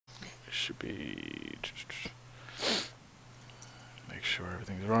should be. Make sure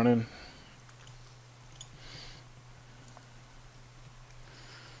everything's running.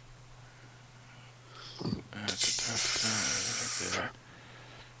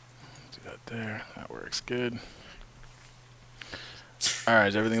 Do that there. That works good. Alright,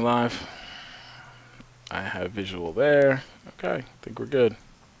 is everything live? I have visual there. Okay, I think we're good.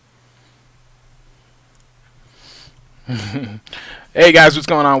 Hey guys, what's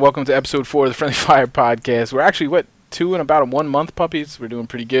going on? Welcome to episode 4 of the Friendly Fire Podcast. We're actually, what, 2 in about a 1 month, puppies? We're doing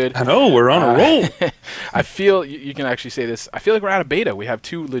pretty good. I know, we're on a roll. I feel, you can actually say this, I feel like we're out of beta. We have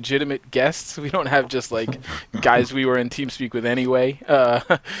 2 legitimate guests. We don't have just like guys we were in TeamSpeak with anyway.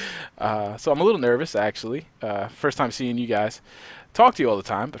 So I'm a little nervous, actually. First time seeing you guys. Talk to you all the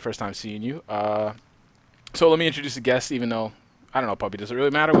time, but first time seeing you. So let me introduce the guests, even though, I don't know, puppy, does it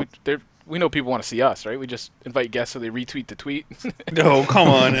really matter? We know people want to see us, right? We just invite guests so they retweet the tweet. No, come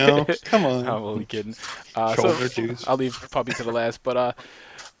on now. Come on. I'm only kidding. Shoulder juice. I'll leave Puppy to the last. But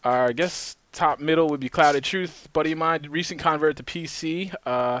our guest top middle would be CloudedTruth, buddy of mine, recent convert to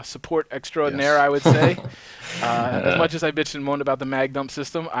PC, support extraordinaire, yes. I would say. As much as I bitched and moaned about the mag dump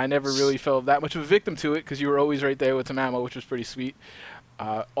system, I never really fell that much of a victim to it because you were always right there with some ammo, which was pretty sweet.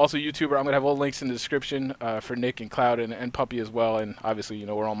 Also, YouTuber, I'm going to have all links in the description for Nick and Cloud and Puppy as well. And obviously, you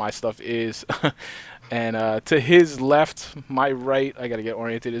know where all my stuff is. And to his left, my right, I got to get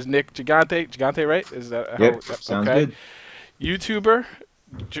oriented, is Nick Gigante. Gigante, right? Is that yep, sounds good. YouTuber,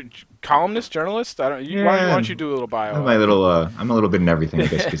 columnist, journalist. Why don't you do a little bio? I'm a little bit in everything, I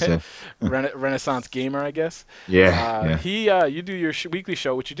guess you could say. Renaissance gamer, I guess. Yeah. You do your weekly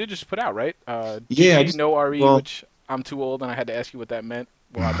show, which you did just put out, right? Yeah. No RE, which I'm too old, and I had to ask you what that meant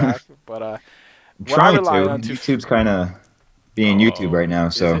a while back. But I'm trying to. YouTube's kind of being YouTube right now,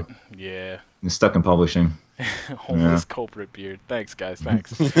 so yeah, I'm stuck in publishing. Homeless Kulprit beard. Thanks, guys.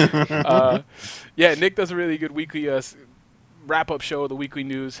 Thanks. Yeah, Nick does a really good weekly wrap-up show of the weekly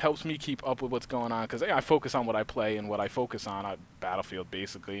news. Helps me keep up with what's going on because I focus on what I play and what I focus on Battlefield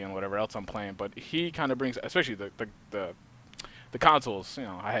basically and whatever else I'm playing. But he kind of brings, especially the consoles, you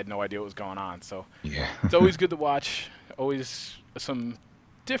know, I had no idea what was going on. So yeah. It's always good to watch. Always some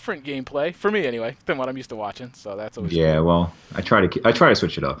different gameplay for me anyway than what I'm used to watching. So that's always cool. Well, I try to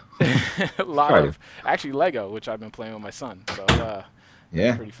switch it up. A lot of actually Lego, which I've been playing with my son. So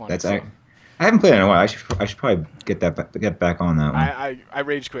yeah, pretty fun. I haven't played it in a while. I should probably get back on that one. I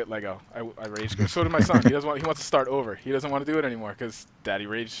rage quit Lego. I rage quit. So did my son. He wants to start over. He doesn't want to do it anymore because Daddy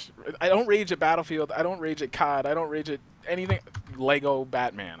rage. I don't rage at Battlefield. I don't rage at CoD. I don't rage at anything. Lego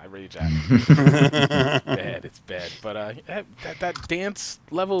Batman. I rage at. It's bad. It's bad. But that dance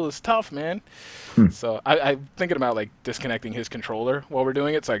level is tough, man. So I'm thinking about like disconnecting his controller while we're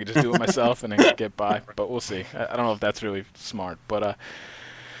doing it, so I could just do it myself and then get by. But we'll see. I don't know if that's really smart. But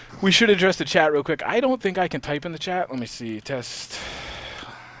we should address the chat real quick. I don't think I can type in the chat. Let me see. Test.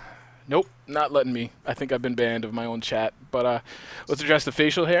 Nope, not letting me. I think I've been banned of my own chat. But let's address the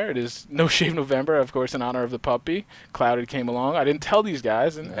facial hair. It is No Shave November, of course, in honor of the puppy. Clouded came along. I didn't tell these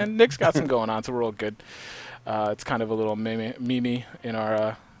guys, and Nick's got some going on, so we're all good. It's kind of a little meme in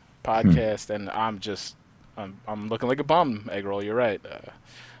our podcast, and I'm looking like a bum, egg roll. You're right.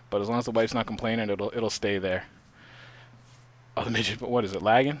 But as long as the wife's not complaining, it'll stay there. Oh, the midget, but what is it,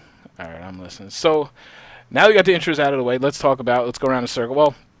 lagging? All right, I'm listening. So now we got the intros out of the way. Let's go around the circle.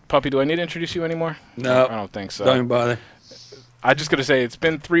 Well, Puppy, do I need to introduce you anymore? No. I don't think so. Don't even bother. I'm just going to say it's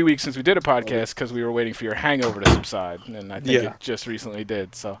been 3 weeks since we did a podcast because we were waiting for your hangover to subside, and I think it just recently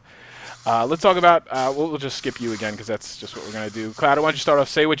did. So let's talk about, we'll just skip you again because that's just what we're going to do. Cloud, why don't you start off,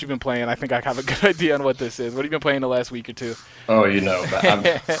 say what you've been playing. I think I have a good idea on what this is. What have you been playing the last week or two? Oh, you know.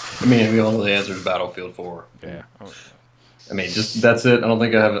 We only answered Battlefield 4. Yeah. I mean, just that's it. I don't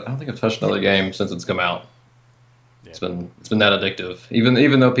think I've touched another game since it's come out. Yeah. It's been that addictive.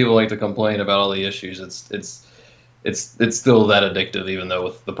 Even though people like to complain about all the issues, it's still that addictive. Even though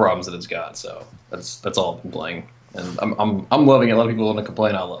with the problems that it's got, so that's all I've been playing, and I'm loving it. A lot of people want to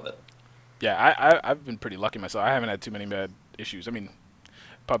complain. I love it. Yeah, I've been pretty lucky myself. I haven't had too many bad issues. I mean,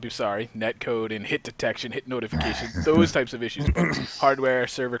 Puppy, sorry, netcode and hit detection, hit notification, those types of issues. But hardware,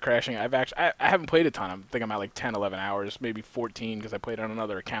 server crashing. I haven't played a ton. I think I'm at like 10, 11 hours, maybe 14 because I played on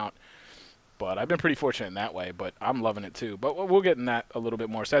another account. But I've been pretty fortunate in that way. But I'm loving it too. But we'll get in that a little bit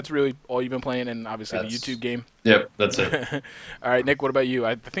more. So that's really all you've been playing, and obviously the YouTube game. Yep, that's it. All right, Nick, what about you?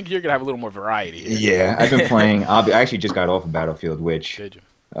 I think you're gonna have a little more variety here. Yeah, I've been playing. I actually just got off of Battlefield, which did you?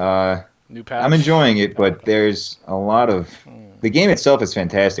 New patch? I'm enjoying it, but there's a lot of. The game itself is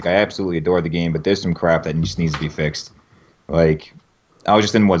fantastic. I absolutely adore the game, but there's some crap that just needs to be fixed. Like, I was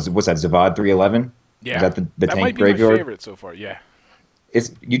just in what's that, Zavad 311? Yeah, is that the that tank might be graveyard? my favorite so far. Yeah.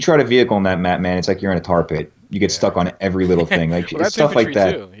 you try to vehicle in that map, man. It's like you're in a tar pit. You get stuck on every little thing, like well, it's stuff like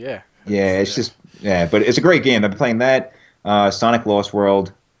that. Too. Yeah. Yeah, it's just but it's a great game. I've been playing that, Sonic Lost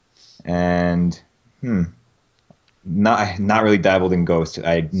World, and not really dabbled in Ghost.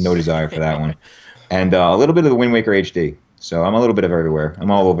 I had no desire for that one, and a little bit of the Wind Waker HD. So I'm a little bit of everywhere. I'm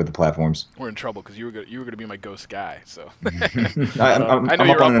all over the platforms. We're in trouble because you were gonna be my Ghost guy. So I'm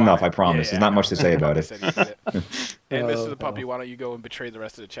up on it enough. I promise. There's not much to say about it. And Mr. Puppy, why don't you go and betray the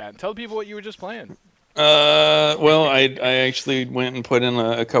rest of the chat and tell people what you were just playing? Well, I actually went and put in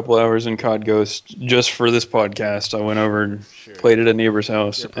a couple hours in COD Ghost just for this podcast. I went over and played at a neighbor's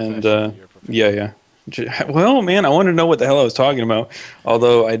house, and yeah. Well, man, I wanted to know what the hell I was talking about.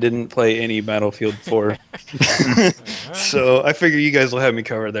 Although I didn't play any Battlefield 4, so I figure you guys will have me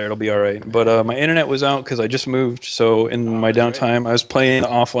covered there. It'll be all right. But my internet was out because I just moved. So in my downtime, I was playing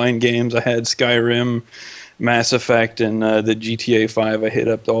offline games. I had Skyrim, Mass Effect, and the GTA 5. I hit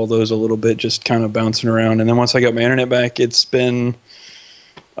up all those a little bit, just kind of bouncing around. And then once I got my internet back, it's been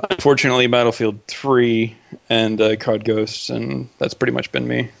unfortunately Battlefield 3 and COD Ghosts, and that's pretty much been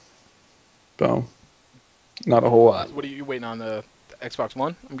me. So. Not a whole lot. What are you waiting on, the Xbox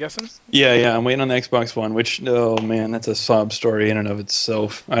One, I'm guessing? Yeah, I'm waiting on the Xbox One, which, oh man, that's a sob story in and of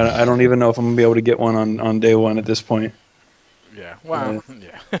itself. I don't even know if I'm going to be able to get one on day one at this point. Yeah, wow,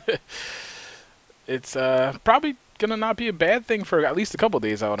 yeah. It's probably going to not be a bad thing for at least a couple of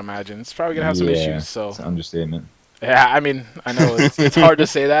days, I would imagine. It's probably going to have some issues. So it's an understatement. Yeah, I mean, I know it's hard to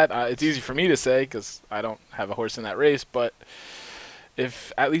say that. It's easy for me to say because I don't have a horse in that race, but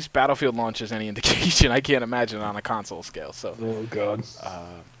if at least Battlefield launches any indication, I can't imagine it on a console scale. So. Oh God.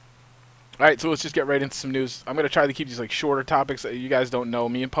 All right, so let's just get right into some news. I'm gonna try to keep these like shorter topics. You guys don't know,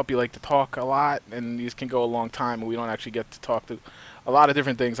 me and Puppy like to talk a lot, and these can go a long time, and we don't actually get to talk to a lot of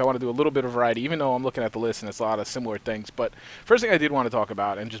different things. I want to do a little bit of variety, even though I'm looking at the list and it's a lot of similar things. But first thing I did want to talk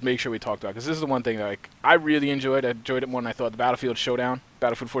about, and just make sure we talked about, because this is the one thing that like I really enjoyed. I enjoyed it more than I thought. The Battlefield Showdown,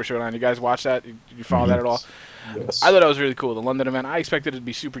 Battlefield 4 Showdown. You guys watch that? You follow that at all? Yes. I thought that was really cool. The London event, I expected it to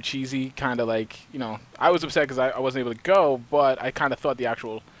be super cheesy, kind of like, you know, I was upset because I wasn't able to go, but I kind of thought the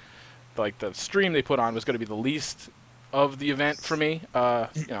actual, like the stream they put on was going to be the least of the event for me,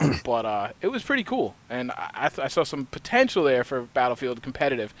 you know, but it was pretty cool, and I saw some potential there for Battlefield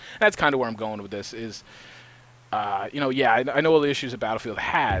competitive. And that's kind of where I'm going with this is, you know, yeah, I know all the issues that Battlefield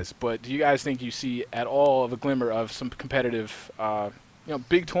has, but do you guys think you see at all of a glimmer of some competitive, you know,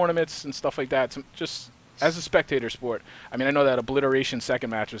 big tournaments and stuff like that, just as a spectator sport? I mean, I know that Obliteration second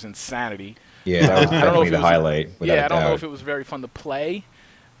match was insanity. Yeah, that was definitely the highlight. Yeah, I don't know if it was very fun to play,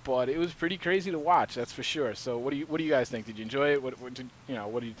 but it was pretty crazy to watch. That's for sure. So, what do you guys think? Did you enjoy it? What do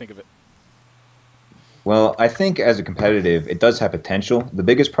you think of it? Well, I think as a competitive, it does have potential. The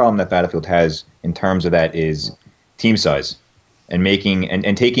biggest problem that Battlefield has in terms of that is team size, and making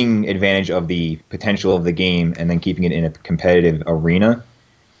and taking advantage of the potential of the game, and then keeping it in a competitive arena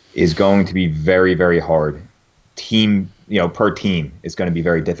is going to be very, very hard. Per team is going to be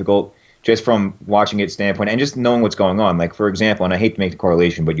very difficult, just from watching it standpoint and just knowing what's going on. Like, for example, and I hate to make the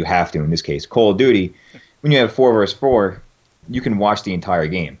correlation, but you have to in this case, Call of Duty, when you have 4 versus 4, you can watch the entire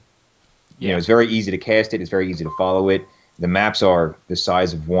game. Yeah. You know, it's very easy to cast it. It's very easy to follow it. The maps are the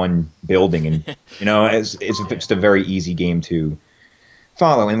size of one building, and you know, it's just a very easy game to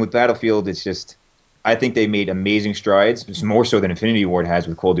follow. And with Battlefield, it's just, I think they made amazing strides. It's more so than Infinity Ward has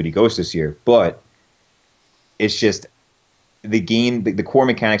with Call of Duty Ghosts this year. But it's just the game, the core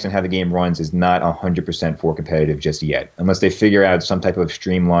mechanics and how the game runs is not 100% for competitive just yet. Unless they figure out some type of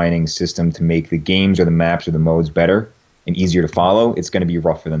streamlining system to make the games or the maps or the modes better and easier to follow, it's going to be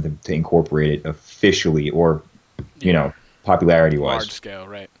rough for them to incorporate it officially or, you know, popularity-wise. Large scale,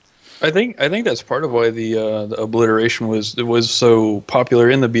 right. I think that's part of why the Obliteration was so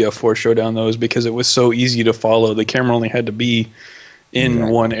popular in the BF4 Showdown, though, is because it was so easy to follow. The camera only had to be in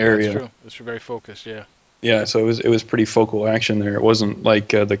one area. That's true. It's very focused, yeah. Yeah, so it was pretty focal action there. It wasn't like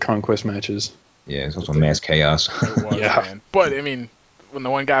the Conquest matches. Yeah, it's also mass chaos. It was, yeah, man. But I mean, when the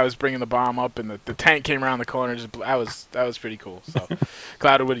one guy was bringing the bomb up and the tank came around the corner, that was pretty cool. So,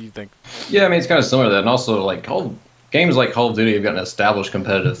 Cloud, what do you think? Yeah, I mean, it's kind of similar to that, and also like games like Call of Duty have got an established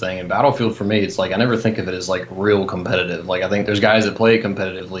competitive thing, and Battlefield for me, it's like I never think of it as like real competitive. Like I think there's guys that play it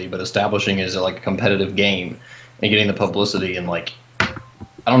competitively, but establishing it as like a competitive game and getting the publicity and like,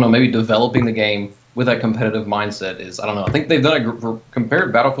 I don't know, maybe developing the game with that competitive mindset is, I don't know. I think they've done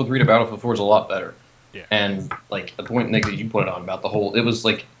compared Battlefield 3 to Battlefield 4 is a lot better. Yeah. And like the point, Nick, that you put it on about the whole, it was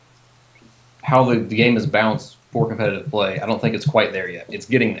like how the game is balanced for competitive play. I don't think it's quite there yet. It's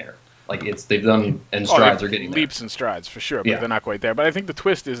getting there. Like they've done, and strides are getting there. Leaps and strides for sure, but they're not quite there. But I think the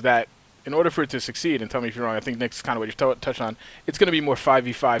twist is that in order for it to succeed, and tell me if you're wrong, I think Nick's kind of what you're touching on, it's going to be more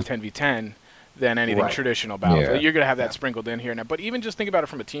 5v5, 10v10 than anything traditional Battlefield. Yeah. You're going to have that sprinkled in here and there. But even just think about it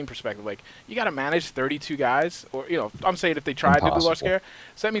from a team perspective. Like, you got to manage 32 guys. Or, you know, I'm saying if they tried to do large scale,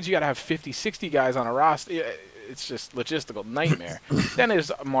 so that means you got to have 50, 60 guys on a roster. It's just logistical nightmare. Then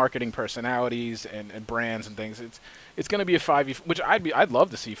there's marketing personalities and brands and things. It's going to be a 5v, which I'd love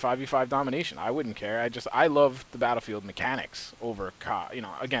to see 5v5 domination. I wouldn't care. I love the Battlefield mechanics over COD. You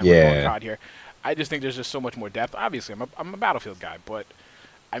know, again, we're going COD here. I just think there's just so much more depth. Obviously, I'm a Battlefield guy, but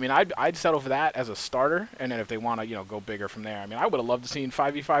I mean, I'd settle for that as a starter, and then if they want to, you know, go bigger from there. I mean, I would have loved to seen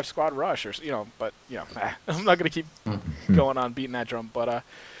 5v5 squad rush, or you know, but you know, I'm not gonna keep going on beating that drum. But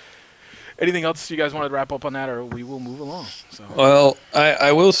anything else you guys wanted to wrap up on that, or we will move along. So. Well,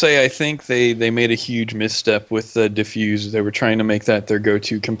 I will say I think they made a huge misstep with the Diffuse. They were trying to make that their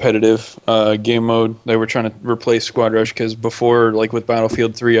go-to competitive game mode. They were trying to replace Squad Rush because before, like with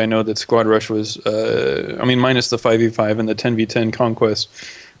Battlefield 3, I know that Squad Rush was, I mean, minus the 5v5 and the 10v10 Conquest,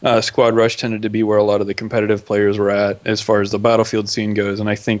 Squad Rush tended to be where a lot of the competitive players were at as far as the Battlefield scene goes. And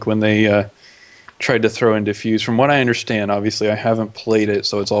I think when they tried to throw in Diffuse, from what I understand, obviously I haven't played it,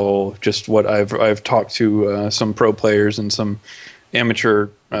 so it's all just what I've talked to some pro players and some amateur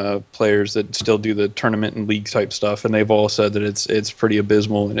players that still do the tournament and league type stuff, and they've all said that it's pretty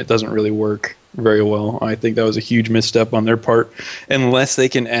abysmal and it doesn't really work very well. I think that was a huge misstep on their part. Unless they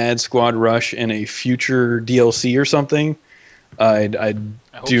can add Squad Rush in a future DLC or something, I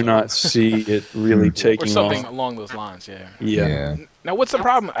do not see it really taking off. Or something along those lines, yeah. Yeah. Now, what's the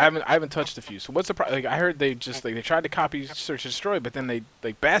problem? I haven't touched a few. So what's the problem? Like, I heard they just they tried to copy Search and Destroy, but then they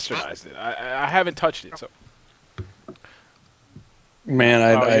bastardized it. I haven't touched it, so. Man,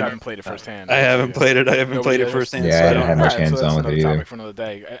 I haven't played it firsthand. I haven't played it. I haven't played it firsthand. Yeah, I don't have much hands-on with it either. Topic for another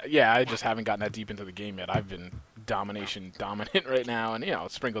day. Yeah, I just haven't gotten that deep into the game yet. I've been dominant right now, and you know,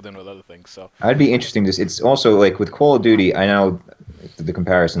 sprinkled in with other things. So I'd be interesting. It's also like with Call of Duty. I know the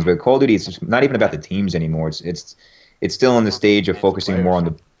comparisons, but Call of Duty, it's not even about the teams anymore. It's still in the stage of focusing more on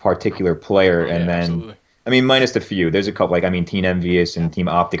the particular player, and then absolutely. I mean, minus the few. There's a couple, like I mean, Team Envious and Team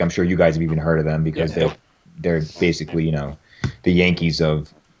Optic. I'm sure you guys have even heard of them because they're basically, you know, the Yankees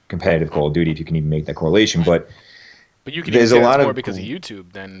of competitive Call of Duty, if you can even make that correlation. But you can there's a lot more because of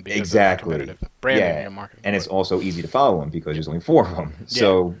YouTube than because of competitive branding and marketing. And it's also easy to follow them because there's only 4 of them.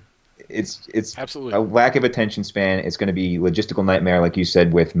 So it's absolutely a lack of attention span. It's going to be logistical nightmare, like you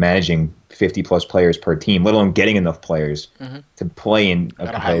said, with managing 50+ players per team, let alone getting enough players to play in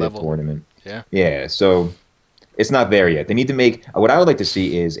a competitive tournament. Yeah. So it's not there yet. They need to make what I would like to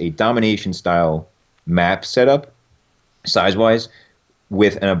see is a domination style map setup, size-wise,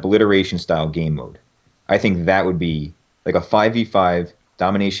 with an obliteration style game mode. I think that would be like a 5v5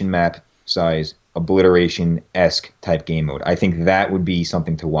 domination map size, obliteration-esque type game mode. I think that would be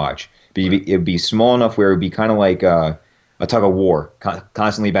something to watch. It would be small enough where it would be kind of like a tug of war,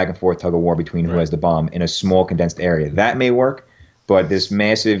 constantly back and forth tug of war between who has the bomb in a small condensed area. That may work, but this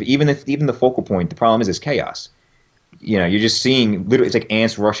massive, even the focal point, the problem is chaos. You know, you're just seeing literally, it's like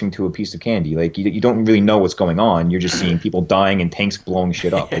ants rushing to a piece of candy. Like you don't really know what's going on. You're just seeing people dying and tanks blowing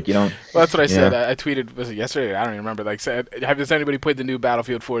shit up. Like you don't. Well, that's what I said. I tweeted, was it yesterday? I don't even remember. Like, said, has anybody played the new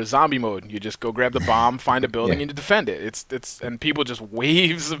Battlefield 4 zombie mode? You just go grab the bomb, find a building, and you defend it. And people just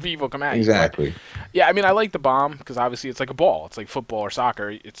waves of people come at you. Exactly. Yeah, I mean, I like the bomb because obviously it's like a ball. It's like football or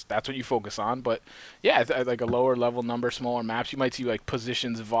soccer. That's what you focus on. But yeah, it's like a lower level number, smaller maps. You might see like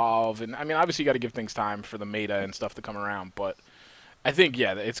positions evolve, and I mean, obviously you got to give things time for the meta and stuff to come around. But I think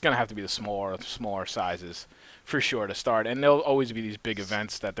it's gonna have to be the smaller sizes for sure to start, and there'll always be these big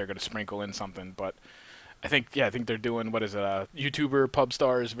events that they're gonna sprinkle in something. But I think they're doing what is it? YouTuber Pub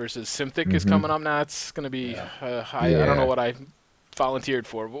Stars versus Synthic is coming up now. It's gonna be I don't know what I volunteered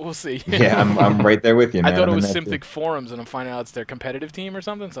for, but we'll see. Yeah, I'm right there with you, man. I thought it was Synthic Forums, and I'm finding out it's their competitive team or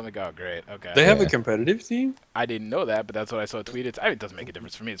something. So I'm like, oh, great, okay. They have a competitive team? I didn't know that, but that's what I saw tweeted. I mean, it doesn't make a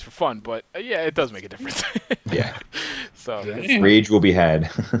difference for me. It's for fun, but yeah, it does make a difference. Yeah. So rage will be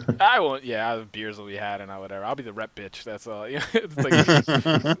had. I won't. Yeah, beers will be had and whatever. I'll be the rep bitch. That's all. Yeah, it's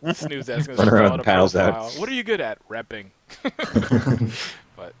like snooze that's gonna fill out a profile. What are you good at? Repping.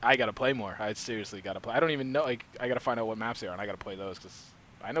 But I gotta play more. I seriously gotta play. I don't even know. Like, I gotta find out what maps they are, and I gotta play those because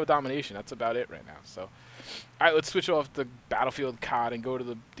I know domination. That's about it right now. So, all right, let's switch off the Battlefield COD and go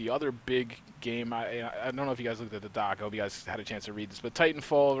to the other big game. I don't know if you guys looked at the doc. I hope you guys had a chance to read this. But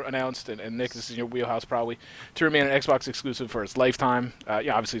Titanfall announced, and Nick, this is in your wheelhouse probably, to remain an Xbox exclusive for its lifetime.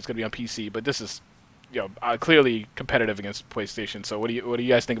 Yeah, obviously it's gonna be on PC, but this is, you know, clearly competitive against PlayStation. So what do you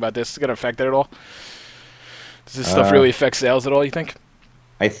guys think about this? Is it gonna affect it at all? Does this stuff really affect sales at all, you think?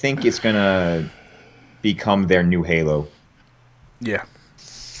 I think it's going to become their new Halo. Yeah.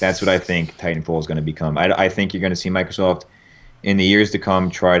 That's what I think Titanfall is going to become. I think you're going to see Microsoft in the years to come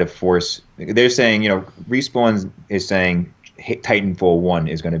try to force. They're saying, Respawn is saying Titanfall 1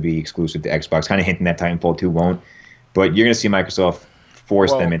 is going to be exclusive to Xbox, kind of hinting that Titanfall 2 won't. But you're going to see Microsoft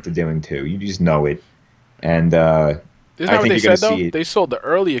force them into doing 2. You just know it. And isn't that what they said, though? See they sold the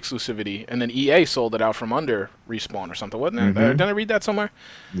early exclusivity, and then EA sold it out from under Respawn or something, wasn't it? Mm-hmm. Didn't I read that somewhere?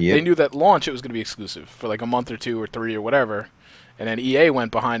 Yep. They knew that launch it was going to be exclusive for like a month or 2 or 3 or whatever, and then EA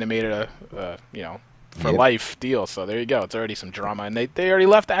went behind and made it a for life deal. So there you go. It's already some drama, and they already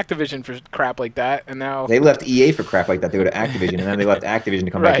left Activision for crap like that, and now they left EA for crap like that. They go to Activision, and then they left Activision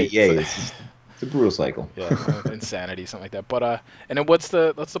to come back to EA. It's a brutal cycle. Yeah, insanity, something like that. But and then what's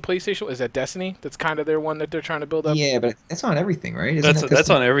the PlayStation? Is that Destiny? That's kind of their one that they're trying to build up. Yeah, but it's on everything, right? That's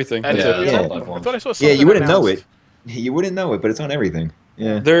on everything. I thought I saw something. Yeah, you wouldn't know announced. it. You wouldn't know it, but it's on everything.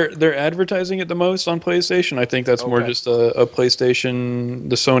 Yeah. They're advertising it the most on PlayStation. I think that's more just a PlayStation.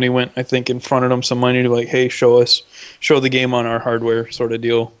 The Sony went, I think, in front of them some money to like, hey, show the game on our hardware sort of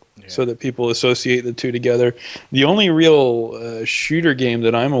deal, so that people associate the two together. The only real shooter game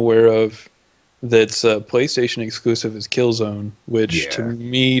that I'm aware of that's PlayStation exclusive is Killzone, which to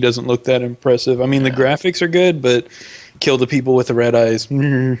me doesn't look that impressive. I mean, the graphics are good, but kill the people with the red eyes.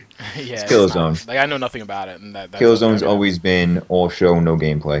 It's Killzone. Like I know nothing about it, and that's Killzone's always been all show, no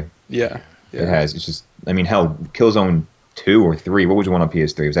gameplay. Yeah. It has. It's just, I mean, hell, Killzone 2 or 3. What was the one on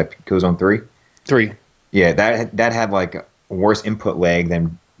PS3? Was that Killzone 3? 3. Yeah, that had like worse input lag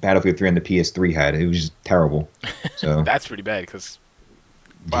than Battlefield 3 on the PS3 had. It was just terrible. So that's pretty bad because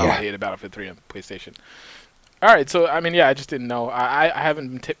I hated Battlefield 3 on PlayStation. All right, so I mean, I just didn't know. I haven't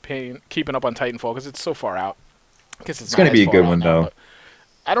been keeping up on Titanfall because it's so far out. I guess it's going to be a good one, now, though.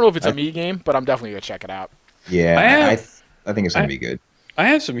 I don't know if it's a me game, but I'm definitely going to check it out. Yeah, I think it's going to be good. I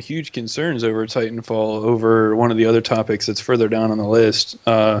have some huge concerns over Titanfall over one of the other topics that's further down on the list.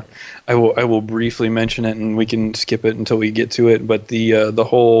 I will briefly mention it, and we can skip it until we get to it. But the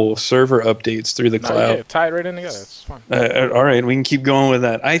whole server updates through the cloud. Yeah, tie it right in together. It's fine. All right, we can keep going with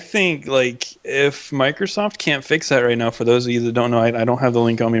that. I think if Microsoft can't fix that right now, for those of you that don't know, I don't have the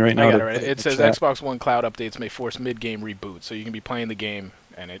link on me right now. I got it right. It says Xbox One cloud updates may force mid-game reboot, so you can be playing the game.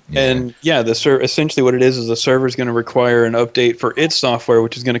 Essentially what it is the server is going to require an update for its software,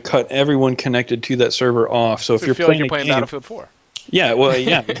 which is going to cut everyone connected to that server off. So if you're playing Battlefield 4. Yeah, well,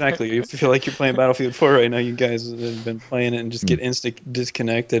 yeah, exactly. You feel like you're playing Battlefield 4 right now. You guys have been playing it and just get instant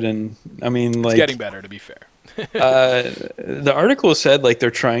disconnected. And I mean, like, it's getting better, to be fair. The article said like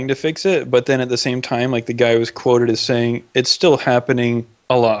they're trying to fix it, but then at the same time, like the guy was quoted as saying it's still happening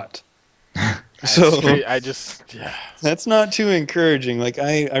a lot. So that's not too encouraging. Like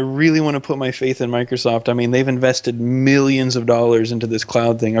I really want to put my faith in Microsoft. I mean, they've invested millions of dollars into this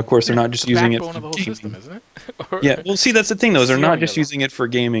cloud thing. Of course, they're not just using it for the whole system, isn't it? Yeah. Well, see, that's the thing, though. They're not just using it for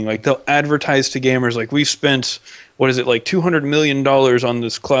gaming. Like they'll advertise to gamers, like we've spent like $200 million on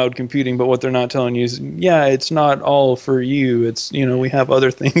this cloud computing. But what they're not telling you is, it's not all for you. It's we have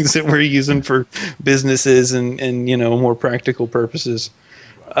other things that we're using for businesses and more practical purposes.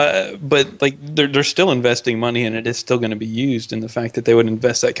 But like they're still investing money and it is still going to be used, and the fact that they would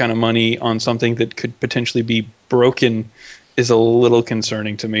invest that kind of money on something that could potentially be broken is a little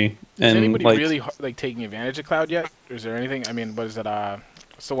concerning to me. Is anybody really like taking advantage of cloud yet? Or is there anything? I mean, what is it?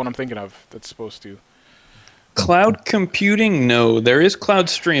 What's the one I'm thinking of that's supposed to? Cloud computing? No, there is cloud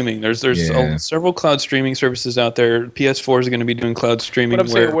streaming. There's several cloud streaming services out there. PS4 is going to be doing cloud streaming. But I'm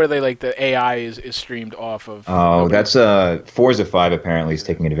saying where they like the AI is streamed off of. Oh, that's Forza 5 apparently is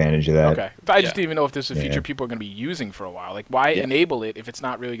taking advantage of that. Okay, but I just didn't even know if this is a feature people are going to be using for a while. Like, why enable it if it's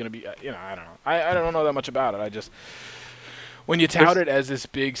not really going to be? I don't know. I don't know that much about it. I just. When you tout it as this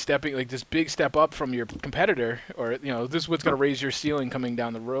big step up from your competitor, or this is what's going to raise your ceiling coming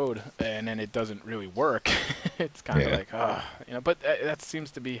down the road, and then it doesn't really work. It's kind of like, but that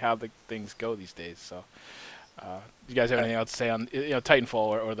seems to be how the things go these days. So, you guys have anything else to say on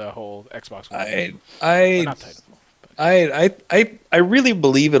Titanfall or the whole Xbox One? Not Titanfall. I really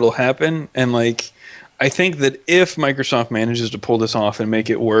believe it'll happen, and like. I think that if Microsoft manages to pull this off and make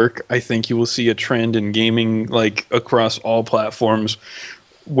it work, I think you will see a trend in gaming like across all platforms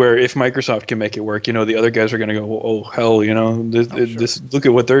where if Microsoft can make it work, the other guys are going to go, oh, hell, this look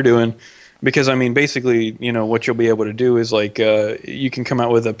at what they're doing. Because, I mean, basically, what you'll be able to do is like you can come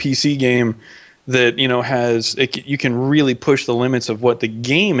out with a PC game that, you can really push the limits of what the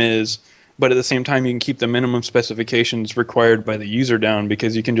game is. But at the same time, you can keep the minimum specifications required by the user down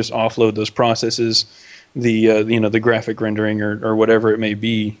because you can just offload those processes, the graphic rendering or whatever it may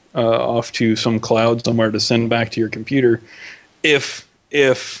be, off to some cloud somewhere to send back to your computer. If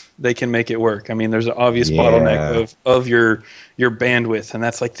if they can make it work. I mean, there's an obvious bottleneck of your bandwidth, and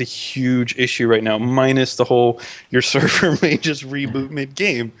that's like the huge issue right now. Minus the whole your server may just reboot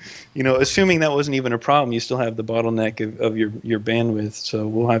mid-game. You know, assuming that wasn't even a problem, you still have the bottleneck of your bandwidth. So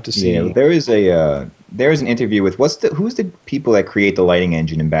we'll have to see. Yeah, there is an interview with who's the people that create the lighting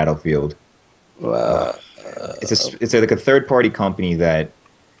engine in Battlefield. It's like a third-party company that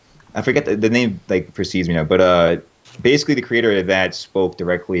I forget the name, like precedes me now, but basically the creator of that spoke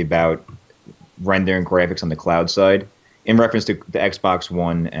directly about rendering graphics on the cloud side in reference to the Xbox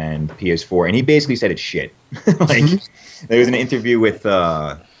One and PS4, and he basically said it's shit. Like there was an interview with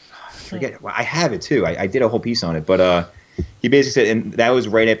I forget, I have it too. I did a whole piece on it, but he basically said, and that was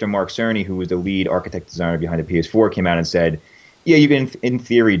right after Mark Cerny, who was the lead architect designer behind the PS4, came out and said, yeah, you can in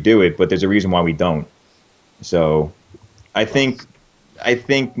theory do it, but there's a reason why we don't. So I think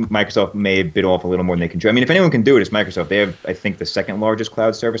Microsoft may have bit off a little more than they can chew. I mean, if anyone can do it, it's Microsoft. They have, I think, the second largest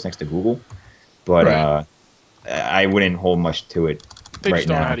cloud service next to Google, but I wouldn't hold much to it. They just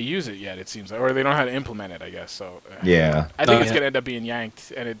don't know how to use it yet, it seems like, or they don't know how to implement it, I guess. So yeah, I think it's going to end up being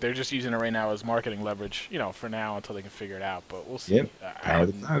yanked, and they're just using it right now as marketing leverage, you know, for now until they can figure it out. But we'll see. Yep.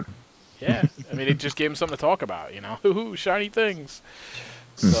 Yeah, I mean, it just gave them something to talk about, you know, hoo-hoo, shiny things.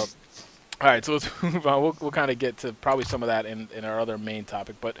 So. All right, so let's move on. We'll kind of get to probably some of that in our other main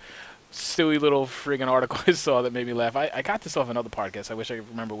topic, but silly little friggin' article I saw that made me laugh. I got this off another podcast. I wish I could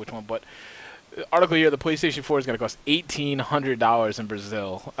remember which one, but the article here, the PlayStation 4 is going to cost $1,800 in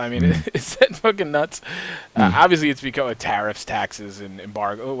Brazil. I mean, is that fucking nuts? Obviously, it's because of tariffs, taxes, and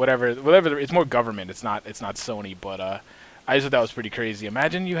embargo, whatever. It's more government. It's not Sony, but I just thought that was pretty crazy.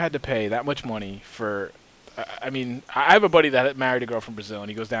 Imagine you had to pay that much money for... I mean, I have a buddy that married a girl from Brazil, and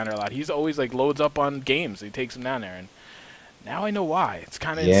he goes down there a lot. He's always, like, loads up on games. He takes them down there, and now I know why. It's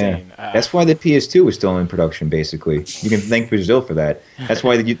kind of insane. That's why the PS2 is still in production, basically. You can thank Brazil for that. That's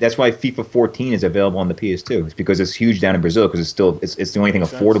why FIFA 14 is available on the PS2. It's because it's huge down in Brazil, because it's the only thing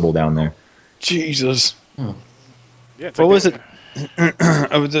affordable down there. Jesus. Yeah, what was it?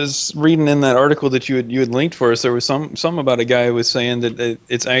 I was just reading in that article that you had linked for us. There was some about a guy who was saying that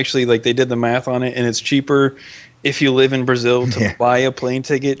it's actually like they did the math on it, and it's cheaper if you live in Brazil to buy a plane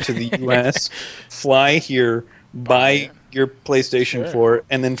ticket to the U.S., fly here, buy your PlayStation 4,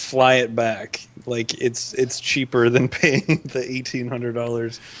 and then fly it back. Like it's cheaper than paying the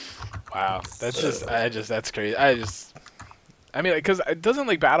 $1,800. Wow, that's crazy. I mean, because doesn't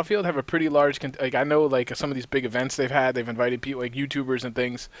like Battlefield have a pretty large like I know like some of these big events they've invited people like YouTubers and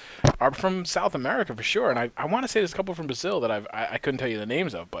things are from South America for sure, and I want to say there's a couple from Brazil that I couldn't tell you the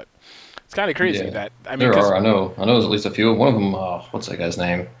names of, but it's kind of crazy that I mean there are. I know there's at least a few. One of them, what's that guy's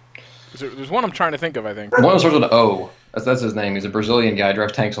name? There's one I'm trying to think of. I think one starts with an O. That's his name. He's a Brazilian guy.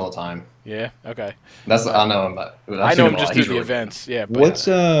 Drives tanks all the time. Yeah. Okay. I know him. I know him just through the events. Yeah. But,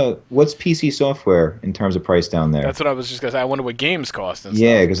 what's PC software in terms of price down there? That's what I was just gonna say. I wonder what games cost. And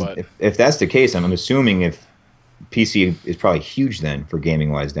because if that's the case, I'm assuming if PC is probably huge then for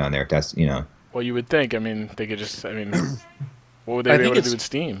gaming wise down there. If that's Well, you would think. I mean, they could just. I mean. What would they be able to do with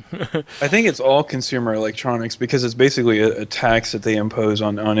Steam? I think it's all consumer electronics because it's basically a tax that they impose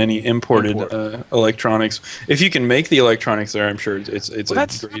on any imported electronics. If you can make the electronics there, I'm sure it's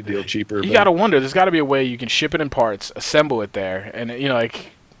a great deal cheaper. You got to wonder. There's got to be a way you can ship it in parts, assemble it there, and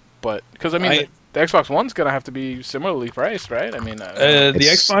but because I mean the Xbox One's gonna have to be similarly priced, right? I mean, the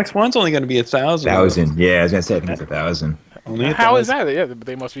Xbox One's only gonna be 1,000. 1,000, yeah, I was gonna say I think it's 1,000. How is that? Yeah,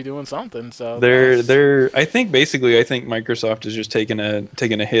 they must be doing something. So I think Microsoft is just taking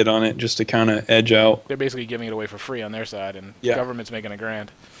a hit on it just to kind of edge out. They're basically giving it away for free on their side, and the government's making $1,000,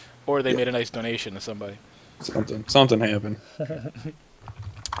 or they made a nice donation to somebody. Something happened.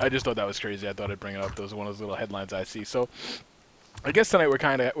 I just thought that was crazy. I thought I'd bring it up. Those are one of those little headlines I see. So I guess tonight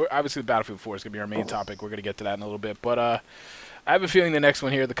we're obviously Battlefield 4 is gonna be our main topic. We're gonna get to that in a little bit, but I have a feeling the next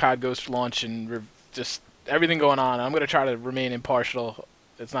one here, the COD Ghost launch, and just everything going on. I'm going to try to remain impartial.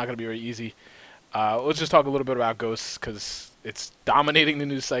 It's not going to be very easy. Let's just talk a little bit about Ghosts because it's dominating the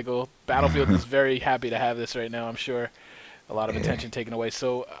news cycle. Battlefield is very happy to have this right now, I'm sure. A lot of attention taken away.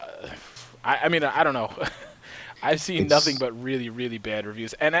 So, I mean, I don't know. I've seen nothing but really, really bad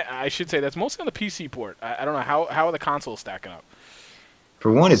reviews. And I should say that's mostly on the PC port. I don't know. How are the consoles stacking up?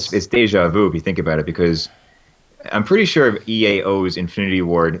 For one, it's deja vu if you think about it, because I'm pretty sure EA owes Infinity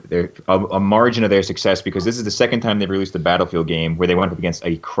Ward a margin of their success, because this is the second time they've released a Battlefield game where they went up against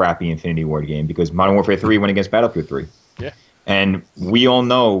a crappy Infinity Ward game, because Modern Warfare 3 went against Battlefield 3. Yeah. And we all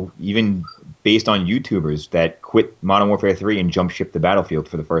know, even based on YouTubers that quit Modern Warfare 3 and jump ship to Battlefield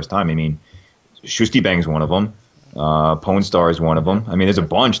for the first time. I mean, Shusty Bang's one of them. Pwn Star is one of them. I mean, there's a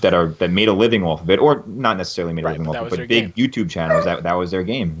bunch that made a living off of it, or not necessarily made a living off of it, but big YouTube channels that was their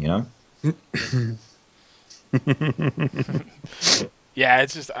game, you know. Yeah,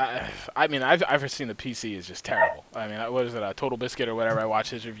 it's just I mean I've seen the PC is just terrible. I mean, what is it, Total Biscuit or whatever? I watch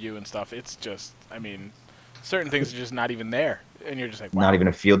his review and stuff. It's just, I mean, certain things are just not even there, and you're just like, wow. Not even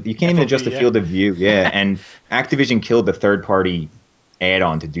a field. You can't even adjust the field of view. Yeah, and Activision killed the third-party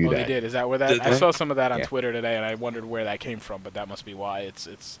add-on to do that. They did. Is that where that? I saw some of that on Twitter today, and I wondered where that came from. But that must be why.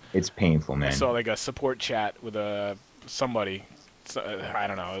 It's painful, man. I saw like a support chat with somebody. I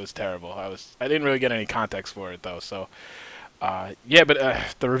don't know. It was terrible. I didn't really get any context for it though. So yeah, but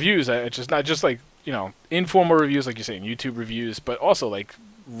the reviews, it's just not just like, you know, informal reviews like you're saying, YouTube reviews, but also like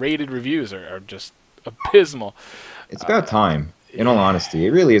rated reviews are just abysmal. It's about time. In all honesty, it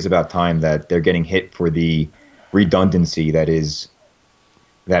really is about time that they're getting hit for the redundancy that is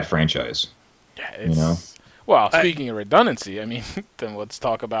that franchise. Yeah, you know. Well, speaking of redundancy, I mean, then let's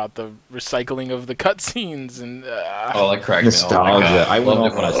talk about the recycling of the cutscenes and like crack nostalgia. I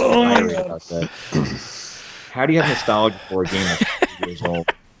love it when I say about that. How do you have nostalgia for a game that's 2 years old?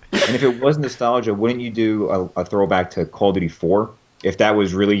 And if it was nostalgia, wouldn't you do a throwback to Call of Duty 4? If that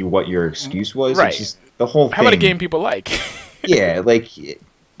was really what your excuse was, right? It's just the whole thing. How about a game people like? Yeah, like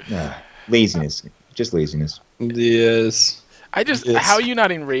laziness, just laziness. Yes. How are you not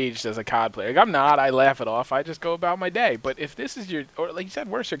enraged as a COD player? Like, I'm not. I laugh it off. I just go about my day. But if this is your, or like you said,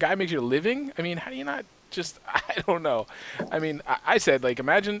 worse, your guy makes your living. I mean, how do you not just? I don't know. I mean, I said like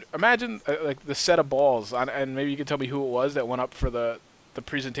imagine like the set of balls, and maybe you can tell me who it was that went up for the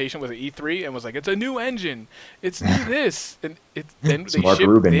presentation with an E3 and was like, it's a new engine, it's new this, and then they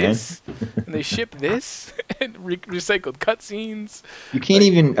ship this, and they ship this, and recycled cutscenes. You can't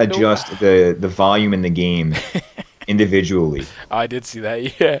even adjust the volume in the game individually. Oh, I did see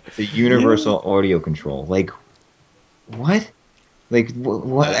that. Yeah. The universal audio control. Like, what? Like,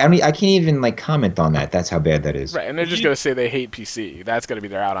 what? I mean, I can't even like comment on that. That's how bad that is. Right, and they're just gonna say they hate PC. That's gonna be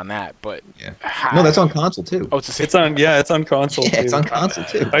their out on that. But yeah. No, that's on console too. Oh, it's on. Yeah, it's on console. Yeah, too. It's on console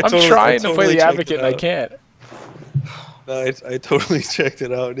too. I'm trying to play the advocate, and I can't. I totally checked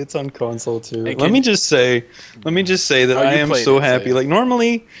it out. It's on console too. Let me just say that I am so happy. Like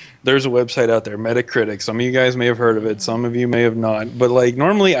normally, there's a website out there, Metacritic. Some of you guys may have heard of it. Some of you may have not. But like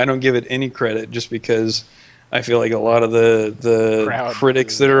normally, I don't give it any credit just because I feel like a lot of the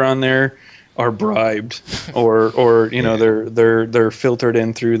critics that are on there are bribed, or you know they're filtered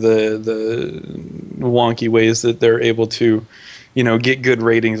in through the wonky ways that they're able to, you know, get good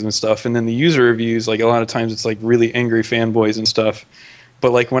ratings and stuff. And then the user reviews, like a lot of times it's like really angry fanboys and stuff.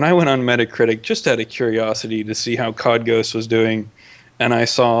 But like when I went on Metacritic just out of curiosity to see how COD Ghost was doing, and I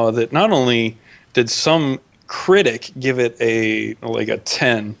saw that not only did some critic give it a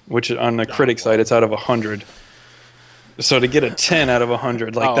 10, which on the critic side it's out of 100. So to get a 10 out of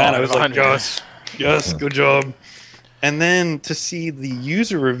 100 like that, I was like, yes, good job. And then to see the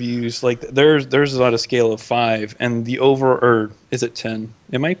user reviews, like there's on a scale of 5, and the or is it 10?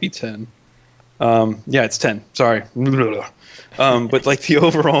 It might be 10. Yeah, it's 10. Sorry. But like the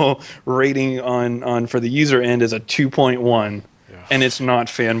overall rating on for the user end is a 2.1. And it's not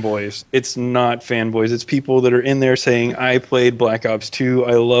fanboys. It's not fanboys. It's people that are in there saying, I played Black Ops 2,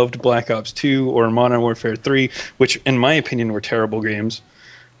 I loved Black Ops 2, or Modern Warfare 3, which in my opinion were terrible games.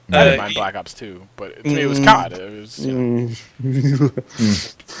 I didn't mind Black Ops 2, but to me it was COD. It was,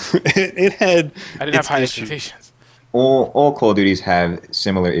 it had. I didn't have high expectations. All Call of Duties have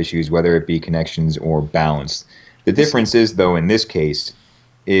similar issues, whether it be connections or balance. The difference is, though, in this case,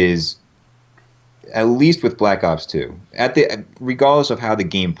 is at least with Black Ops 2, regardless of how the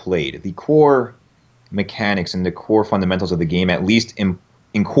game played, the core mechanics and the core fundamentals of the game at least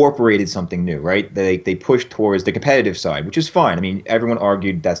incorporated something new, right? They pushed towards the competitive side, which is fine. I mean, everyone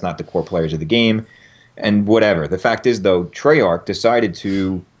argued that's not the core players of the game, and whatever. The fact is, though, Treyarch decided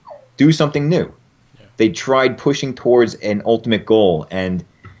to do something new. Yeah. They tried pushing towards an ultimate goal, and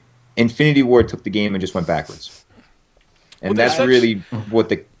Infinity Ward took the game and just went backwards. And that's really what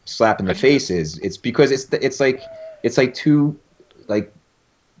the slap in the face is. It's because it's like two like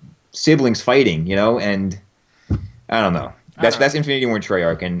siblings fighting, you know, and I don't know. That's Infinity Ward and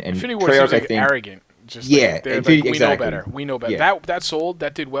Treyarch, and Infinity Ward Treyarch, seems like I think, arrogant. Just yeah, like, we know better. We know better. Yeah. That sold,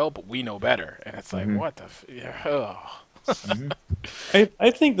 that did well, but we know better. And it's like, what the?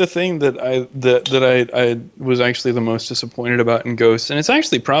 I think the thing that I was actually the most disappointed about in Ghosts, and it's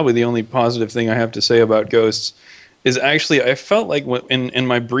actually probably the only positive thing I have to say about Ghosts, is actually I felt like in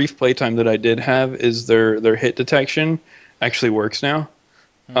my brief playtime that I did have is their hit detection actually works now.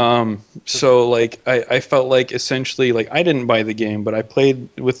 So like I felt like essentially like I didn't buy the game, but I played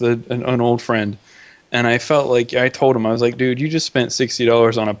with an old friend, and I felt like I told him, I was like, dude, you just spent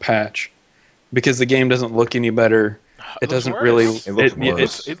 $60 on a patch because the game doesn't look any better. It doesn't worse. really. It looks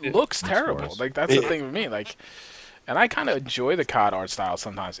worse. It looks terrible. worse. Like that's the thing with me. Like, and I kind of enjoy the COD art style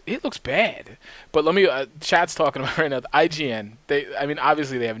sometimes. It looks bad, but let me. Chat's talking about right now. The IGN. I mean,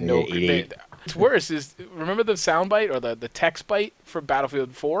 obviously they have no. What's worse is remember the soundbite or the text bite for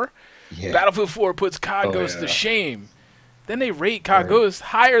Battlefield 4. Yeah. Battlefield 4 puts COD Ghost to shame. Then they rate COD Ghost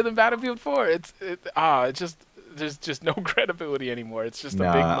higher than Battlefield 4. It's just. There's just no credibility anymore. It's just a big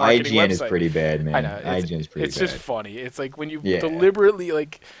marketing IGN website. is pretty bad, man. I know. IGN is pretty bad. It's just funny. It's like when you deliberately,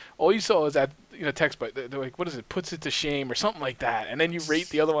 like, all you saw is that, text, but they're like, what is it? Puts it to shame or something like that. And then you rate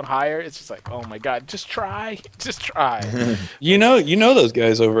the other one higher. It's just like, oh my God, just try. Just try. You know those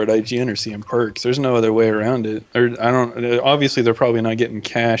guys over at IGN are seeing perks. There's no other way around it. Or obviously they're probably not getting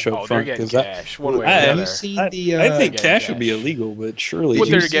cash up front. They're getting cash. One way or another. I think cash would be illegal, but surely. Well,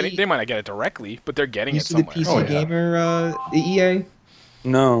 they might not get it directly, but they're getting it somewhere. You see the PC Gamer, the EA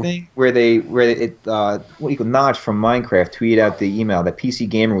No. thing where Notch from Minecraft tweeted out the email that PC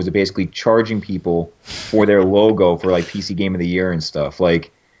Gamer was basically charging people for their logo for like PC Game of the Year and stuff,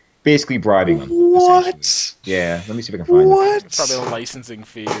 like basically bribing them. What? Yeah, let me see if I can find it. It's probably a licensing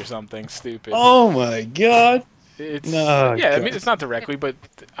fee or something stupid. Oh my God. I mean, it's not directly, but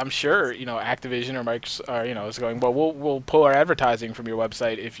I'm sure Activision or Microsoft, is going, well, we'll pull our advertising from your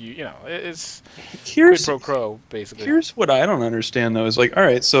website if it's quid pro quo basically. Here's what I don't understand though: is like, all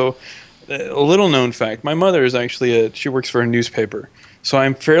right, so a little known fact, my mother is actually she works for a newspaper, so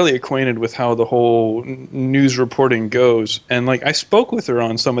I'm fairly acquainted with how the whole news reporting goes, and like I spoke with her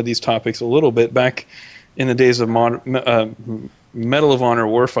on some of these topics a little bit back in the days of Medal of Honor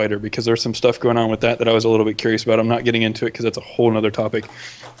Warfighter, because there's some stuff going on with that I was a little bit curious about. I'm not getting into it because that's a whole other topic.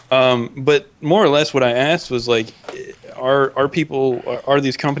 But more or less what I asked was like, are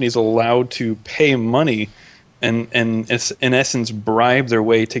these companies allowed to pay money and in essence bribe their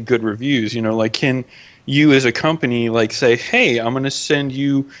way to good reviews? Like can you as a company like say, hey, I'm going to send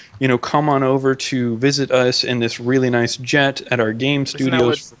you, come on over to visit us in this really nice jet at our game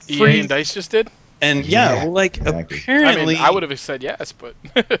studios for free? EA and DICE just did? And apparently, I would have said yes, but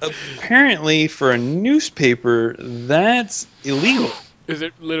apparently for a newspaper, that's illegal. Is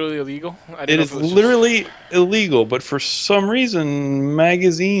it literally illegal? It is literally illegal, but for some reason,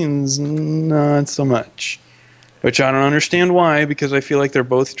 magazines not so much. Which I don't understand why, because I feel like they're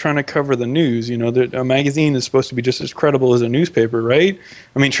both trying to cover the news. A magazine is supposed to be just as credible as a newspaper, right?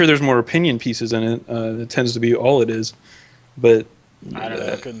 I mean, sure, there's more opinion pieces in it. It tends to be all it is, but I don't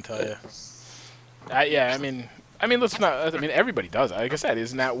know. I couldn't tell you. I mean, let's not. I mean, everybody does it. Like I said,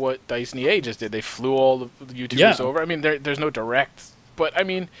 isn't that what DICE and EA just did? They flew all the YouTubers over. I mean, there's no direct, but I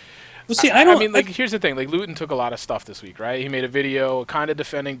mean, well, see, here's the thing. Like, Luton took a lot of stuff this week, right? He made a video kind of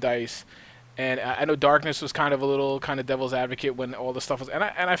defending DICE, and I know Darkness was kind of a little kind of devil's advocate when all the stuff was. And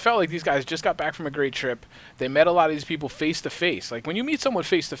I felt like these guys just got back from a great trip. They met a lot of these people face to face. Like when you meet someone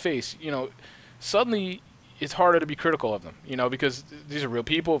face to face, suddenly it's harder to be critical of them, because these are real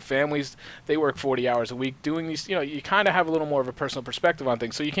people, families. They work 40 hours a week doing these. You kind of have a little more of a personal perspective on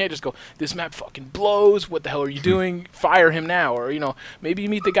things. So you can't just go, this map fucking blows. What the hell are you doing? Fire him now. Or, maybe you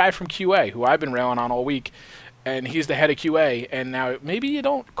meet the guy from QA who I've been railing on all week, and he's the head of QA. And now maybe you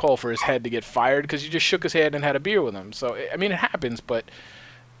don't call for his head to get fired because you just shook his hand and had a beer with him. So, I mean, it happens, but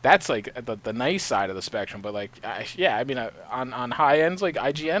that's like the nice side of the spectrum. But like, on high ends like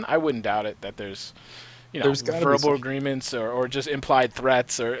IGN, I wouldn't doubt it that there's verbal agreements or just implied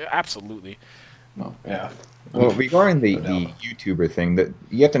threats or absolutely. Well, yeah. Well, regarding the YouTuber thing, that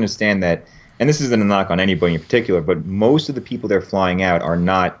you have to understand that, and this isn't a knock on anybody in particular, but most of the people they're flying out are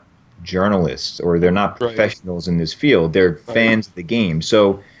not journalists or they're not professionals in this field. They're fans of the game.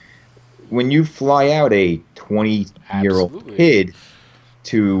 So when you fly out a 20-year-old kid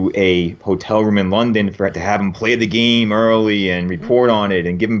to a hotel room in London to have him play the game early and report on it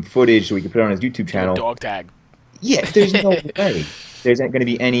and give him footage so he can put it on his YouTube channel. Dog tag. Yeah, there's no way. There's not going to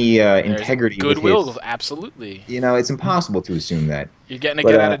be any integrity. Goodwill, absolutely. It's impossible to assume that. You're getting a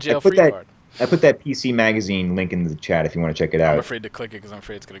get out of jail free card. I put that PC Magazine link in the chat if you want to check it out. I'm afraid to click it because I'm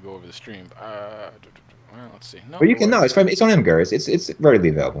afraid it's going to go over the stream. Well, let's see. No, but you can it's on MGUR. It's readily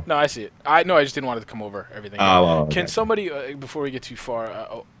available. No, I see it. I just didn't want it to come over everything. Oh, okay. Can somebody before we get too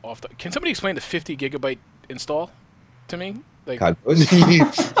far off? Can somebody explain the 50 gigabyte install to me? Like, like what is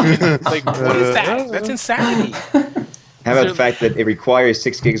that? That's insanity. How about the fact that it requires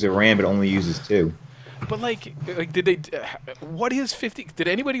 6 gigs of RAM but only uses 2? But like did they? What is 50? Did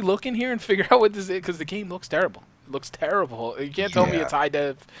anybody look in here and figure out what this is? Because the game looks terrible. It looks terrible. You can't tell me it's high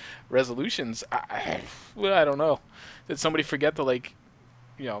def resolutions. I don't know. Did somebody forget to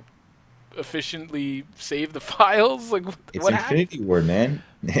efficiently save the files? Like, it's what Infinity happened? Ward, man.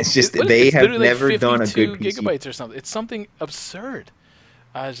 It's just they have never done a good PC. Gigabytes or something. It's something absurd.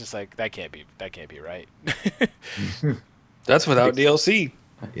 I was just like, that can't be right. That's without DLC.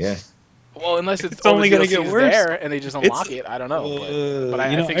 Yeah. Well, unless it's only going to get worse there and they just unlock it. I don't know. But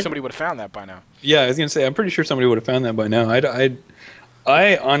I think somebody would have found that by now. Yeah, I was going to say, I'm pretty sure somebody would have found that by now.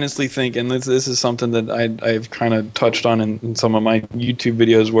 I honestly think, and this is something that I've kind of touched on in some of my YouTube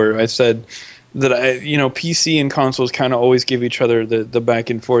videos, where I said that PC and consoles kind of always give each other the back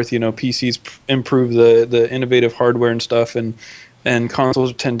and forth. PCs improve the innovative hardware and stuff, and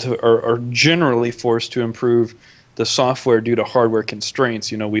consoles are generally forced to improve the software due to hardware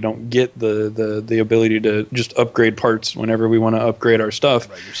constraints. We don't get the ability to just upgrade parts whenever we want to upgrade our stuff.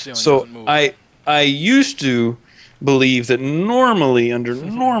 Right, so I used to believe that normally, under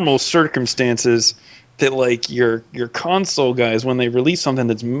normal circumstances, that like your console guys, when they release something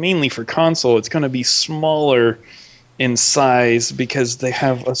that's mainly for console, it's going to be smaller in size because they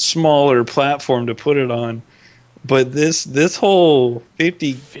have a smaller platform to put it on. But this whole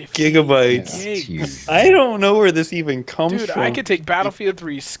 50 gigabytes, I don't know where this even comes from. Dude, I could take Battlefield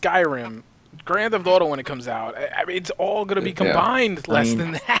 3, Skyrim, Grand Theft Auto when it comes out. I mean, it's all going to be combined less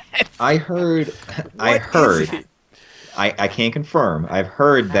than that. I heard. I can't confirm. I've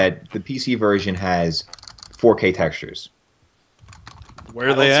heard that the PC version has 4K textures. Where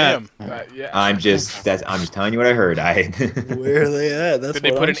are they at? Yeah. I'm just telling you what I heard. Where are they at? Did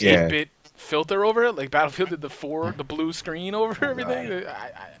they put an 8-bit filter over it, like Battlefield did the blue screen over everything? Right.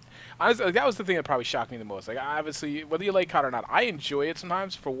 Honestly, that was the thing that probably shocked me the most. Like, obviously, whether you like COD or not, I enjoy it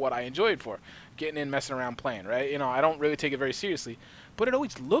sometimes for what I enjoy it for, getting in, messing around, playing. Right? I don't really take it very seriously, but it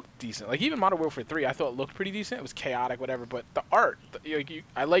always looked decent. Like even Modern Warfare 3, I thought it looked pretty decent. It was chaotic, whatever, but the art,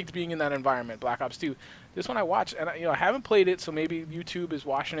 I liked being in that environment. Black Ops 2. This one I watched, and I haven't played it, so maybe YouTube is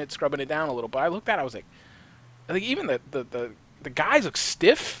washing it, scrubbing it down a little. But I looked at it, I was like, even the guys look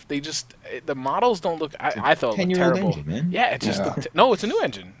stiff. They just the models don't look. I thought it looked terrible. Engine, man. Yeah, it just no. It's a new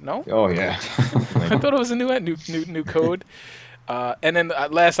engine. No. Oh yeah. I thought it was a new code. And then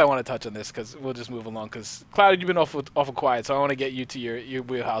last, I want to touch on this because we'll just move along. Because Clouded, you've been awful quiet, so I want to get you to your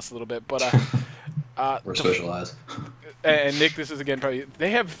wheelhouse a little bit. But we're specialized. And Nick, this is again probably they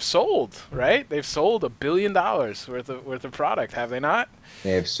have sold, right? They've sold $1 billion worth of product, have they not?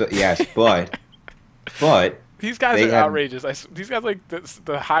 They have yes, but these guys are outrageous. These guys like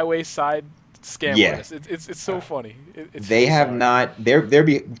the highway side scam artists. It's so funny. They have not.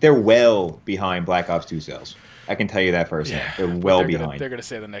 They're well behind Black Ops 2 sales. I can tell you that firsthand. Yeah. They're well behind. They're going to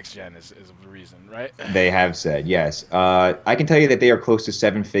say the next gen is the reason, right? They have said, yes. I can tell you that they are close to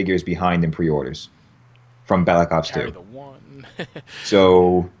 7 figures behind in pre-orders from Black Ops 2. Carry the one.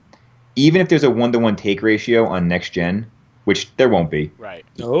 So even if there's a 1-to-1 take ratio on next gen, which there won't be. Right.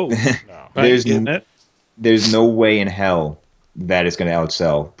 No. There's no way in hell that it's going to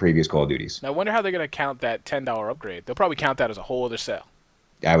outsell previous Call of Duties. Now I wonder how they're going to count that $10 upgrade. They'll probably count that as a whole other sale.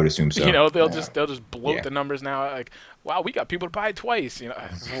 I would assume so. They'll just bloat the numbers now. Like, wow, we got people to buy it twice.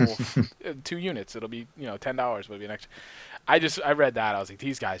 2 units. It'll be $10 will be an extra. I read that. I was like,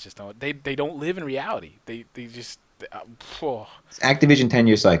 these guys just don't. They don't live in reality. They just. It's Activision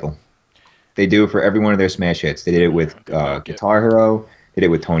 10-year cycle. They do it for every one of their smash hits. They did it with Guitar Hero. They did it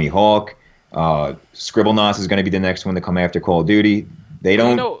with Tony Hawk. Scribblenauts is going to be the next one to come after Call of Duty. They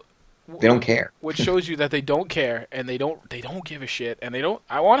don't. They don't care. Which shows you that they don't care and they don't give a shit and they don't.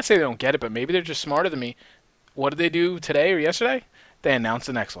 I want to say they don't get it, but maybe they're just smarter than me. What did they do today or yesterday? They announced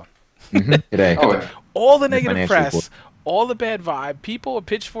the next one. Today. All the negative press, all the bad vibe, people with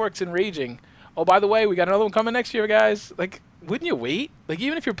pitchforks and raging. Oh, by the way, we got another one coming next year, guys. Like, wouldn't you wait? Like,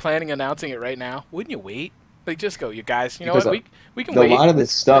 even if you're planning announcing it right now, wouldn't you wait? Like, just go, you guys. You know what? We can wait. A lot of the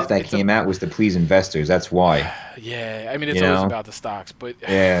stuff that came out was to please investors. That's why. Yeah, I mean, it's always about the stocks, but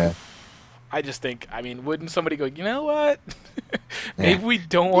yeah. I just think, wouldn't somebody go, you know what? Maybe we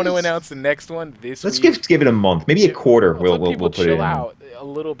don't want to announce the next one this week. Let's give it a month, maybe a quarter. We'll put it in. Chill out a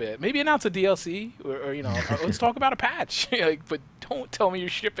little bit. Maybe announce a DLC, or let's talk about a patch. But don't tell me you're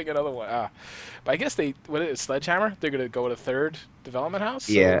shipping another one. But I guess Sledgehammer? They're gonna go with a third development house.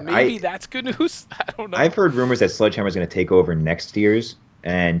 Yeah, so maybe that's good news. I don't know. I've heard rumors that Sledgehammer's gonna take over next year's,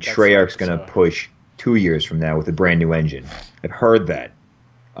 and Treyarch's gonna push 2 years from now with a brand new engine. I've heard that.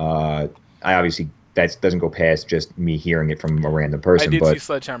 I obviously that doesn't go past just me hearing it from a random person. I did see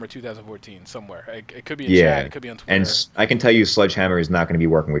Sledgehammer 2014 somewhere. It could be in chat. It could be on Twitter. And I can tell you, Sledgehammer is not going to be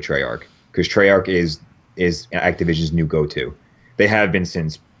working with Treyarch because Treyarch is Activision's new go-to. They have been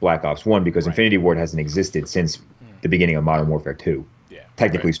since Black Ops 1 because Infinity Ward hasn't existed since the beginning of Modern Warfare 2. Yeah,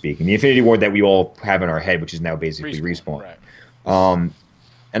 technically speaking, the Infinity Ward that we all have in our head, which is now basically Respawn. Right.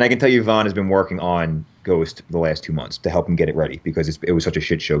 And I can tell you, Vaughn has been working on Ghost the last 2 months to help him get it ready because it was such a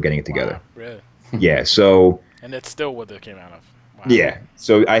shit show getting it together. Wow, really? Yeah, so... And that's still what it came out of. Wow. Yeah,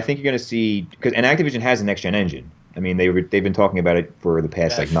 so I think you're going to see... And Activision has a next-gen engine. I mean, they've been talking about it for the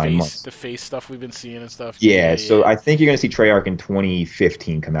past, like, 9 months. The face stuff we've been seeing and stuff. Yeah, so I think you're going to see Treyarch in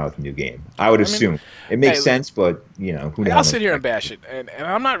 2015 come out with a new game. I would assume. It makes sense, but, you know, who knows? I'll sit here and bash it. And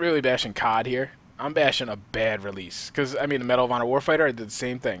I'm not really bashing COD here. I'm bashing a bad release. Because, I mean, the Medal of Honor Warfighter, I did the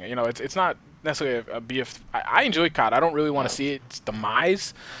same thing. You know, it's not necessarily a BF... I enjoy COD. I don't really want to see its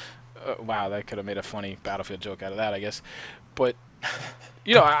demise. Wow, that could have made a funny Battlefield joke out of that, I guess. But...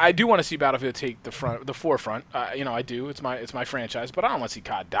 You know, I do want to see Battlefield take the forefront. You know, I do. It's my franchise, but I don't want to see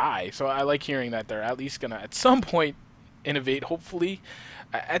COD die. So I like hearing that they're at least gonna at some point innovate. Hopefully,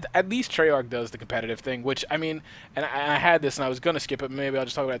 at least Treyarch does the competitive thing. Which I mean, and I had this, and I was gonna skip it. Maybe I'll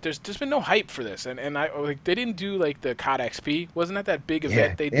just talk about it. There's been no hype for this, and I like they didn't do like the COD XP. Wasn't that big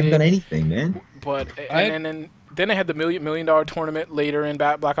event they did? Haven't done anything, man. But and then they had the $1 million tournament later in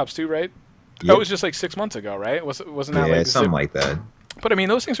Black Ops 2, right? Yep. That was just like 6 months ago, right? Wasn't that like something like that? But I mean,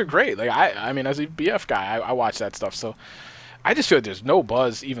 those things are great. Like I mean, as a BF guy, I watch that stuff. So I just feel like there's no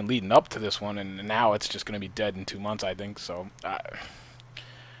buzz even leading up to this one, and now it's just going to be dead in 2 months, I think. So I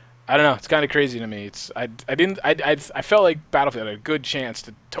don't know. It's kind of crazy to me. I felt like Battlefield had a good chance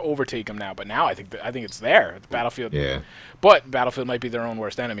to overtake them now, but now I think it's there. Battlefield. Yeah. But Battlefield might be their own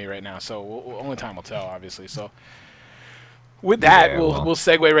worst enemy right now. So only time will tell, obviously. So with that, we'll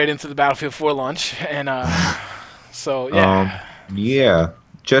segue right into the Battlefield 4 launch, and so yeah. Yeah,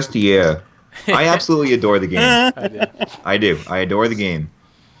 just yeah. I absolutely adore the game. I do. I adore the game.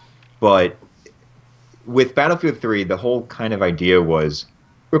 But with Battlefield 3, the whole kind of idea was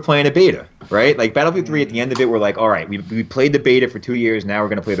we're playing a beta, right? Like Battlefield 3, at the end of it, we're like, all right, we played the beta for 2 years. Now we're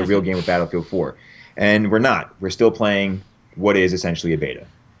going to play the real game with Battlefield 4. And we're not. We're still playing what is essentially a beta.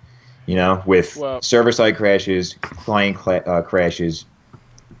 You know, with server-side crashes, client crashes,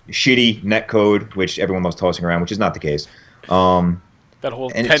 shitty netcode, which everyone was tossing around, which is not the case. That whole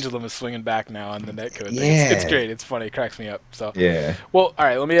pendulum is swinging back now on the netcode thing. It's great. It's funny. It cracks me up. So yeah. Well, all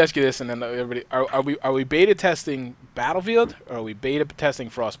right. Let me ask you this, and then everybody: Are we beta testing Battlefield, or are we beta testing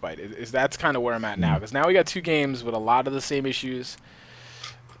Frostbite? That's kind of where I'm at now, because now we got 2 games with a lot of the same issues.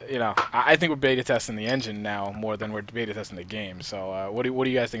 You know, I think we're beta testing the engine now more than we're beta testing the game. So what do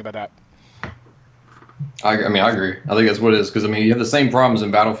you guys think about that? I mean, I agree. I think that's what it is, because I mean, you have the same problems in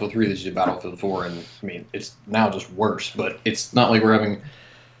Battlefield 3 that you did Battlefield 4, and I mean, it's now just worse. But it's not like we're having.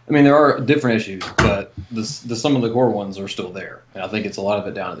 I mean, there are different issues, but some of the core ones are still there, and I think it's a lot of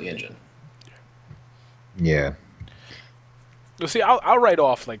it down to the engine. Yeah. Well, see, I'll write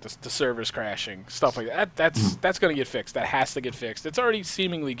off like the servers crashing, stuff like that. That's going to get fixed. That has to get fixed. It's already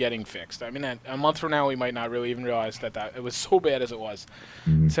seemingly getting fixed. I mean, a month from now, we might not really even realize that it was so bad as it was.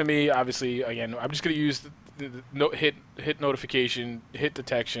 To me, obviously, again, I'm just going to use the hit notification, hit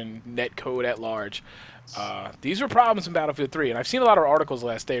detection, net code at large. These are problems in Battlefield 3, and I've seen a lot of articles the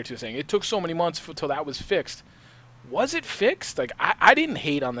last day or two saying it took so many months until that was fixed. Was it fixed? Like I didn't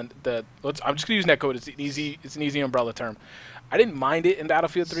hate on the I'm just going to use netcode. It's an easy umbrella term. I didn't mind it in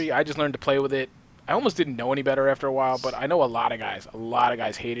Battlefield 3. I just learned to play with it. I almost didn't know any better after a while, but I know a lot of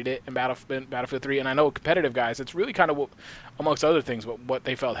guys hated it in Battlefield 3, and I know competitive guys, it's really kind of, amongst other things, what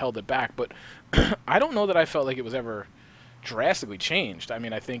they felt held it back. But I don't know that I felt like it was ever drastically changed. I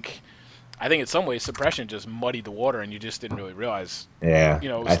mean, I think in some ways suppression just muddied the water, and you just didn't really realize. Yeah, you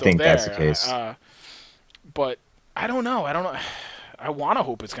know, it was I still think there. that's the case. But I don't know. I want to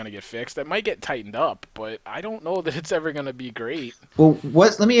hope it's going to get fixed. It might get tightened up, but I don't know that it's ever going to be great. Well,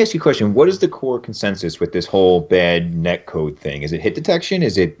 let me ask you a question. What is the core consensus with this whole bad netcode thing? Is it hit detection?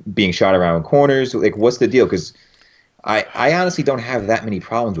 Is it being shot around corners? Like, what's the deal? Because I honestly don't have that many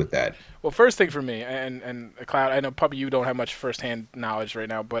problems with that. Well, first thing for me, and Cloud, I know, Puppy, you don't have much firsthand knowledge right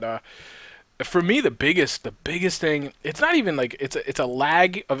now, but for me, the biggest thing, it's not even like it's a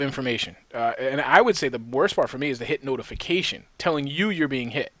lag of information, and I would say the worst part for me is the hit notification telling you you're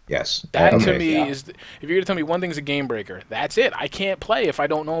being hit. Yes, that to me is if you're gonna tell me one thing's a game breaker, that's it. I can't play if I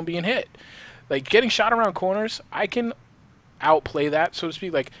don't know I'm being hit. Like getting shot around corners, I can outplay that, so to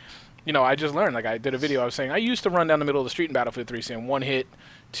speak. Like, you know, I just learned. Like I did a video, I was saying I used to run down the middle of the street in Battlefield 3 saying 1 hit,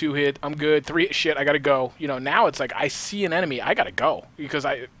 2 hit, I'm good, 3 shit, I gotta go. You know, now it's like I see an enemy, I gotta go because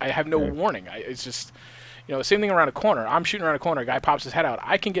I have no warning. It's just, you know, same thing around a corner. I'm shooting around a corner, a guy pops his head out.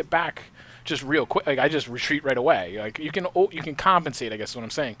 I can get back just real quick. Like I just retreat right away. Like you can compensate, I guess is what I'm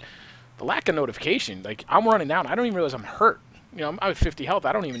saying. The lack of notification, like I'm running down, I don't even realize I'm hurt. You know, I'm at 50 health,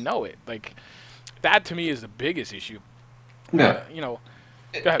 I don't even know it. Like that to me is the biggest issue. Yeah. You know,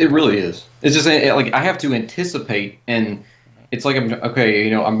 it really is. It's just like I have to anticipate and it's like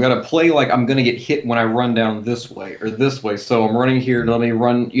okay, I'm gonna play like I'm gonna get hit when I run down this way or this way. So I'm running here. Let me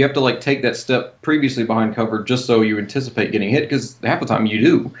run. You have to like take that step previously behind cover just so you anticipate getting hit, because half the time you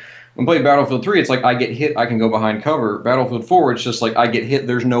do. When playing Battlefield 3, it's like I get hit, I can go behind cover. Battlefield 4, it's just like I get hit.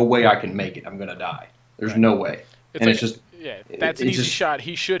 There's no way I can make it. I'm gonna die. There's no way. It's just that's an easy shot.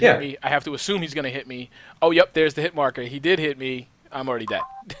 He should hit me. I have to assume he's gonna hit me. Oh, yep, there's the hit marker. He did hit me. I'm already dead.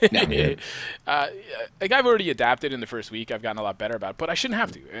 Like I've already adapted in the first week. I've gotten a lot better about it, but I shouldn't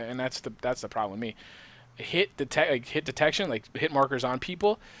have to, and that's the problem with me. Hit detection, like hit markers on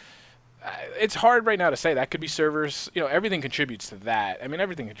people. It's hard right now to say. That could be servers. Everything contributes to that. I mean,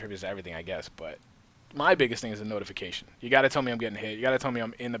 everything contributes to everything, I guess. But my biggest thing is a notification. You got to tell me I'm getting hit. You got to tell me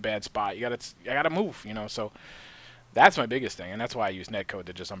I'm in the bad spot. I got to move. So. That's my biggest thing, and that's why I use netcode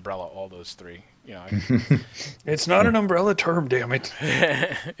to just umbrella all those three. It's not an umbrella term, damn it.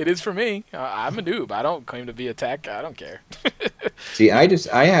 It is for me. I'm a noob. I don't claim to be a tech. I don't care. See, I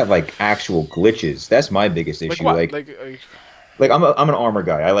have like actual glitches. That's my biggest issue. Like I'm an armor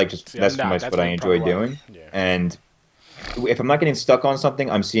guy. I like that's what I enjoy doing. Yeah. And if I'm not getting stuck on something,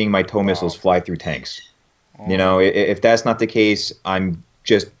 I'm seeing my tow missiles fly through tanks. If that's not the case, I'm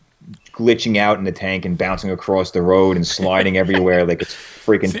just glitching out in the tank and bouncing across the road and sliding everywhere like it's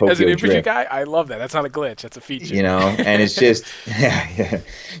freaking Tokyo As an infantry Drift. guy, I love that. That's not a glitch. That's a feature. And it's just,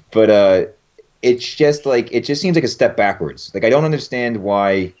 But it's just like, it just seems like a step backwards. Like, I don't understand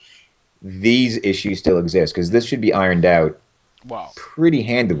why these issues still exist, because this should be ironed out pretty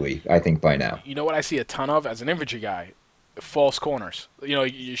handily, I think, by now. You know what I see a ton of as an infantry guy? False corners. You're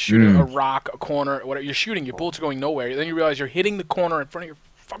shooting a rock, a corner, whatever. You're shooting, your bullets are going nowhere. Then you realize you're hitting the corner in front of your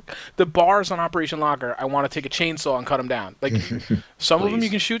the bars on Operation Locker. I want to take a chainsaw and cut them down. Like some of them you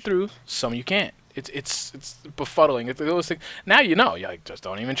can shoot through, some you can't. It's befuddling. It's those things. Now you're like, just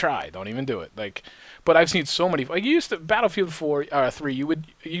don't even try, don't even do it. Like, but I've seen so many. Like you used to Battlefield 3.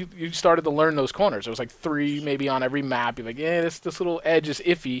 You started to learn those corners. There was like 3 maybe on every map. You're like, this little edge is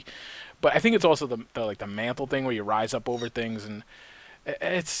iffy. But I think it's also the mantle thing where you rise up over things, and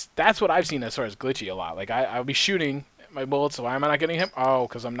that's what I've seen as far as glitchy a lot. Like I'll be shooting my bullets, so why am I not getting him? Oh,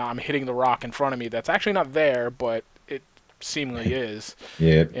 because I'm hitting the rock in front of me that's actually not there, but it seemingly is.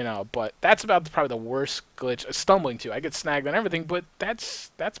 Yeah. But that's about probably the worst glitch. Stumbling too. I get snagged on everything, but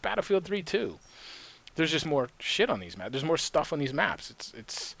that's Battlefield 3 too. There's just more shit on these maps. There's more stuff on these maps.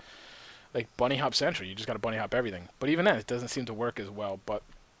 It's like bunny hop central. You just got to bunny hop everything. But even then, it doesn't seem to work as well. But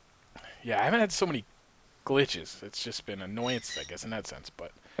yeah, I haven't had so many glitches. It's just been annoyance, I guess, in that sense.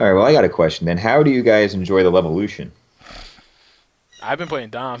 But all right, well, I got a question then. How do you guys enjoy the Levolution? I've been playing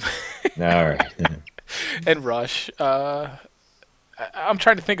Dom. All right. And Rush. I'm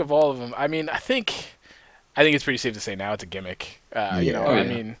trying to think of all of them. I mean, I think it's pretty safe to say now it's a gimmick. I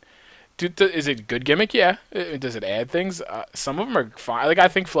mean, is it a good gimmick? Yeah. Does it add things? Some of them are fine. Like I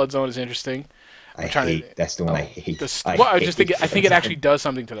think Flood Zone is interesting. That's the one I hate. I think it actually does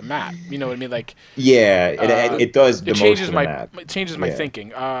something to the map. You know what I mean? Like it does. It changes my thinking.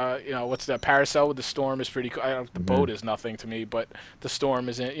 What's the Paracel with the storm is pretty cool. The boat is nothing to me, but the storm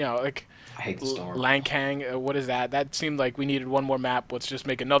isn't. Like I hate the storm. Langkang, what is that? That seemed like we needed one more map. Let's just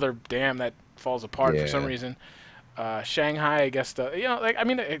make another dam that falls apart for some reason. Shanghai, I guess I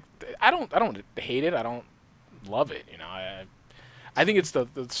don't hate it. I don't love it. I think it's the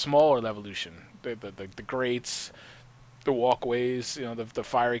smaller Levolution. The grates, the walkways, the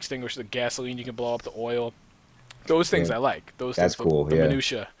fire extinguisher, the gasoline you can blow up, the oil. Those things I like. That's cool. The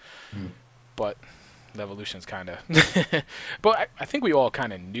minutia. But Levolution's kind of. But I think we all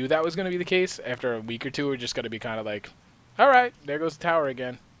kind of knew that was going to be the case. After a week or two, we're just going to be kind of like, all right, there goes the tower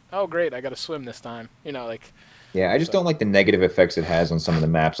again. Oh, great, I got to swim this time. Yeah, I just don't like the negative effects it has on some of the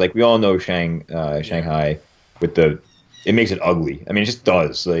maps. Like we all know Shanghai with it makes it ugly. I mean, it just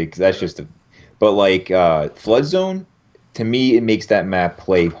does. Like that's just But like Flood Zone, to me, it makes that map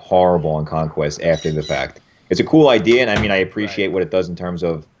play horrible on Conquest after the fact. It's a cool idea, and I mean, I appreciate what it does in terms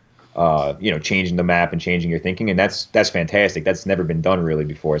of changing the map and changing your thinking, and that's fantastic. That's never been done really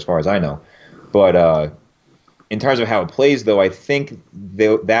before, as far as I know. But in terms of how it plays, though, I think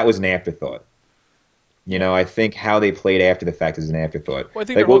that was an afterthought. I think how they played after the fact is an afterthought. Well, I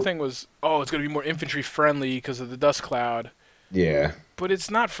think their whole thing was, it's going to be more infantry friendly because of the dust cloud. Yeah. But it's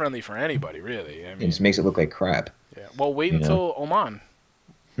not friendly for anybody, really. I mean, it just makes it look like crap. Yeah. Well, wait until Oman.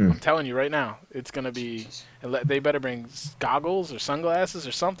 I'm telling you right now, it's going to be. They better bring goggles or sunglasses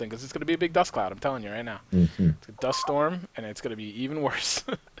or something because it's going to be a big dust cloud. I'm telling you right now. It's a dust storm, and it's going to be even worse.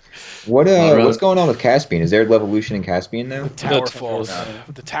 What's going on with Caspian? Is there Levolution in Caspian now? The tower falls.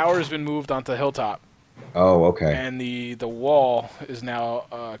 The tower has been moved onto Hilltop. Oh, okay. And the wall is now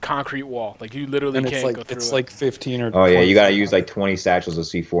a concrete wall. Like you literally And can't go through it's it. like 15 or. Oh yeah, you 20 gotta feet use high. like 20 satchels of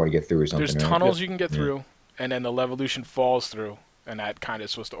C4 to get through or something. There's right? tunnels you can get through, and then the Levolution falls through, and that kind of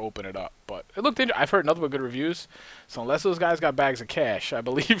is supposed to open it up. But it looked interesting. I've heard nothing but good reviews. So unless those guys got bags of cash, I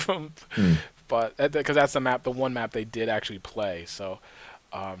believe them. But because that's the one map they did actually play. So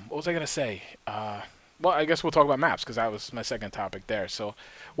what was I gonna say? Well, I guess we'll talk about maps because that was my second topic there. So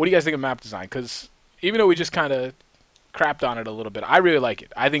what do you guys think of map design? Because even though we just kind of crapped on it a little bit, I really like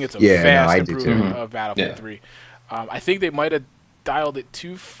it. I think it's a vast improvement of Battlefield 3. I think they might have dialed it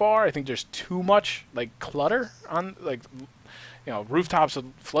too far. I think there's too much like clutter on rooftops of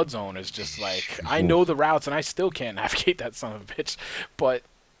flood zone is just like I know the routes and I still can't navigate that son of a bitch. But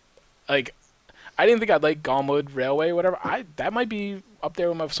like I didn't think I'd like Galmwood Railway, whatever. That might be up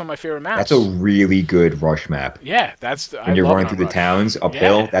there with some of my favorite maps. That's a really good rush map. Yeah, when you're running through the towns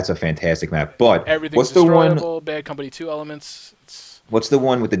uphill. That's a fantastic map. But everything's destroyable. Bad Company 2 elements. What's the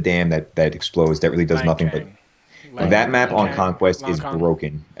one with the dam that explodes that really does nothing but that map on Conquest is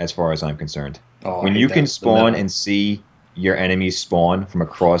broken as far as I'm concerned. Oh, when you can spawn and see your enemies spawn from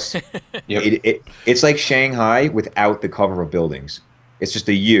across, it's like Shanghai without the cover of buildings. It's just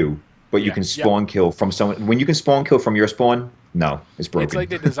a U, but you can spawn kill from someone. When you can spawn kill from your spawn, no, it's broken. It's like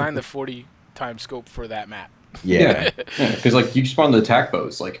they designed the 40-time scope for that map. Yeah, because like you spawn the attack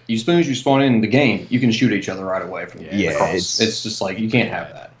boats. Like as soon as you spawn in the game, you can shoot each other right away from across. It's just like you can't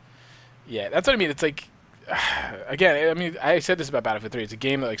have that. Yeah, that's what I mean. It's like again, I mean, I said this about Battlefield 3. It's a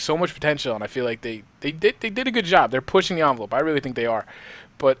game that like so much potential, and I feel like they did a good job. They're pushing the envelope. I really think they are,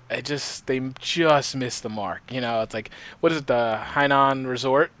 but they just missed the mark. You know, it's like what is it? The Hainan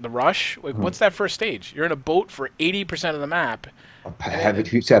Resort, the Rush. Like, what's that first stage? You're in a boat for 80% of the map.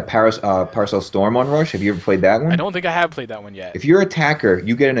 Have you said Parcel Storm on Rush? Have you ever played that one? I don't think I have played that one yet. If you're an attacker,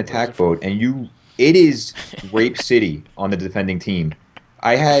 you get an attack boat, and it is Rape City on the defending team.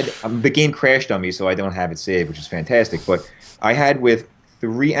 I had the game crashed on me, so I don't have it saved, which is fantastic. But I had with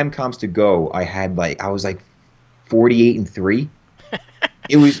 3 MCOMs to go, I was like 48-3.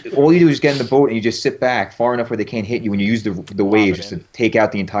 It was all you do is get in the boat and you just sit back far enough where they can't hit you, and you use the waves just to take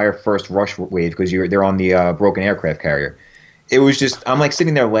out the entire first rush wave because they're on the broken aircraft carrier. It was just I'm like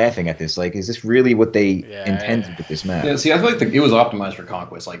sitting there laughing at this. Like, is this really what they intended with this map? Yeah, see, I feel like it was optimized for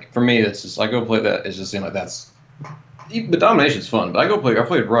Conquest. Like for me, it's just I go play that. It just seems like that's the domination's fun. But I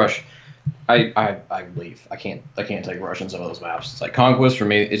played Rush. I leave. I can't take Rush on some of those maps. It's like Conquest for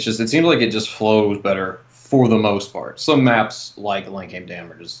me. It seems like it just flows better for the most part. Some maps like Landcame Dam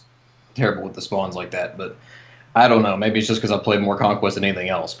are just terrible with the spawns like that. But I don't know. Maybe it's just because I played more Conquest than anything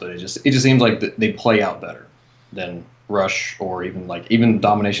else. But it just seems like they play out better than Rush or even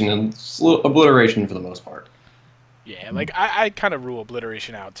Domination and Obliteration for the most part. Yeah, like I kind of rule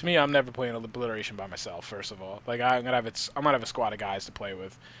Obliteration out. To me, I'm never playing Obliteration by myself. First of all, like I'm gonna have a squad of guys to play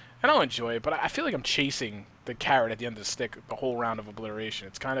with, and I'll enjoy it. But I feel like I'm chasing the carrot at the end of the stick the whole round of Obliteration.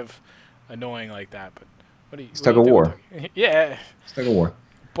 It's kind of annoying like that. But what do you? It's tug of war. Yeah, it's tug of war.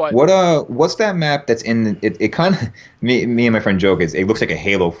 But what's that map that's in it kind of me and my friend joke is it looks like a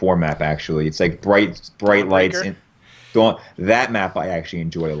Halo 4 map actually. It's like bright lights and that map I actually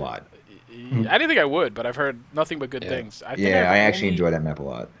enjoy a lot. I didn't think I would, but I've heard nothing but good things. I actually enjoy that map a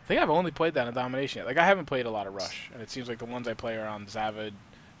lot. I think I've only played that in Domination yet. Like, I haven't played a lot of Rush, and it seems like the ones I play are on Zavid,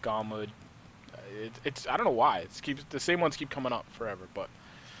 Galmwood. It's I don't know why. The same ones keep coming up forever, but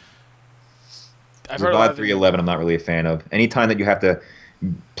I've heard a lot of 311 I'm not really a fan of. Anytime that you have to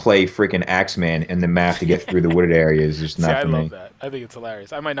play freaking Axeman in the map to get through the wooded areas is just not for me. I love that. I think it's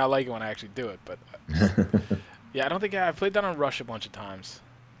hilarious. I might not like it when I actually do it, but yeah, I don't think I've played that on Rush a bunch of times,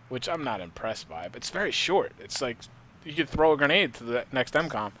 which I'm not impressed by. But it's very short. It's like you could throw a grenade to the next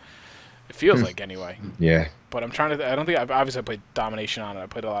MCOM. It feels like anyway. Yeah. But I'm trying to. I don't think I played Domination on it. I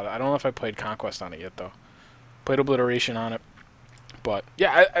played a lot. I don't know if I played Conquest on it yet though. Played Obliteration on it. But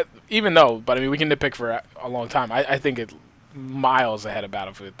yeah, but I mean we can nitpick for a long time. I think it's miles ahead of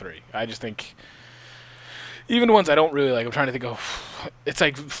Battlefield 3. I just think even the ones I don't really like. I'm trying to think of. It's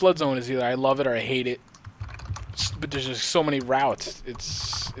like Flood Zone is either I love it or I hate it. But there's just so many routes.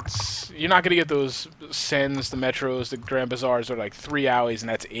 It's you're not gonna get those Sens, the Metros, the Grand Bazaars are like 3 alleys and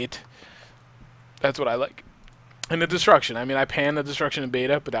that's it. That's what I like. And the destruction. I mean, I panned the destruction in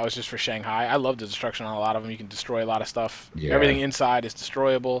beta, but that was just for Shanghai. I love the destruction on a lot of them. You can destroy a lot of stuff. Yeah. Everything inside is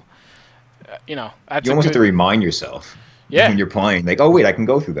destroyable. You know, you almost have to remind yourself. Yeah. When you're playing, like, oh wait, I can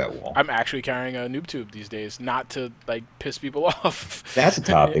go through that wall. I'm actually carrying a noob tube these days, not to like piss people off. That's a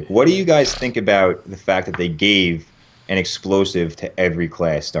topic. What do you guys think about the fact that they gave an explosive to every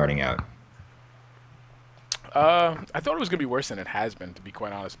class starting out? I thought it was gonna be worse than it has been, to be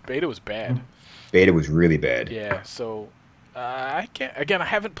quite honest. Beta was bad. Beta was really bad. Yeah, so I can't. Again, I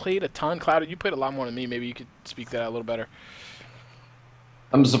haven't played a ton. Clouded, you played a lot more than me. Maybe you could speak to that a little better.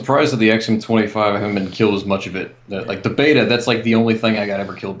 I'm surprised that the XM25 I haven't been killed as much of it. Like the beta, that's like the only thing I got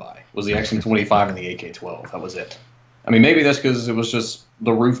ever killed by was the XM25 and the AK-12. That was it. I mean, maybe that's because it was just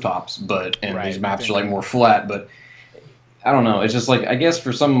the rooftops, and these maps are like more flat. But I don't know. It's just like I guess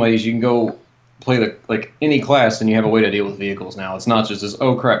for some ways you can go play any class and you have a way to deal with vehicles now. It's not just this,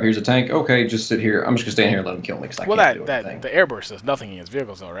 oh crap, here's a tank. Okay, just sit here. I'm just gonna stand here and let them kill me because I can't do anything. The airburst does nothing against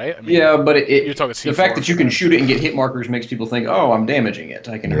vehicles, though, right? I mean, yeah, but you're talking C4 the fact that you can shoot it and get hit markers makes people think, oh, I'm damaging it.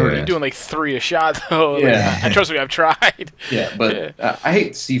 I can hurt it. You're doing like 3 a shot, though. Yeah, like, trust me, I've tried. Yeah, but I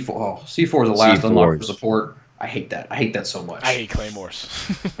hate C4. Oh, C4 is the last unlock for support. I hate that. I hate that so much. I hate Claymores.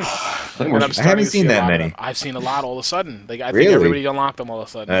 Claymores. I haven't seen that many. I've seen a lot all of a sudden. Like I really? think everybody unlocked them all of a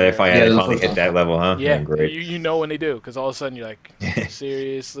sudden. They finally hit that level, huh? Yeah, great. You know when they do, because all of a sudden you're like,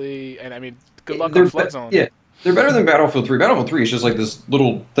 seriously? And I mean, good luck on Flood Zone. Yeah, they're better than Battlefield 3. Battlefield 3 is just like this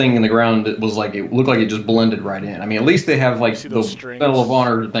little thing in the ground that was like, it looked like it just blended right in. I mean, at least they have like the Medal of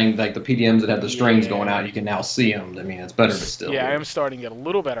Honor thing, like the PDMs that have the strings going out. You can now see them. I mean, it's better, but still. Yeah, I am starting to get a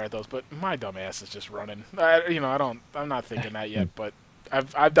little better at those, but my dumb ass is just running. I'm not thinking that yet, but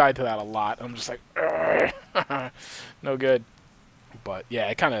I've died to that a lot. I'm just like, no good. But yeah,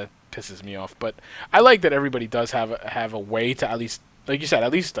 it kind of pisses me off. But I like that everybody does have a way to at least, like you said,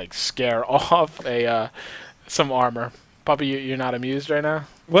 at least like scare off some armor. Puppy, you're not amused right now?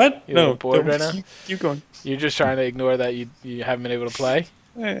 What? You're no. bored right now? Keep going. You're just trying to ignore that you haven't been able to play?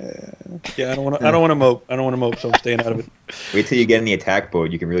 Yeah, I don't want to mope. I don't want to mope, so I'm staying out of it. Wait till you get in the attack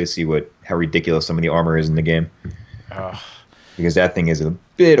boat. You can really see how ridiculous some of the armor is in the game. Because that thing is a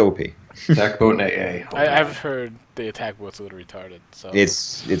bit OP. Attack boat and AA. I've heard the attack boat's a little retarded. So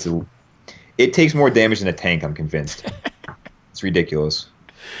it takes more damage than a tank, I'm convinced. It's ridiculous.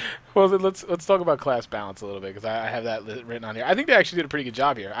 Well, then let's talk about class balance a little bit, because I have that written on here. I think they actually did a pretty good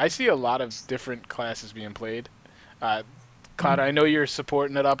job here. I see a lot of different classes being played. Cloud, I know you're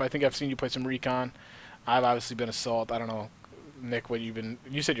supporting it up. I think I've seen you play some recon. I've obviously been assault. I don't know, Nick, what you've been.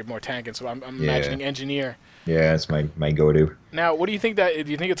 You said you're more tanking, so I'm imagining engineer. Yeah, that's my go-to. Now, what do you think do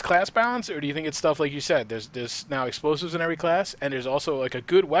you think it's class balance, or do you think it's stuff like you said? There's now explosives in every class, and there's also like a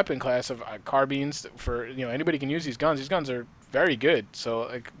good weapon class of carbines for anybody can use these guns. These guns are very good. So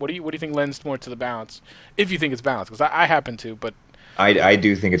like, what do you think lends more to the balance, if you think it's balanced? Because I happen to, but I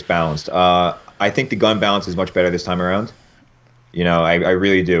do think it's balanced. I think the gun balance is much better this time around. I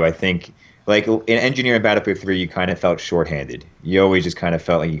really do. I think, like, in Engineer and Battlefield 3, you kind of felt shorthanded. You always just kind of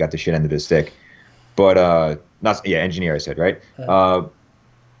felt like you got the shit end of the stick. But, Engineer I said, right?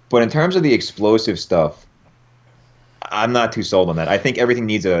 But in terms of the explosive stuff, I'm not too sold on that. I think everything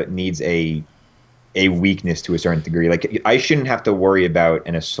needs a weakness to a certain degree. Like, I shouldn't have to worry about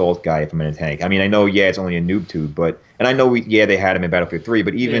an assault guy if I'm in a tank. I mean, I know, it's only a noob tube, and I know, they had him in Battlefield 3,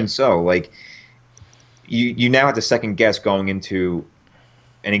 but even so, like, you now have to second guess going into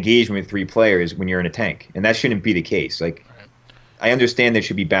an engagement with 3 players when you're in a tank, and that shouldn't be the case. Like, I understand there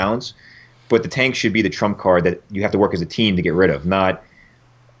should be balance, but the tank should be the trump card that you have to work as a team to get rid of, not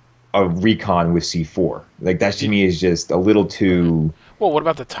a recon with C4. Like, that to me is just a little too. Well, what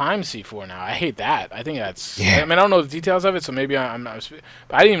about the time C4 now? I hate that. I think that's. Yeah. I mean, I don't know the details of it, so maybe I'm not.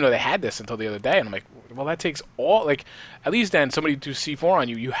 But I didn't even know they had this until the other day, and I'm like, well, that takes all. Like, at least then somebody do C4 on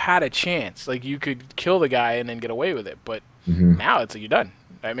you, you had a chance. Like, you could kill the guy and then get away with it. But now it's like you're done.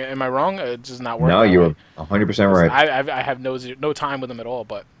 I mean, am I wrong? It's just not working. No, you're 100% right. I have no time with them at all.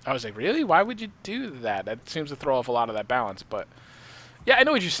 But I was like, really? Why would you do that? That seems to throw off a lot of that balance. But yeah, I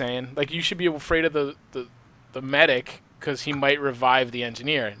know what you're saying. Like, you should be afraid of the medic, because he might revive the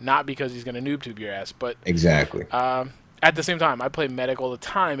engineer, not because he's going to noob tube your ass. But exactly. At the same time, I play medic all the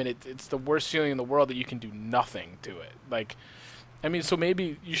time, and it's the worst feeling in the world that you can do nothing to it. Like, I mean, so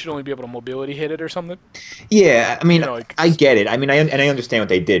maybe you should only be able to mobility hit it or something. Yeah, I mean, I get it. I mean, I understand what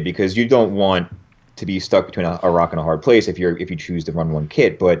they did, because you don't want to be stuck between a rock and a hard place if you choose to run one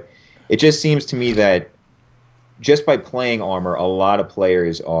kit. But it just seems to me that just by playing armor, a lot of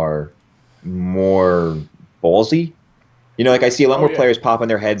players are more ballsy. Like, I see a lot more players popping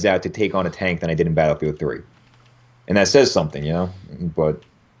their heads out to take on a tank than I did in Battlefield 3. And that says something, But,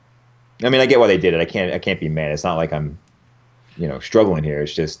 I mean, I get why they did it. I can't be mad. It's not like I'm, struggling here.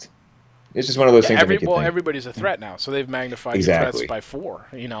 It's just one of those things that make you think. Everybody's a threat now, so they've magnified your threats by 4.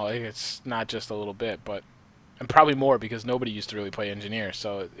 It's not just a little bit, and probably more, because nobody used to really play engineer.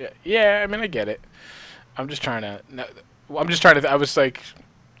 So, yeah, I mean, I get it. I was like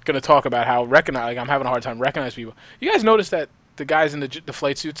going to talk about how I'm having a hard time recognizing people. You guys notice that the guys in the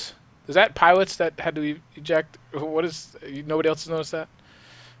flight suits, Is that pilots that had to eject? What is? Nobody else has noticed that?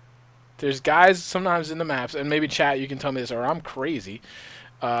 There's guys sometimes in the maps, and maybe chat, you can tell me this, or I'm crazy.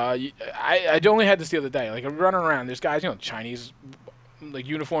 I only had this the other day. Like, I'm running around. There's guys, Chinese, like,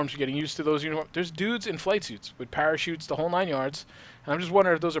 uniforms. You're getting used to those uniforms. There's dudes in flight suits with parachutes, the whole 9 yards. And I'm just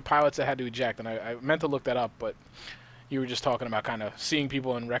wondering if those are pilots that had to eject. And I meant to look that up, but you were just talking about kind of seeing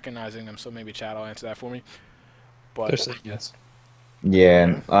people and recognizing them. So maybe chat will answer that for me. But They're saying yes.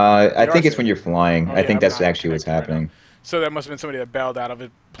 Yeah, I think it's when you're flying. I think that's actually what's happening. So that must have been somebody that bailed out of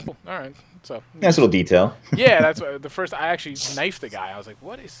it. All right. So nice little detail. Yeah, that's what, the first. I actually knifed the guy. I was like,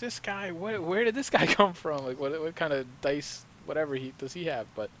 "What is this guy? Where did this guy come from? Like, what kind of dice, whatever does he have?"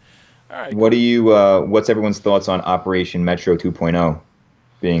 But all right. What do you? What's everyone's thoughts on Operation Metro 2.0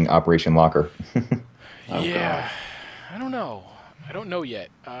 being Operation Locker? Yeah, I don't know. I don't know yet.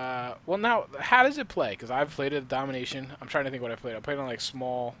 Well, now, how does it play? Because I've played it at Domination. I'm trying to think what I played. I played on like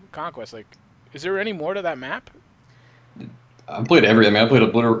small Conquest. Like, is there any more to that map? I played everything. I mean, I played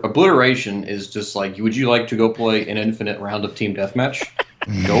Obliteration. Is just like, would you like to go play an infinite round of team deathmatch?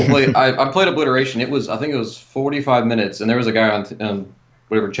 Go play. I played Obliteration. I think it was 45 minutes, and there was a guy on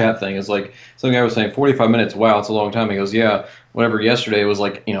whatever chat thing. It's like some guy was saying 45 minutes. Wow, it's a long time. He goes, yeah, whatever. Yesterday it was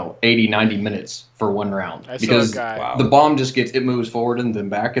like 80, 90 minutes for one round because the bomb just it moves forward and then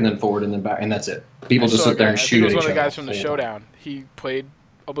back and then forward and then back, and that's it. People just sit there and shoot. It was one of the guys from the Showdown. He played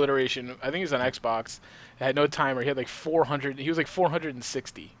Obliteration. I think he was on Xbox. It had no timer. He had like 400. He was like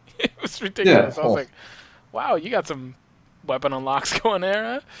 460. It was ridiculous. Yeah. I was like, wow, you got some weapon unlocks going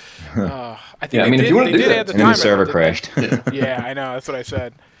there, huh? I think if you want to do that, add the and timer. the server crashed. Yeah, I know. That's what I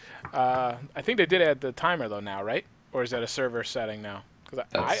said. I think they did add the timer though now, right? Or is that a server setting now? Because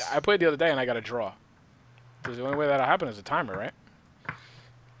I played the other day and I got a draw. Because the only way that'll happen is a timer, right?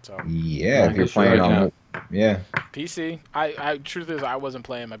 So yeah, if you're playing on PC. Truth is, I wasn't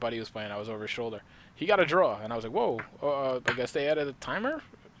playing. My buddy was playing. I was over his shoulder. He got a draw, and I was like, whoa. I guess they added a timer.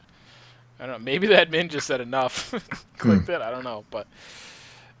 I don't know. Maybe the admin just said enough. Clicked it. I don't know, but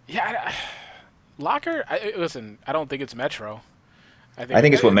yeah, Locker. Listen, I don't think it's Metro. I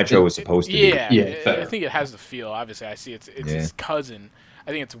think it's what Metro was supposed to be. Yeah, I think it has the feel. Obviously, I see it's his cousin.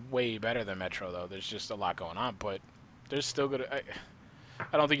 I think it's way better than Metro, though. There's just a lot going on, but there's still good.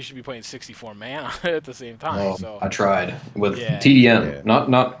 I don't think you should be playing 64 man at the same time. Oh, so I tried with TDM, not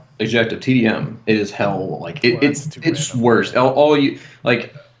Ejective. TDM. It is hell. Like it's worse. All you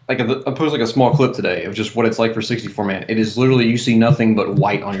like. I posted like a small clip today of just what it's like for 64 man. It is literally, you see nothing but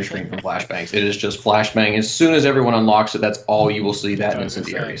white on your screen from flashbangs. It is just flashbang. As soon as everyone unlocks it, that's all you will see. That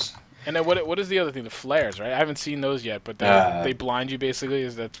incendiaries. And then what is the other thing? The flares, right? I haven't seen those yet, but they blind you basically.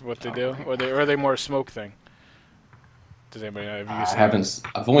 Is that what they do, or are they more a smoke thing? Does anybody know?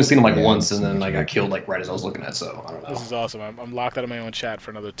 I've only seen them like once, and then I got killed like right as I was looking at. So I don't know. This is awesome. I'm locked out of my own chat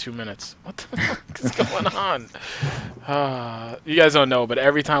for another 2 minutes. What the fuck is going on? You guys don't know, but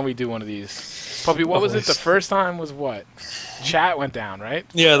every time we do one of these, Puppy, what was it? The first time was what? Chat went down, right?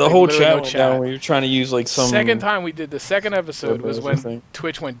 Yeah, the whole chat went down. Where you're trying to use like some. Second time we did the second episode was when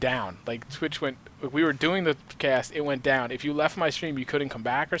Twitch went down. Like Twitch went. We were doing the cast, it went down. If you left my stream, you couldn't come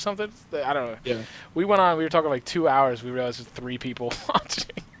back or something. I don't know. Yeah. We went on. We were talking like 2 hours. We realized there's 3 people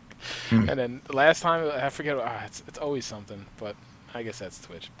watching. And then the last time, I forget. It's always something. But I guess that's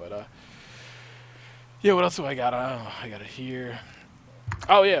Twitch. But yeah. What else do I got? I got it here.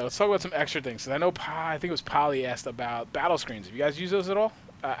 Oh yeah. Let's talk about some extra things. Cause I know I think it was Polly asked about battle screens. Have you guys used those at all?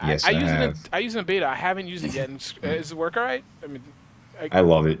 Yes, I use it in beta. I haven't used it yet. Does it work all right? I mean, I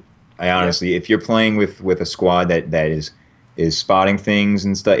love it. I honestly, if you're playing with a squad that is spotting things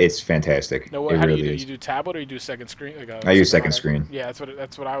and stuff, it's fantastic. No, how do you do? You do tablet or you do second screen? I use second screen. Yeah,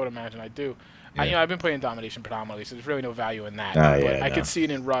 that's what I would imagine I do. Yeah. I've been playing Domination predominantly, so there's really no value in that. But I could see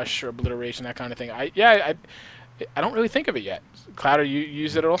it in Rush or Obliteration, that kind of thing. I don't really think of it yet. Clouder, you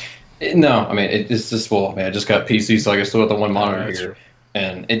use it at all? No, I mean it's just I just got PC, so I can still have the one monitor here. True.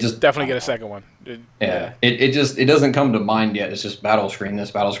 And it just definitely get a second one. It doesn't come to mind yet. It's just battle screen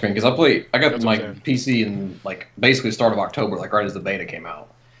because I got my PC in like basically start of October, like right as the beta came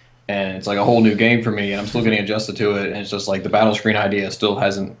out, and it's like a whole new game for me, and I'm still getting adjusted to it, and it's just like the battle screen idea still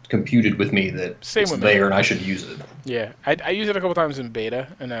hasn't computed with me that it's there and I should use it. Yeah, I used it a couple times in beta,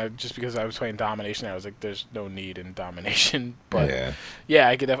 and just because I was playing Domination, I was like, "There's no need in Domination." But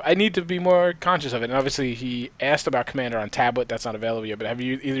yeah, I need to be more conscious of it. And obviously, he asked about Commander on tablet. That's not available yet. But have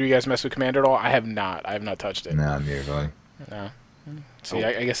either of you guys messed with Commander at all? I have not. I have not touched it. No, nearly. No. See,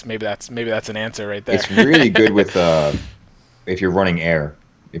 I guess maybe that's an answer right there. It's really good with if you're running air.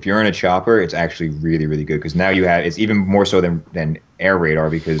 If you're in a chopper, it's actually really, really good because now it's even more so than air radar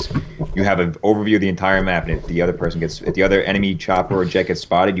because you have an overview of the entire map, and if the other enemy chopper or jet gets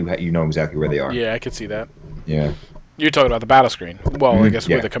spotted, you know exactly where they are. Yeah, I could see that. Yeah. You're talking about the battle screen. Well, I guess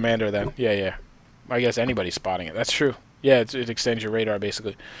yeah. with the commander then. Yeah, yeah. I guess anybody's spotting it. That's true. Yeah, it extends your radar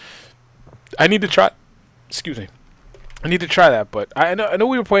basically. I need to try. Excuse me. I need to try that, but I know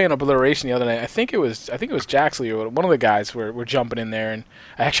we were playing Obliteration the other night. I think it was Jaxley or one of the guys were jumping in there, and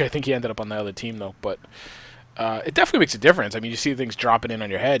I think he ended up on the other team though. But it definitely makes a difference. I mean, you see things dropping in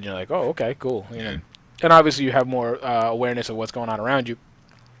on your head, and you're like, oh, okay, cool. You know, and obviously you have more awareness of what's going on around you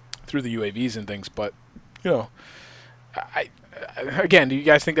through the UAVs and things. But you know, again, do you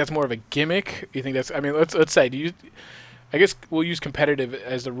guys think that's more of a gimmick? Do you think that's? I mean, let's say, do you? I guess we'll use competitive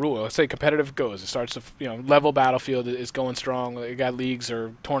as the rule. Let's say competitive goes. It starts to, level Battlefield is going strong. You got leagues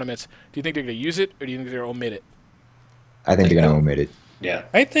or tournaments. Do you think they're going to use it, or do you think they're going to omit it? I think they're going to omit it. Yeah.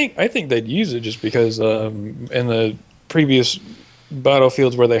 I think they'd use it just because in the previous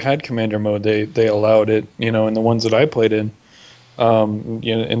Battlefields where they had commander mode, they allowed it. In the ones that I played in,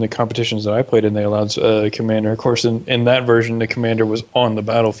 in the competitions that I played in, they allowed commander. Of course, in that version, the commander was on the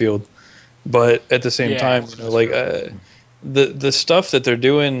battlefield, but at the same time, the stuff that they're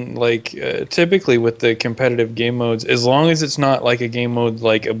doing, typically with the competitive game modes, as long as it's not like a game mode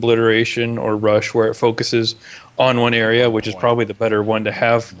like Obliteration or Rush where it focuses on one area, which is probably the better one to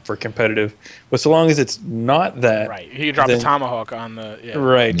have for competitive, but so long as it's not that, right, you can drop the tomahawk on the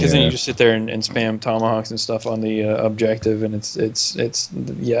right, because then you just sit there and spam tomahawks and stuff on the objective, and it's that's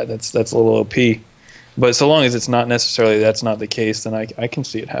a little OP. But so long as it's not necessarily that's not the case, then I can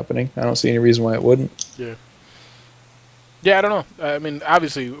see it happening. I don't see any reason why it wouldn't. Yeah. Yeah, I don't know. I mean,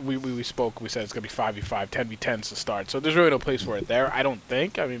 obviously, we spoke. We said it's going to be 5v5, 10v10s to start. So there's really no place for it there, I don't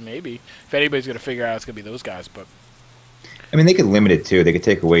think. I mean, maybe. If anybody's going to figure out, it's going to be those guys. But I mean, they could limit it, too. They could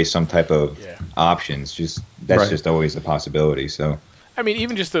take away some type of options. That's just always a possibility. So I mean,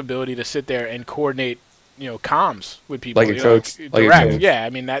 even just the ability to sit there and coordinate, comms with people. Like a coach. Direct. Yeah, I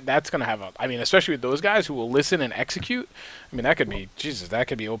mean, that's going to have I mean, especially with those guys who will listen and execute. I mean, that could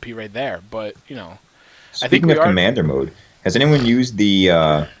be OP right there. But, Speaking of commander mode, has anyone used the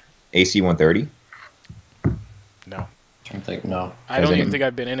AC-130? No. I'm trying to think. No. I don't even think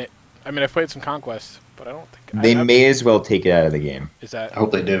I've been in it. I mean, I've played some Conquest, but I don't think... They may as well take it out of the game. Is that... I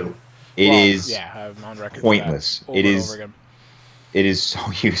hope they do. It is I'm on record pointless. It is so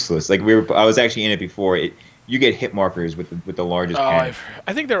useless. I was actually in it before. You get hit markers with the largest cannon.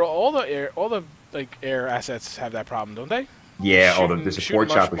 I think they're all the air assets have that problem, don't they? Yeah, the support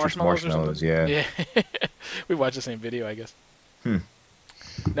choppers shoot marshmallows. Yeah. We watched the same video, I guess.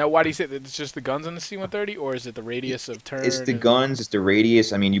 Now, why do you say that it's just the guns on the C-130, or is it the radius of turn? It's the guns. It's the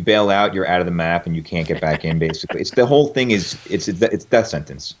radius. I mean, you bail out, you're out of the map, and you can't get back in. Basically, it's the whole thing. It's death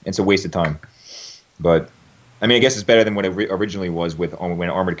sentence. It's a waste of time. But I mean, I guess it's better than what it originally was when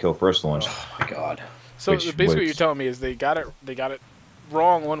Armored Kill first launched. Oh my god. So basically, what you're telling me is they got it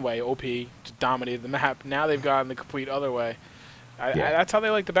wrong one way. OP just dominated the map. Now they've gone the complete other way. That's how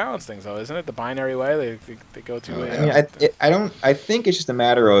they like to balance things, though, isn't it? The binary way they go to. I think it's just a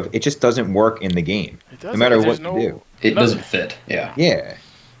matter of it just doesn't work in the game. No matter what you do, it doesn't fit. Yeah. Yeah.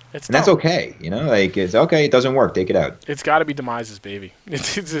 And that's okay, it's okay. It doesn't work. Take it out. It's got to be Demise's baby.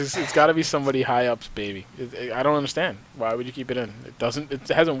 It's got to be somebody high up's baby. I don't understand. Why would you keep it in? It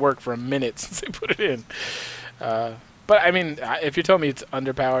hasn't worked for a minute since they put it in. But I mean, if you're telling me it's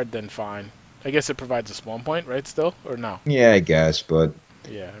underpowered, then fine. I guess it provides a spawn point, right? Still, or no? Yeah, I guess, but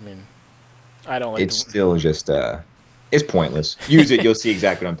yeah, I mean, I don't like. It's still just it's pointless. Use it, you'll see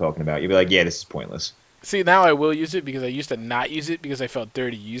exactly what I'm talking about. You'll be like, yeah, this is pointless. See, now I will use it because I used to not use it because I felt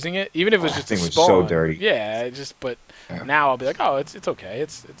dirty using it, even if it was just a spawn. It was so dirty. Yeah, but now I'll be like, oh, it's okay.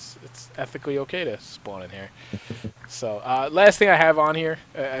 It's ethically okay to spawn in here. So, last thing I have on here,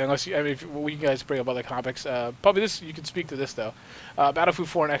 unless if you guys bring up other topics, probably this you can speak to this though. Battlefield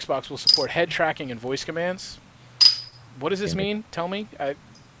 4 and Xbox will support head tracking and voice commands. What does this mean? Tell me.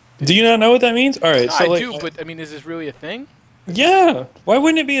 Do you not know what that means? All right, no, I do, but I mean, is this really a thing? Yeah. Why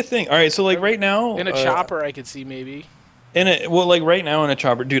wouldn't it be a thing? All right, so right now in a chopper, I could see maybe. Right now in a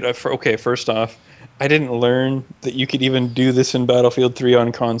chopper, dude. Okay, first off, I didn't learn that you could even do this in Battlefield 3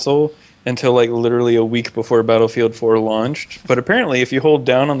 on console until literally a week before Battlefield 4 launched. But apparently, if you hold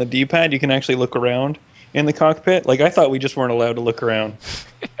down on the D-pad, you can actually look around in the cockpit. I thought we just weren't allowed to look around.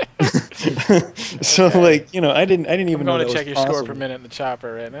 So I didn't even know that was possible. I'm going to check your score per minute in the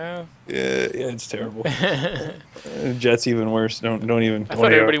chopper right now. Yeah, it's terrible. Jet's even worse. Don't even. I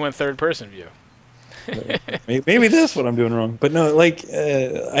thought everybody went third person view. Maybe that's what I'm doing wrong. But no, like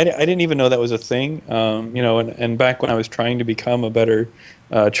I didn't even know that was a thing. You know, and back when I was trying to become a better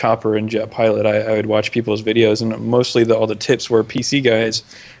chopper and jet pilot, I would watch people's videos, and mostly all the tips were PC guys.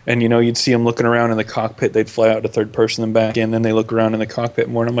 And you know, you'd see them looking around in the cockpit. They'd fly out to third person and back in. Then they look around in the cockpit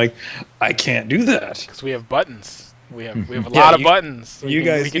more. And I'm like, I can't do that because we have buttons. We have a lot of buttons. So we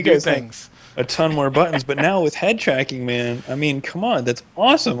can do things. A ton more buttons, but now with head tracking, man, I mean, come on, that's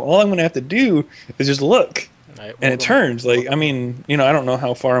awesome. All I'm going to have to do is just look, right, and it turns. Like, I mean, you know, I don't know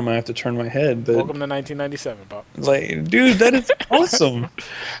how far I'm going to have to turn my head, but welcome to 1997, Bob. Like, dude, that is awesome.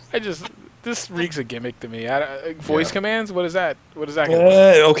 This reeks a gimmick to me. Voice commands, what is that? What is that?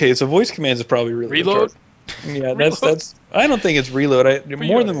 Okay, so voice commands is probably really reload. Yeah, that's. I don't think it's reload.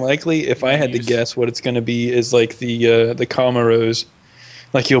 More than likely, if I had to guess, what it's going to be is like the Comoros.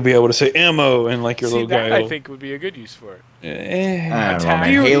 Like you'll be able to say ammo and like your little guy. That I think would be a good use for it. I don't know,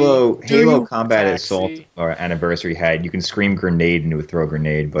 man. Halo Combat Assault or Anniversary had you can scream grenade and it would throw a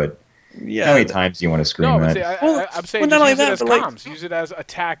grenade, but how many times do you want to scream that? I'm saying just use it as comms. Use it as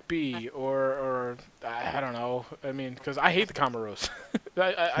attack B or I don't know. I mean, because I hate the Comoros.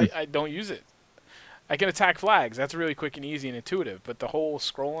 I don't use it. I can attack flags. That's really quick and easy and intuitive. But the whole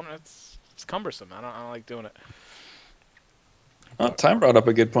scrolling, it's cumbersome. I don't like doing it. Time brought up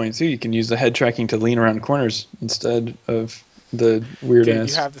a good point too. You can use the head tracking to lean around corners instead of the weird ass.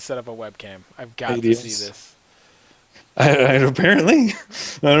 You have to set up a webcam. I've got to see this. Apparently,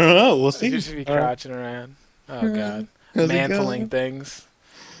 I don't know. We'll see. You should be crouching around. Oh god, mantling things.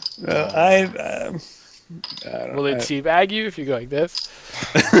 Will it teabag you if you go like this?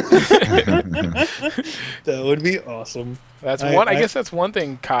 That would be awesome. That's one. I guess that's one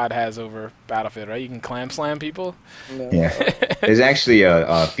thing COD has over Battlefield, right? You can clam slam people. No. Yeah, there's actually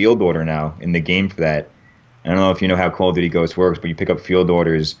a field order now in the game for that. I don't know if you know how Call of Duty Ghosts works, but you pick up field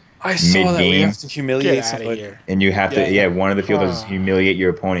orders mid-game. You have to humiliate somebody, and you have to. Yeah, one of the field orders is humiliate your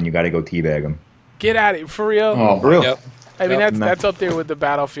opponent. You got to go teabag them. Get at it for real. Oh, for real. Yep. I mean, that's up there with the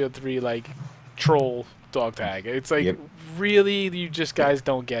Battlefield 3 like troll dog tag. It's like really, you just guys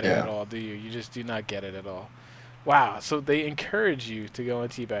don't get it at all, do you? You just do not get it at all. Wow. So they encourage you to go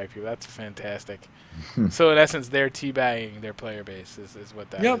and teabag people. That's fantastic. So in essence, they're teabagging their player base is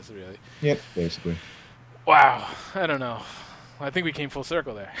what that is really. Yep, basically. Wow. I don't know. I think we came full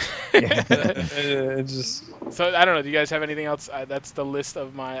circle there. So I don't know. Do you guys have anything else? That's the list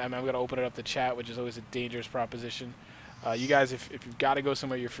of my. I'm going to open it up to chat, which is always a dangerous proposition. You guys, if you've got to go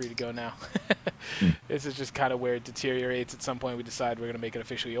somewhere, you're free to go now. This is just kind of where it deteriorates. At some point, we decide we're going to make it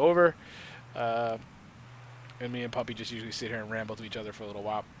officially over. And me and Puppy just usually sit here and ramble to each other for a little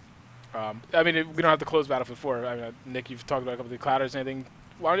while. I mean, we don't have to close Battlefield 4. I mean, Nick, you've talked about a couple of the Clouders. Anything?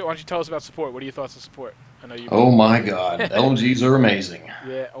 Why don't you tell us about support? What are your thoughts on support? I know you. Oh my God, LMGs are amazing.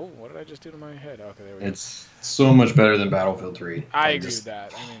 Yeah. Oh, what did I just do to my head? Okay, there we go. It's so much better than Battlefield 3. I agree with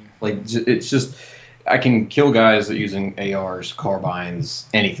that. I mean, like it's just. I can kill guys that using ARs, carbines,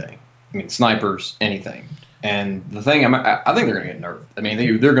 anything. I mean, snipers, anything. And the thing, I think they're going to get nerfed. I mean,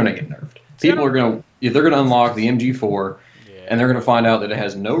 they're going to get nerfed. People are going to, they're going to unlock the MG4, and they're going to find out that it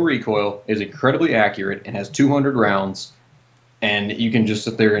has no recoil, is incredibly accurate, and has 200 rounds, and you can just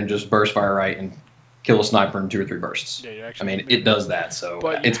sit there and just burst fire right and kill a sniper in 2 or 3 bursts. Yeah, I mean, it does that, so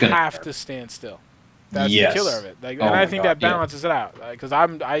but it's going to have to stand still. That's the killer of it. Like, and I think that balances it out. Because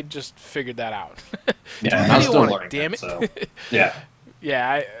I just figured that out. Yeah, I'm still learning. Damn it. So. Yeah.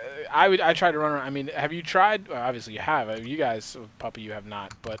 Yeah, I tried to run around. I mean, have you tried? Well, obviously, you have. You guys, Puppy, you have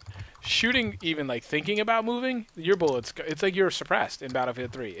not. But shooting, even like thinking about moving, your bullets, it's like you're suppressed in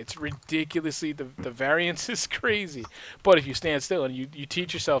Battlefield 3. It's ridiculously, the variance is crazy. But if you stand still and you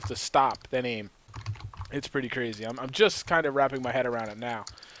teach yourself to stop, then aim, it's pretty crazy. I'm just kind of wrapping my head around it now.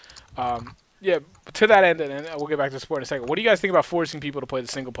 Yeah, to that end, and we'll get back to sport in a second. What do you guys think about forcing people to play the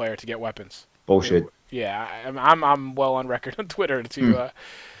single player to get weapons? Bullshit. Yeah, I'm well on record on Twitter to.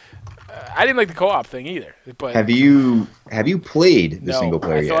 I didn't like the co-op thing either. But have you played the single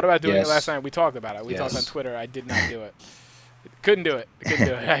player? I thought about doing it last night. We talked about it. We talked on Twitter. I did not do it. Couldn't do it.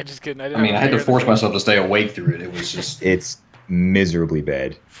 I just couldn't. I had to force myself to stay awake through it. It was just. It's miserably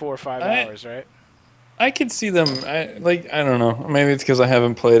bad. 4 or 5 hours, right? I could see them. I don't know. Maybe it's because I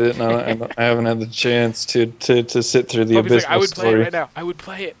haven't played it and I haven't had the chance to sit through the abysmal I would story. play it right now. I would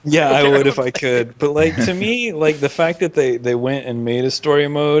play it. Yeah, I would if I could. But like to me, like the fact that they went and made a story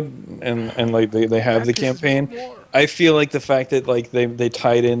mode and like they have the campaign. I feel like the fact that like they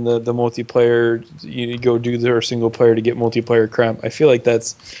tied in the multiplayer, you go do their single player to get multiplayer crap. I feel like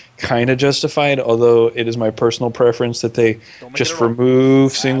that's kind of justified. Although it is my personal preference that they just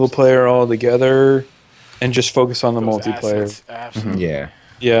remove single player altogether. And just focus on the multiplayer. Absolutely. Yeah.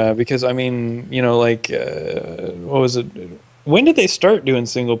 Yeah, because I mean, you know, like, what was it? When did they start doing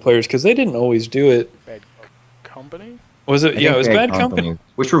single players? Because they didn't always do it. Bad Company. Was it? I Yeah, think it was Bad Company.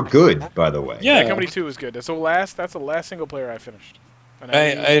 which were good, by the way. Yeah. Bad Company 2 was good. That's the last single player I finished.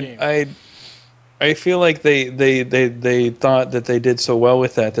 And I feel like they thought that they did so well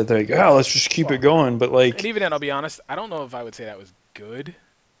with that they're like, oh, let's just keep it going. But like, and even then, I'll be honest, I don't know if I would say that was good.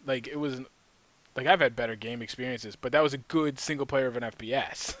 Like it was, like I've had better game experiences, but that was a good single player of an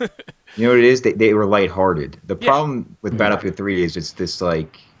FPS. You know what it is? They were lighthearted. The problem with Battlefield 3 is it's this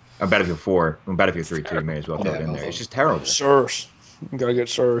like Battlefield 4, and Battlefield 3 too. May as well throw it in there. It's just terrible. Source, you gotta get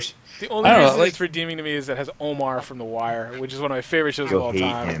source. The only reason it's redeeming to me is that it has Omar from The Wire, which is one of my favorite shows of all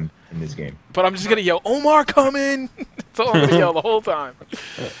time. Hate him in this game. But I'm just gonna yell, "Omar coming!" That's all I'm gonna yell the whole time.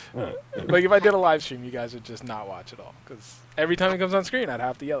 Like if I did a live stream, you guys would just not watch at all, because every time it comes on screen, I'd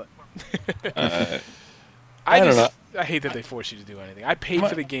have to yell it. I don't know. I hate that they force you to do anything. I paid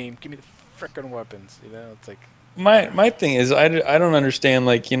for the game. Give me the frickin' weapons. You know, it's like. My thing is I don't understand,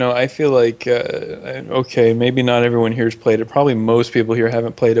 like, you know, I feel like okay, maybe not everyone here's played it, probably most people here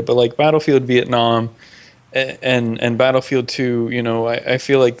haven't played it, but like Battlefield Vietnam and Battlefield 2, you know, I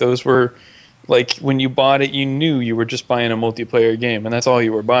feel like those were like when you bought it you knew you were just buying a multiplayer game and that's all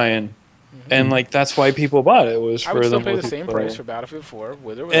you were buying. And like that's why people bought it, was for the multiplayer. I would still pay the same price for Battlefield 4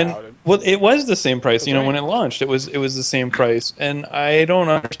 with or without it. Well, it was the same price, you know, when it launched. It was the same price. And I don't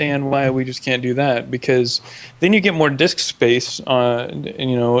understand why we just can't do that, because then you get more disk space you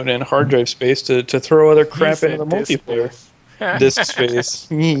know, and hard drive space to throw other crap into the multiplayer. Disk space.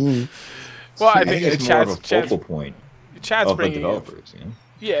 Well, I think it's more of a focal point of the developers, you know?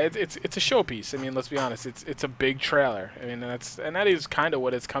 Yeah, it's a showpiece. I mean, let's be honest. It's a big trailer. I mean, that is kind of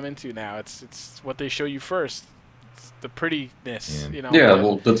what it's come into now. It's what they show you first. It's the prettiness, you know. Yeah,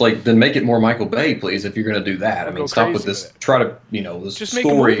 well, it's like, then make it more Michael Bay, please, if you're going to do that. I mean, stop with this. Try to, you know, this just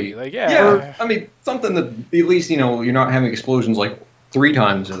story. Make a movie. Like, yeah. Yeah, I mean, something that at least, you know, you're not having explosions like 3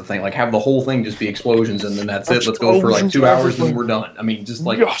 times of the thing. Like, have the whole thing just be explosions, and then that's it. Let's go for like 2 hours, and we're done. I mean, just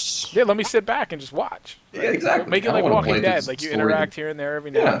like yeah, let me sit back and just watch. Yeah, exactly. Make it like Walking Dead. Like you interact here and there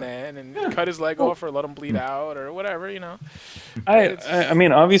every now and then, and cut his leg off or let him bleed out or whatever, you know. I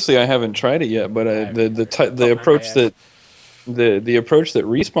mean, obviously, I haven't tried it yet, but the approach that the approach that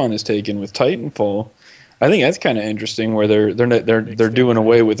Respawn has taken with Titanfall, I think that's kind of interesting, where they're doing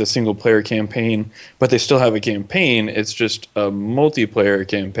away with a single player campaign, but they still have a campaign. It's just a multiplayer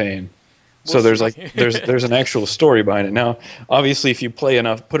campaign. So there's an actual story behind it. Now, obviously, if you put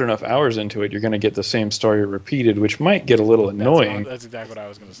enough hours into it, you're going to get the same story repeated, which might get a little annoying. That's exactly what I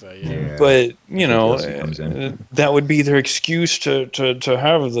was going to say. Yeah. But you know, that would be their excuse to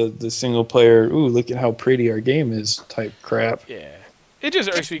have the single player. Ooh, look at how pretty our game is type crap. Yeah, it just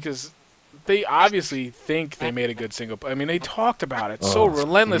irks me because they obviously think they made a good single player. I mean, they talked about it so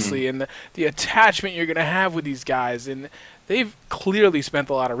relentlessly, and the attachment you're going to have with these guys, and they've clearly spent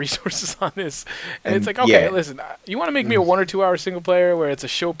a lot of resources on this. And it's like, okay, listen, you want to make me a 1 or 2 hour single player where it's a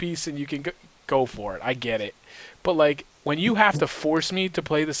showpiece and you can go for it. I get it. But, like, when you have to force me to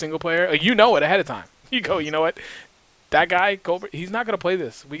play the single player, like, you know it ahead of time. You go, you know what? That guy, Kulprit, he's not going to play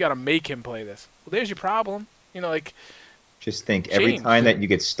this. We got to make him play this. Well, there's your problem. You know, like... Just think, every time that you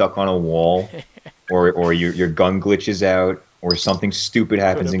get stuck on a wall or your gun glitches out or something stupid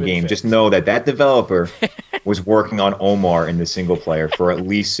happens in game, just know that developer was working on Omar in the single player for at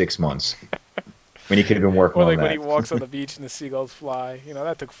least 6 months when he could have been working on that. Or like when he walks on the beach and the seagulls fly. You know,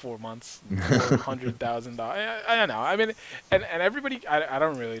 that took 4 months, $400,000. I don't know. I mean, and everybody, I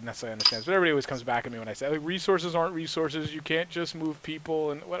don't really necessarily understand this, but everybody always comes back at me when I say, like, resources aren't resources. You can't just move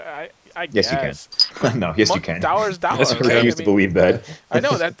people. And what I guess. Yes, you can. No, yes, you can. Dollars. I refuse to believe that. I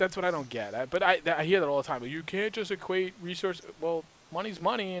know that's what I don't get. But I hear that all the time. You can't just equate resource. Well, money's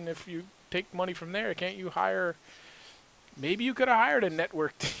money, and if you take money from there, can't you hire? Maybe you could have hired a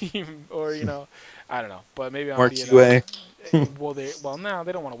network team, or you know, I don't know. But maybe or QA. Well, now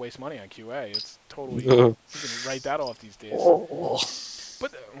they don't want to waste money on QA. It's totally you can write that off these days.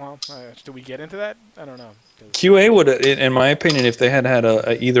 But do we get into that? I don't know. QA would, in my opinion, if they had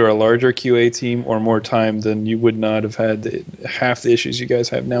either a larger QA team or more time, then you would not have had half the issues you guys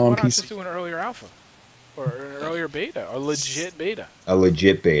have now on PC. Just do an earlier alpha, or an earlier beta, or legit beta. A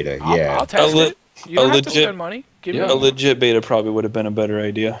legit beta, yeah. I'll test it. You don't have to spend money. A legit beta probably would have been a better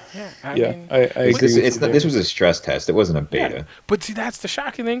idea. I mean, I agree. This was a stress test. It wasn't a beta. Yeah. But see, that's the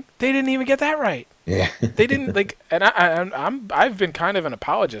shocking thing. They didn't even get that right. Yeah. They didn't like, and I've been kind of an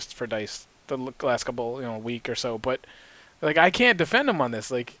apologist for DICE the last couple week or so, but like I can't defend them on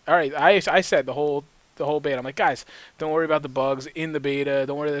this. Like, all right, I said the whole the whole beta. I'm like, guys, don't worry about the bugs in the beta.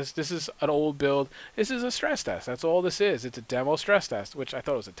 Don't worry. This is an old build. This is a stress test. That's all this is. It's a demo stress test, which I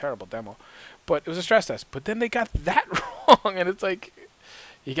thought was a terrible demo, but it was a stress test. But then they got that wrong, and it's like,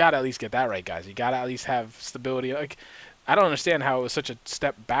 you gotta at least get that right, guys. You gotta at least have stability. Like, I don't understand how it was such a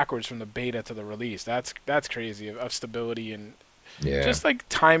step backwards from the beta to the release. That's crazy of stability and just like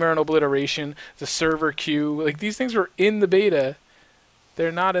timer and obliteration, the server queue. Like, these things were in the beta.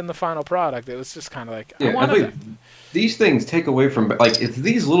 They're not in the final product. It was just kind of like, I feel like these things take away from, like, if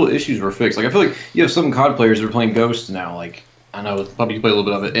these little issues were fixed. Like, I feel like you have some COD players that are playing Ghosts now. Like, I know Puppy play a little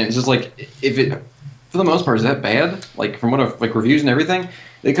bit of it, and it's just like, if it, for the most part, is that bad? Like, from what I've, like, reviews and everything,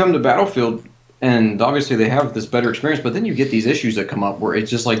 they come to Battlefield, and obviously they have this better experience, but then you get these issues that come up where it's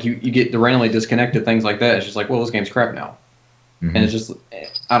just like you get the randomly disconnected, things like that. It's just like, well, this game's crap now. And it's just,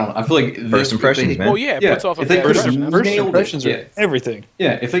 I don't know. I feel like first impressions, man. Oh yeah, it puts off a bad first impression. impressions are everything.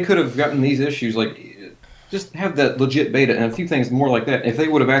 Yeah, if they could have gotten these issues, like, just have that legit beta and a few things more like that. If they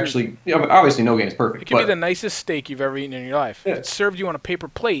would have actually, obviously no game is perfect. It could be the nicest steak you've ever eaten in your life. If it's served you on a paper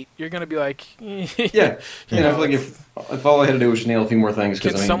plate, you're gonna be like, I feel like if all I had to do was just nail a few more things.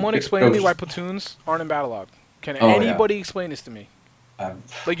 Can someone explain to me why platoons aren't in Battlelog? Can anybody explain this to me?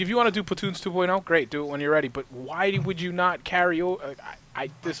 Like, if you want to do Platoons 2.0, great, do it when you're ready. But why would you not carry over?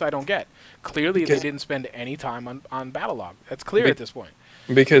 This I don't get. Clearly, they didn't spend any time on Battlelog. That's clear at this point.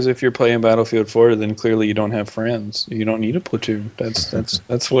 Because if you're playing Battlefield 4, then clearly you don't have friends. You don't need a platoon.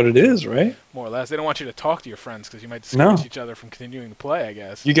 That's what it is, right? More or less. They don't want you to talk to your friends because you might discourage each other from continuing to play, I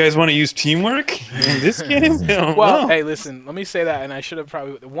guess. You guys want to use teamwork in this game? Well, hey, listen, let me say that, and I should have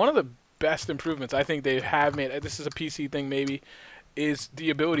probably... One of the best improvements I think they have made, this is a PC thing maybe, is the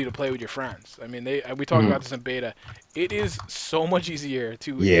ability to play with your friends. I mean, we talked about this in beta. It is so much easier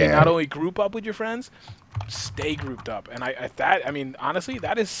to not only group up with your friends, stay grouped up. And I mean, honestly,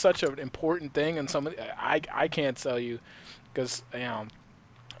 that is such an important thing. And I can't tell you, because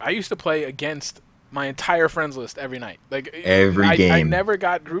I used to play against my entire friends list every night. Like, every game. I never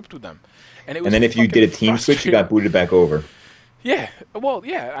got grouped with them. And then if you did a team switch, you got booted back over. Yeah, well,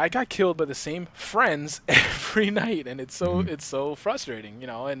 yeah, I got killed by the same friends every night, and it's so frustrating,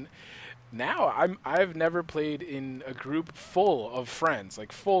 And now I've never played in a group full of friends,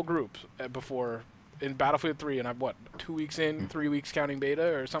 like full groups, before in Battlefield 3, and I'm 2 weeks in, 3 weeks counting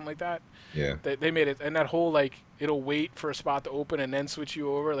beta or something like that. Yeah, they made it, and that whole like it'll wait for a spot to open and then switch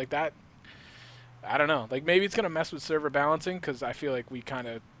you over like that. I don't know, like maybe it's gonna mess with server balancing because I feel like we kind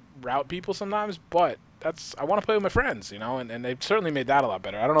of route people sometimes, but. I want to play with my friends, and they've certainly made that a lot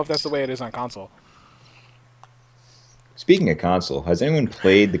better. I don't know if that's the way it is on console. Speaking of console, has anyone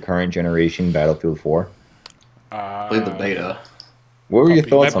played the current generation Battlefield 4? Played the beta. What were your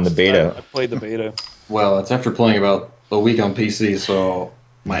thoughts on the beta? I played the beta. Well, it's after playing about a week on PC, so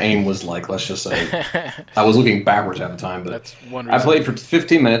my aim was like, let's just say, I was looking backwards at the time, but that's one reason. I played for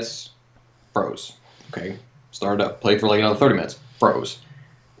 15 minutes, froze. Okay, started up, played for like another 30 minutes, froze.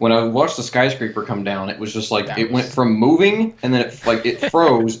 When I watched the skyscraper come down, it was just like went from moving, and then it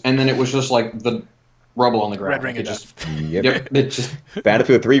froze, and then it was just like the rubble on the ground. Red ring it just it just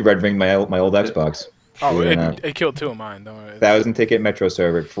Battlefield 3 red ringed my old Xbox. Oh, it killed 2 of mine. Don't worry. 1,000 ticket Metro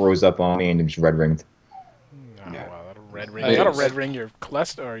server. It froze up on me and it just red ringed. Oh, wow, that'll red ring. That'll red ring your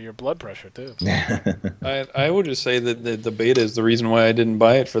cholesterol or your blood pressure too. I would just say that the beta is the reason why I didn't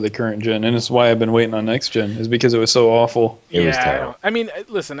buy it for the current gen, and it's why I've been waiting on next gen, is because it was so awful. It was terrible. I mean,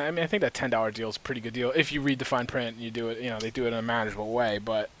 listen, I think that $10 deal is a pretty good deal if you read the fine print and you do it. They do it in a manageable way.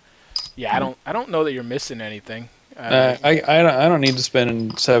 But yeah, I don't know that you're missing anything. I don't need to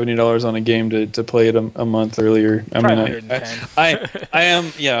spend $70 on a game to play it a month earlier. I mean, I am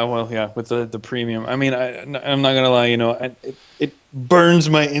with the premium. I mean, I'm not gonna lie. It burns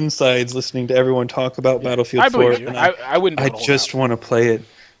my insides listening to everyone talk about Battlefield 4. And I wouldn't. I just want to play it,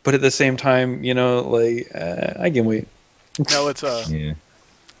 but at the same time, I can wait. No, it's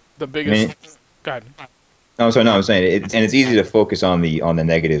the biggest. Go ahead. No, I'm saying it's easy to focus on the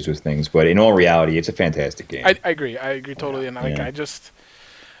negatives with things, but in all reality, it's a fantastic game. I agree totally, and I just,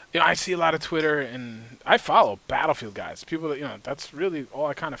 I see a lot of Twitter, and I follow Battlefield guys, people that that's really all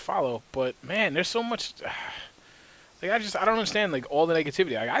I kind of follow. But man, there's so much. Like I don't understand like all the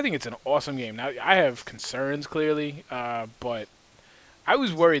negativity. Like, I think it's an awesome game. Now I have concerns clearly, but I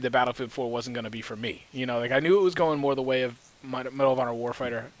was worried that Battlefield 4 wasn't going to be for me. Like I knew it was going more the way of Medal of Honor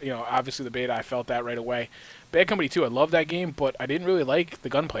Warfighter. Obviously the beta, I felt that right away. Bad Company 2, I love that game, but I didn't really like the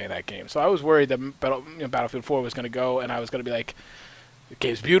gunplay in that game. So I was worried that Battlefield 4 was going to go, and I was going to be like, the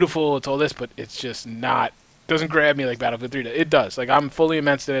game's beautiful, it's all this, but it's just not, doesn't grab me like Battlefield 3 does. It does. Like, I'm fully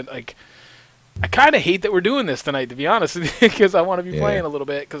immersed in it. Like, I kind of hate that we're doing this tonight, to be honest, because I want to be playing a little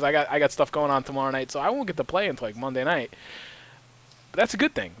bit, because I got stuff going on tomorrow night, so I won't get to play until like Monday night. But that's a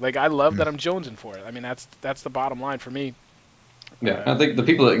good thing. Like, I love that I'm jonesing for it. I mean, that's the bottom line for me. Yeah, I think the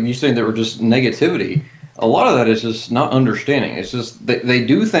people that you saying that were just negativity, a lot of that is just not understanding. It's just they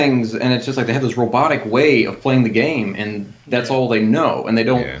do things, and it's just like they have this robotic way of playing the game, and that's all they know, and they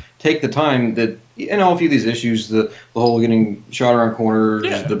don't take the time that, you know, a few of these issues, the whole getting shot around corners,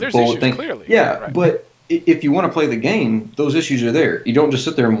 the bullet thing. Clearly. Yeah, right. But if you want to play the game, those issues are there. You don't just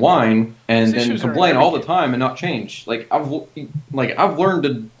sit there and whine and complain all the time and not change. Like I've learned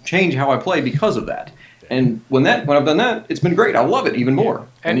to change how I play because of that. And when I've done that, it's been great. I love it even more.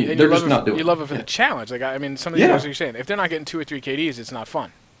 And they're just not doing it. You love it for the challenge. Like, I mean, some of these guys are saying, if they're not getting 2 or 3 KDs, it's not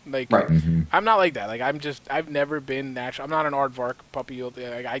fun. Like, I'm not like that. Like, I've never been natural. I'm not an aardvark puppy.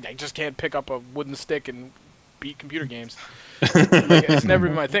 Like, I just can't pick up a wooden stick and beat computer games. Like, it's never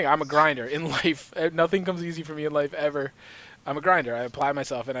been my thing. I'm a grinder in life. Nothing comes easy for me in life ever. I'm a grinder. I apply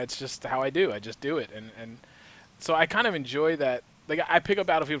myself, and it's just how I do. I just do it. And so I kind of enjoy that. Like, I pick up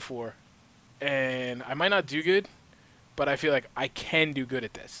Battlefield 4. And I might not do good, but I feel like I can do good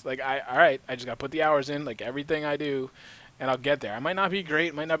at this. Like, all right, I just got to put the hours in, like everything I do, and I'll get there. I might not be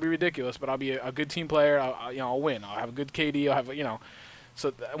great, might not be ridiculous, but I'll be a good team player. I'll win. I'll have a good KD. I'll have, you know.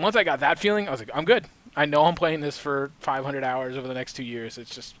 So once I got that feeling, I was like, I'm good. I know I'm playing this for 500 hours over the next 2 years.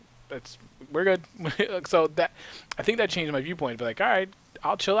 We're good. So I think that changed my viewpoint. But like, all right,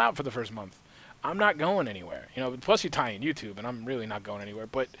 I'll chill out for the first month. I'm not going anywhere. You know, plus you tie in YouTube, and I'm really not going anywhere.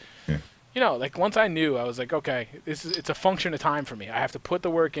 But you know, like once I knew, I was like, okay, it's a function of time for me. I have to put the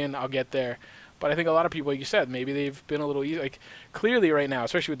work in. I'll get there. But I think a lot of people, like you said, maybe they've been a little easy. Like clearly right now,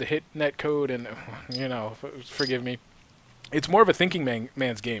 especially with the hit net code and, you know, forgive me, it's more of a thinking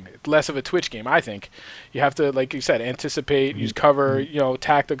man's game. It's less of a Twitch game, I think. You have to, like you said, anticipate, use cover, you know,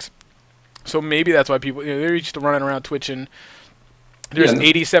 tactics. So maybe that's why people, you know, they're used to running around twitching. There's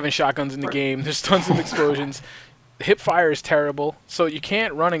 87 shotguns in the game. There's tons of explosions. Hip fire is terrible, so you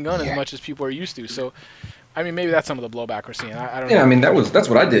can't run and gun as much as people are used to. So, I mean, maybe that's some of the blowback we're seeing. I don't know. Yeah, I mean, that's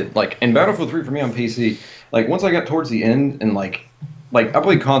what I did. Like, in Battlefield 3 for me on PC, like, once I got towards the end and, like I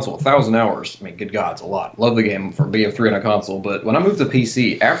played console 1,000 hours. I mean, good God, it's a lot. Love the game for BF3 on a console, but when I moved to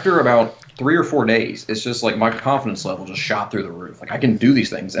PC, after about 3 or 4 days, it's just like my confidence level just shot through the roof. Like, I can do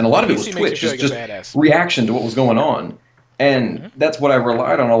these things. And a lot of it was Twitch, just reaction to what was going on. And that's what I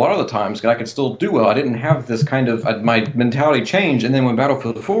relied on a lot of the times, because I could still do well. I didn't have this kind of, my mentality changed, and then when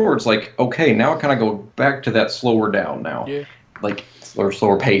Battlefield 4, it's like, okay, now I kind of go back to that slower down now. Yeah. Like,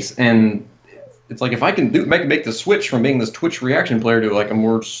 slower pace. And it's like, if I can make the switch from being this Twitch reaction player to, like, a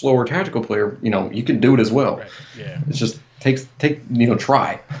more slower tactical player, you know, you can do it as well. Right. Yeah. It's just,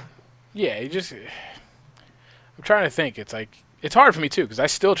 try. Yeah, I'm trying to think. It's like, it's hard for me, too, because I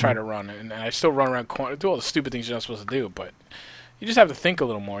still try to run, and I still run around corners, do all the stupid things you're not supposed to do, but you just have to think a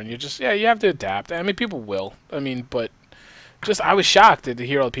little more, and you have to adapt. I mean, people will. I mean, but I was shocked to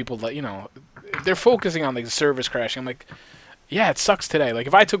hear all the people that, you know, they're focusing on, like, the service crashing. I'm like, yeah, it sucks today. Like,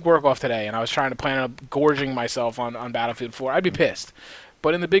 if I took work off today and I was trying to plan on gorging myself on Battlefield 4, I'd be pissed.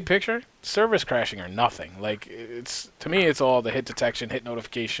 But in the big picture, service crashing are nothing. Like, to me, it's all the hit detection, hit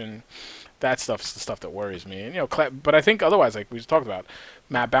notification. That stuff's the stuff that worries me. And, you know, but I think otherwise, like we just talked about,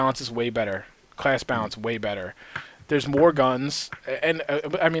 map balance is way better, class balance way better. There's more guns, and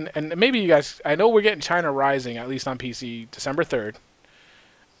I mean, and maybe you guys, I know we're getting China Rising at least on PC December 3rd.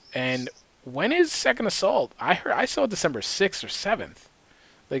 And when is Second Assault? I saw December 6th or 7th.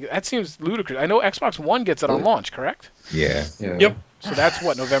 Like, that seems ludicrous. I know Xbox One gets it on launch, correct? Yeah. Yep. So that's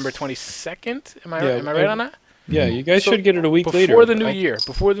what, November 22nd? Am I right on that? Yeah, you guys should get it a week later. Before the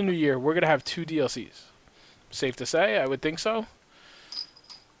new year, we're going to have 2 DLCs. Safe to say, I would think so.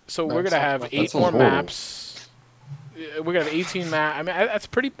 So we're going to have 8 more maps. We're going to have 18 maps. I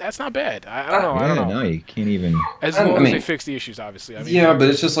mean, that's not bad. I don't know. No, you can't even. As long as they fix the issues, obviously. I mean, yeah, but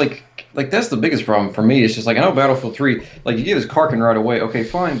it's just like that's the biggest problem for me. It's just like, I know Battlefield 3, like, you get his Karkin right away. Okay,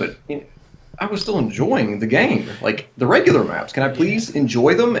 fine, but you know, I was still enjoying the game. Like, the regular maps. Can I please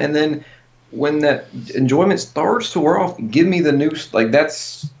enjoy them? And then when that enjoyment starts to wear off, give me the new, like,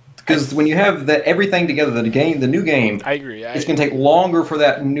 that's, because when you have that everything together, the new game, I agree. It's going to take longer for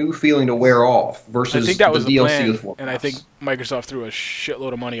that new feeling to wear off versus I think that was the DLC plan, and I think Microsoft threw a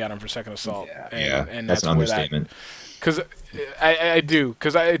shitload of money at him for Second Assault. Yeah, and that's an understatement. Because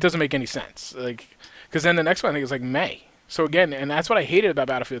it doesn't make any sense. Like, because then the next one I think is like May. So again, and that's what I hated about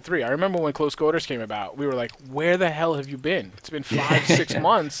Battlefield 3. I remember when Close Quarters came about, we were like, where the hell have you been? It's been 6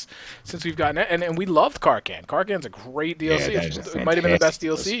 months since we've gotten it. And we loved Karkan. Karkan's a great DLC. It might have been the best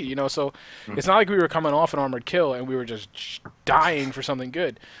DLC, you know, so it's not like we were coming off an Armored Kill and we were just dying for something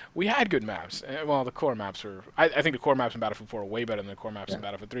good. We had good maps. Well, the core maps were... I think the core maps in Battlefield 4 are way better than the core maps in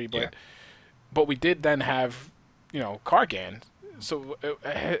Battlefield 3, but we did then have, you know, Karkan. So,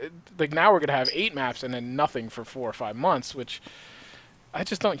 like, now we're going to have 8 maps and then nothing for 4 or 5 months, which I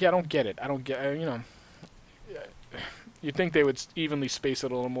just don't, I don't get it. I don't get, you know, you'd think they would evenly space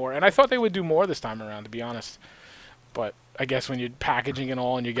it a little more. And I thought they would do more this time around, to be honest. But I guess when you're packaging and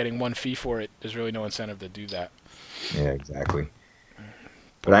all and you're getting one fee for it, there's really no incentive to do that. Yeah, exactly.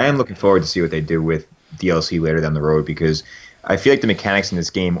 But I am looking forward to see what they do with DLC later down the road, because I feel like the mechanics in this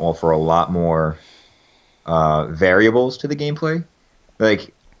game offer a lot more variables to the gameplay.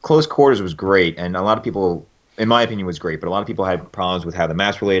 Like, Close Quarters was great, and a lot of people, in my opinion, was great, but a lot of people had problems with how the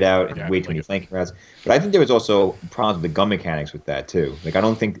maps were laid out and way too many flanking routes. But I think there was also problems with the gun mechanics with that, too. Like, I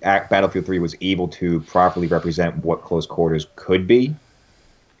don't think Battlefield 3 was able to properly represent what Close Quarters could be.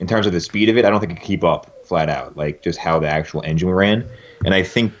 In terms of the speed of it, I don't think it could keep up, flat out, like, just how the actual engine ran. And I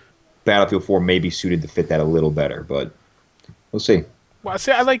think Battlefield 4 may be suited to fit that a little better, but we'll see. Well,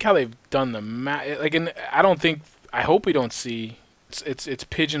 see, I like how they've done the map. Like, and I hope we don't see it's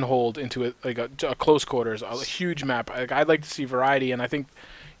pigeonholed into a close quarters, a huge map. Like, I'd like to see variety, and I think,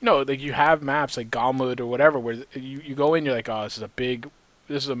 you know, like, you have maps like Galmud or whatever where you go in, you're like, oh, this is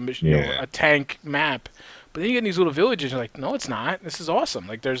a mission, you know, a tank map. But then you get in these little villages, and you're like, no, it's not. This is awesome.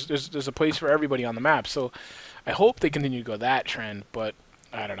 Like, there's a place for everybody on the map. So I hope they continue to go that trend, but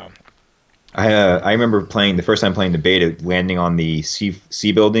I don't know. I remember the first time playing the beta, landing on the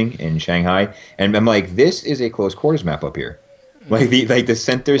C building in Shanghai, and I'm like, this is a close quarters map up here. Like the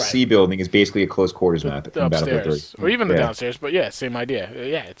center C building is basically a close quarters map in Battlefield 3. Or even the downstairs, but yeah, same idea.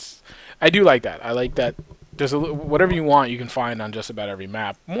 Yeah, I do like that. I like that. There's whatever you want, you can find on just about every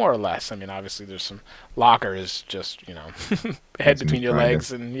map, more or less. I mean, obviously there's some lockers, just, you know, head between your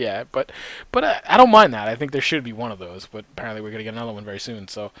legs, and yeah, but I don't mind that. I think there should be one of those, but apparently we're gonna get another one very soon.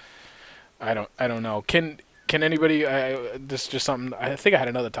 So I don't know. Can anybody? This is just something. I think I had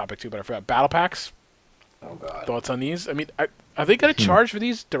another topic too, but I forgot. Battle packs. Oh God. Thoughts on these? I mean, are they gonna charge for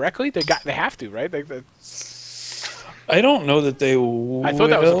these directly? They have to, right? I don't know that they will. I thought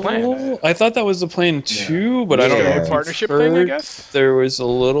that was the plan. I thought that was the plan too, but I don't know. A partnership thing, I guess. There was a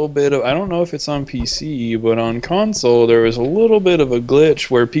little bit of, I don't know if it's on PC, but on console there was a little bit of a glitch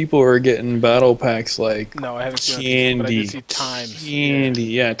where people are getting battle packs like no, I haven't seen candy, but I did see times. Candy,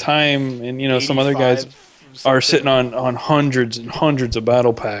 yeah, time, and you know some other guys are sitting on hundreds and hundreds of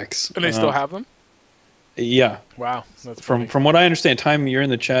battle packs. And they still have them? Yeah. Wow. That's from what I understand, Time, you're in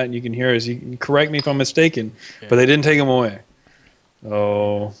the chat and you can hear us. You can correct me if I'm mistaken, but they didn't take them away.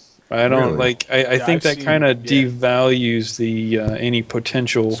 Oh, I don't I think that kind of devalues the any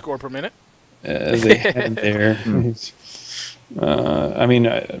potential score per minute they had there. I mean,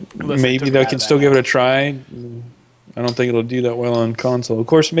 maybe they can still give it a try. I don't think it'll do that well on console. Of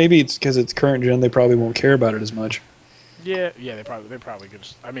course, maybe it's because it's current gen. They probably won't care about it as much. Yeah, they probably could.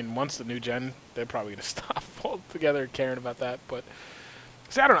 I mean, once the new gen, they're probably gonna stop altogether caring about that. But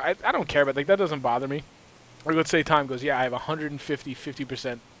see, I don't know. I don't care, but like that doesn't bother me. Or let's say Time goes, yeah, I have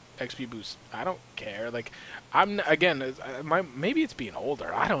 50% XP boost. I don't care. Like, maybe it's being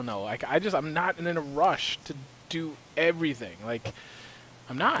older. I don't know. Like, I'm not in a rush to do everything. Like,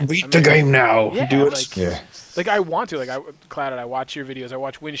 I'm not. Beat the game now. Yeah, do it. Like I want to. Like Clouded, I watch your videos. I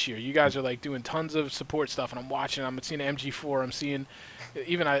watch Windshear. You guys are like doing tons of support stuff, and I'm watching. I'm seeing MG4. I'm seeing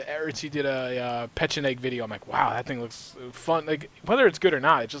even Ertzi did a Pecheneg video. I'm like, wow, that thing looks fun. Like whether it's good or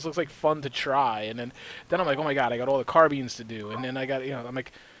not, it just looks like fun to try. And then I'm like, oh my god, I got all the carbines to do, and then I got I'm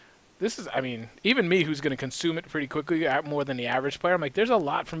like, this is. I mean, even me who's going to consume it pretty quickly, more than the average player. I'm like, there's a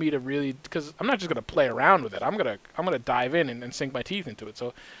lot for me to really, because I'm not just going to play around with it. I'm gonna dive in and sink my teeth into it.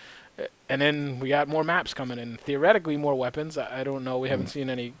 So. And then we got more maps coming in. Theoretically, more weapons. I don't know. We haven't seen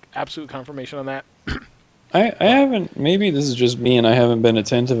any absolute confirmation on that. I haven't. Maybe this is just me and I haven't been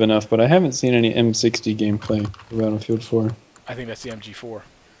attentive enough, but I haven't seen any M60 gameplay for Battlefield 4. I think that's the MG4.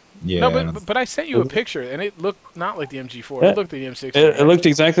 Yeah. No, but I sent you a picture, and it looked not like the MG4. It looked like the M60. It looked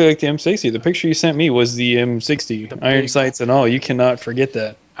exactly like the M60. The picture you sent me was the M60. The iron sights and all. You cannot forget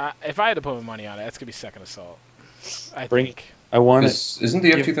that. If I had to put my money on it, that's going to be Second Assault. I think. think. I want it. Isn't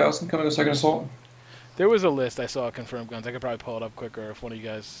the F2000 coming to Second Assault? There was a list I saw of confirmed guns. I could probably pull it up quicker if one of you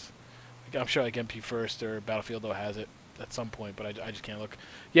guys... I'm sure like MP First or Battlefield though has it at some point, but I just can't look.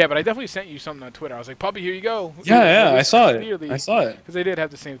 Yeah, but I definitely sent you something on Twitter. I was like, Puppy, here you go. Yeah, I saw it. I saw it. Because they did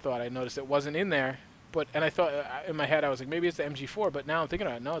have the same thought. I noticed it wasn't in there, and I thought in my head I was like, maybe it's the MG4, but now I'm thinking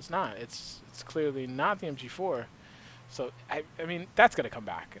about it. No, it's not. It's clearly not the MG4. So I mean, that's gonna come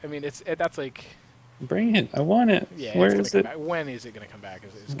back. I mean, that's like. Bring it. I want it. Yeah, where is it? Back. When is it gonna come back?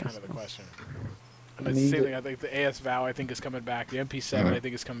 Is kind of the question. And it's the same thing. I think the AS Vow I think is coming back. The MP7 I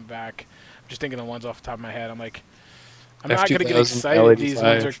think is coming back. I'm just thinking of ones off the top of my head. I'm like, I'm not gonna get excited these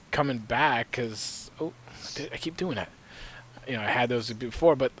ones are coming back because I keep doing that. You know, I had those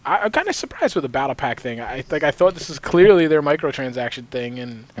before, but I'm kind of surprised with the battle pack thing. I thought this is clearly their microtransaction thing,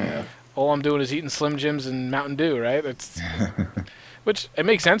 and all I'm doing is eating Slim Jims and Mountain Dew, right? It's which it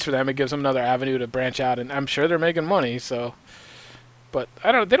makes sense for them. It gives them another avenue to branch out, and I'm sure they're making money. So, but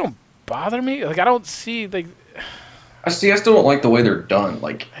I don't. They don't bother me. Like I don't see like. I still don't like the way they're done.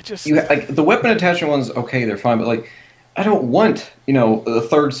 Like I just like the weapon attachment ones. Okay, they're fine, but like. I don't want, the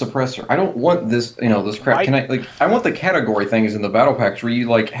third suppressor. I don't want this, this crap. I want the category things in the battle packs where you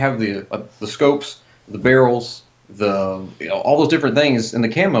have the scopes, the barrels, all those different things in the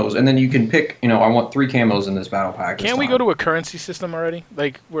camos, and then you can pick. I want 3 camos in this battle pack. Can't we go to a currency system already?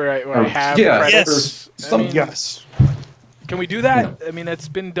 Like where I have credits? Yes. Can we do that? I mean, that's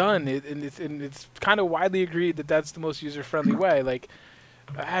been done, and it's kind of widely agreed that that's the most user-friendly way. Like,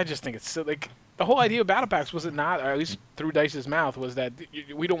 I just think it's so like. The whole idea of battle packs was it not, or at least through Dice's mouth, was that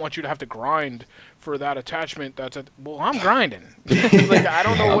we don't want you to have to grind for that attachment. Well, I'm grinding. Like I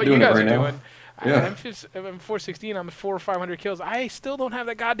don't know what you guys are doing. Yeah. I'm 416. I'm at 400 or 500 kills. I still don't have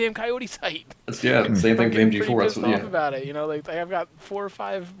that goddamn coyote sight. Same thing with the MG4. That's off about it. Like I've got 4 or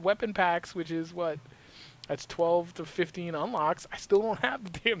 5 weapon packs, which is what, that's 12 to 15 unlocks. I still don't have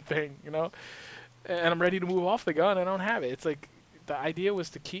the damn thing. And I'm ready to move off the gun. I don't have it. It's like. The idea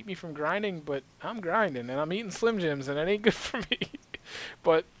was to keep me from grinding, but I'm grinding and I'm eating Slim Jims and it ain't good for me.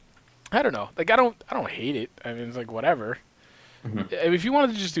 But I don't know. Like I don't hate it. I mean, it's like whatever. If you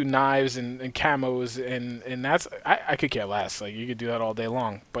wanted to just do knives and camos and that's I could care less. Like you could do that all day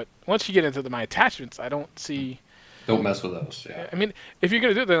long. But once you get into my attachments, I don't see. Don't mess with those. Yeah. I mean, if you're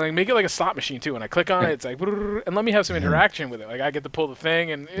gonna do it, then like make it like a slot machine too. When I click on it, it's like, and let me have some interaction with it. Like I get to pull the thing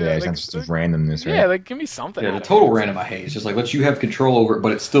and it's not just randomness, right? Yeah, like give me something. Yeah, the total random I hate. It's just like let you have control over it,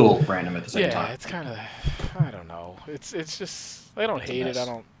 but it's still random at the same time. Yeah, it's kind of, I don't know. It's just I don't hate it. I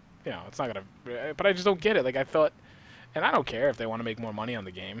don't, it's not gonna. But I just don't get it. Like I thought, and I don't care if they want to make more money on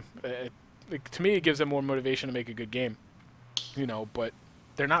the game. Like, to me, it gives them more motivation to make a good game. But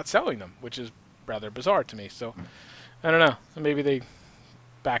they're not selling them, which is rather bizarre to me. So. I don't know. Maybe they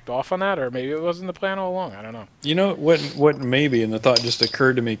backed off on that, or maybe it wasn't the plan all along. I don't know. You know what? Maybe, and the thought just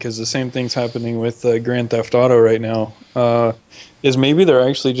occurred to me because the same thing's happening with Grand Theft Auto right now. Is maybe they're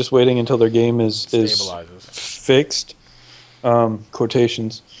actually just waiting until their game is fixed.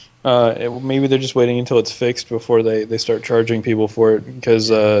 Quotations. Maybe they're just waiting until it's fixed before they start charging people for it. Because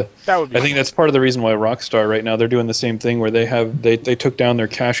I think that's part of the reason why Rockstar right now they're doing the same thing where they took down their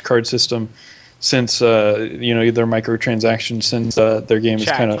cash card system. Since their microtransactions, since their game is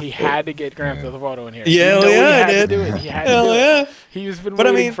kind of, he had to get Grand Theft Auto in here. Yeah, he had to do it. He had to do it. He's been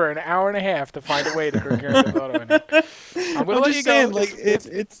waiting for an hour and a half to find a way to get Grand Theft Auto in here. I'm gonna let you go. Like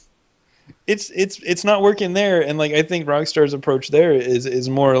it's not working there, and like I think Rockstar's approach there is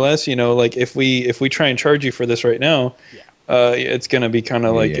more or less, like if we try and charge you for this right now, it's gonna be kind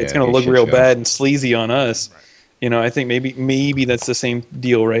of like it's gonna look real bad and sleazy on us. Right. I think maybe that's the same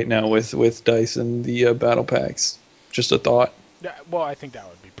deal right now with DICE and the battle packs. Just a thought. Yeah, well, I think that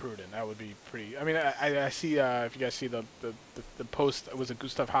would be prudent. That would be pretty. I mean, I see if you guys see the post, was it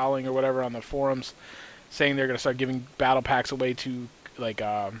Gustav Howling or whatever on the forums, saying they're going to start giving battle packs away to like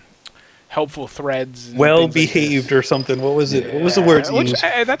helpful threads. And well behaved or something. What was it? Yeah. What was the word used?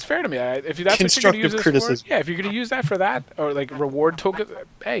 That's fair to me. If that's constructive criticism. If you're going to use that for that or like reward tokens,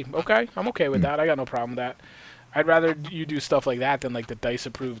 hey, okay, I'm okay with that. I got no problem with that. I'd rather you do stuff like that than like the DICE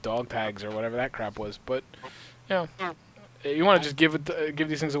approved dog tags or whatever that crap was. But you want to just give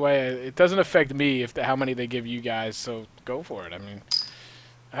these things away. It doesn't affect me how many they give you guys. So go for it. I mean,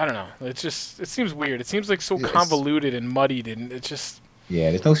 I don't know. It seems weird. It seems like so convoluted and muddied, and it's just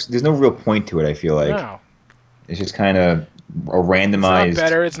there's no real point to it. I feel like it's just kind of a randomized. It's not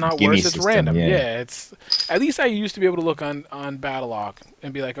better. It's not worse. It's system. Random. Yeah. It's at least I used to be able to look on Battlelog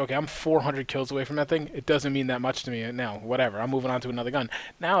and be like, okay, I'm 400 kills away from that thing. It doesn't mean that much to me now. Whatever. I'm moving on to another gun.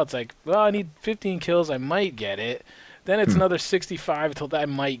 Now it's like, well, I need 15 kills. I might get it. Then it's another 65 until I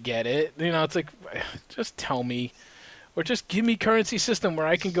might get it. It's like, just tell me. Or just give me currency system where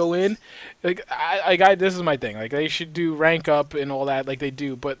I can go in. Like this is my thing. Like they should do rank up and all that like they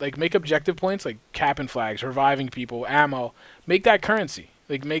do, but like make objective points like capping flags, reviving people, ammo. Make that currency.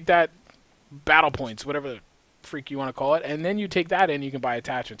 Like make that battle points, whatever. freak you want to call it, and then you take that in. You can buy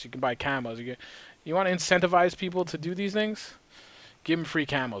attachments. You can buy camos. You want to incentivize people to do these things? Give them free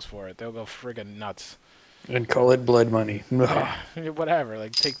camos for it. They'll go friggin' nuts. And call it blood money. Whatever.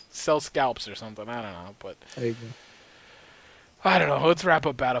 Like sell scalps or something. I don't know, but. I don't know. Let's wrap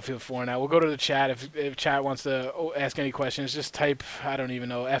up Battlefield 4 now. We'll go to the chat. If chat wants to ask any questions, just type, I don't even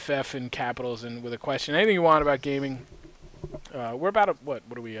know, FF in capitals and with a question. Anything you want about gaming. We're about, what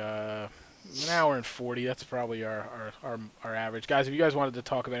are we, an hour and 40. That's probably our average. Guys, if you guys wanted to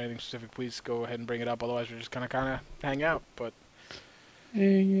talk about anything specific, please go ahead and bring it up. Otherwise, we're just going to kind of hang out. But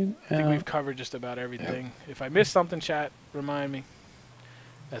I think we've covered just about everything. Yeah. If I missed something, chat, remind me,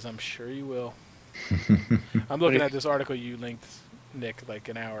 as I'm sure you will. I'm looking at this article you linked, Nick, like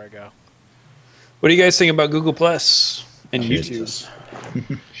an hour ago. What do you guys think about Google Plus and YouTube?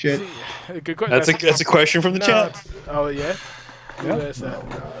 Shit. Good question. That's a question from the chat. Oh yeah. Yep.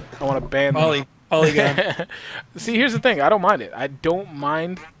 I want to ban Polygon. See, here's the thing. I don't mind it. I don't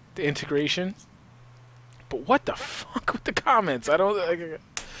mind the integration. But what the fuck with the comments? I don't.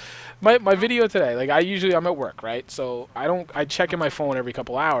 My video today, like I'm at work, right? So I check in my phone every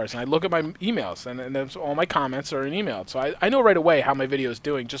couple hours, and I look at my emails, and then all my comments are in email. So I know right away how my video is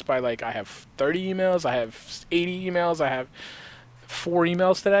doing just by, like, I have 30 emails, I have 80 emails, I have 4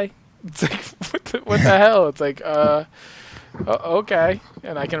 emails today. It's like, what the hell? It's like, okay.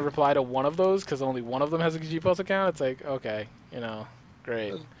 And I can reply to one of those because only one of them has a G Plus account. It's like, okay,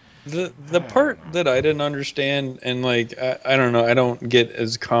 great. The part that I didn't understand, and like I don't know, I don't get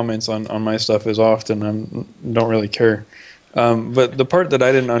as comments on my stuff as often. I don't really care. But the part that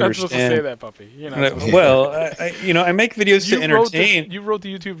I didn't understand. You're not supposed to say that, puppy. Well, I make videos to entertain. You wrote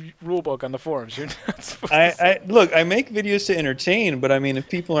the YouTube rulebook on the forums. You're not supposed to say look, I make videos to entertain, but I mean, if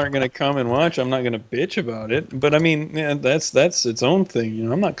people aren't going to come and watch, I'm not going to bitch about it. But I mean, that's its own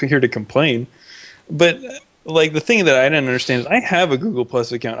thing. I'm not here to complain. But like, the thing that I didn't understand is I have a Google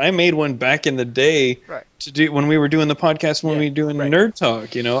Plus account. I made one back in the day to do when we were doing the podcast, when we were doing Nerd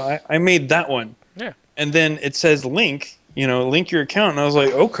Talk. I made that one. Yeah. And then it says link your account, and I was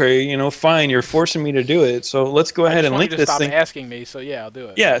like, okay, fine, you're forcing me to do it, so let's go ahead and link this thing. Stop asking me, so yeah, I'll do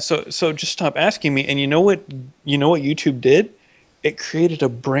it. Yeah, so just stop asking me. And you know what YouTube did? It created a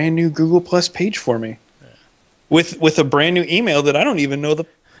brand new Google Plus page for me, with a brand new email that I don't even know the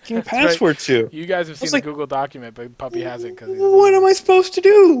password to. You guys have seen the Google document, but Puppy has it. What am I supposed to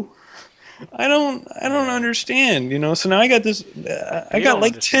do? I don't understand. So now I got this. I got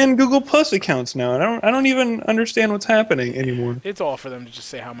like 10 Google Plus accounts now, and I don't even understand what's happening anymore. It's all for them to just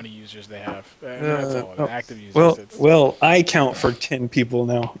say how many users they have. That's all. Active users. Well, I count for 10 people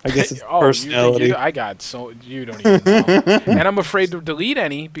now. I guess it's personality. You don't even know. And I'm afraid to delete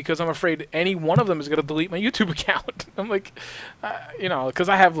any because I'm afraid any one of them is going to delete my YouTube account. I'm like, because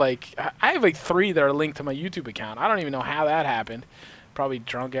I have like 3 that are linked to my YouTube account. I don't even know how that happened. Probably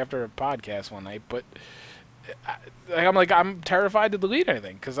drunk after a podcast one night, but I'm terrified to delete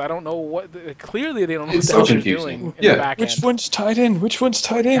anything because I don't know what. Clearly, they don't know what they're doing in the back end. Which one's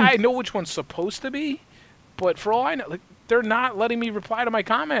tied in? I know which one's supposed to be, but for all I know, they're not letting me reply to my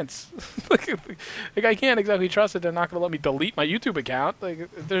comments. I can't exactly trust that they're not going to let me delete my YouTube account.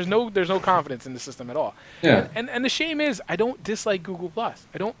 There's no confidence in the system at all. Yeah. And the shame is, I don't dislike Google Plus.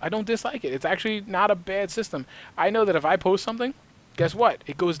 I don't dislike it. It's actually not a bad system. I know that if I post something, guess what?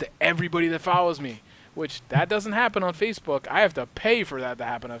 It goes to everybody that follows me, which that doesn't happen on Facebook. I have to pay for that to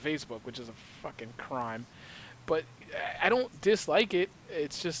happen on Facebook, which is a fucking crime. But I don't dislike it.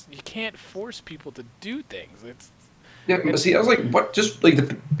 It's just you can't force people to do things. See, I was like, what? Just like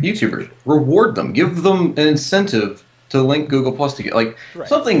the YouTubers, reward them, give them an incentive to link Google Plus together,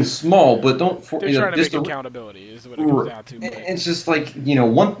 something small, but don't. They're trying to make accountability is what it comes down to. It's just like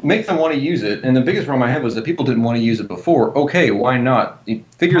make them want to use it. And the biggest problem I had was that people didn't want to use it before. Okay, why not? You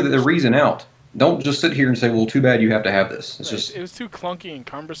figure the reason out. Don't just sit here and say, well, too bad you have to have this. It was too clunky and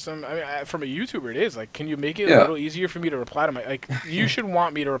cumbersome. I mean, from a YouTuber, it is. Like, can you make it a little easier for me to reply to my... you should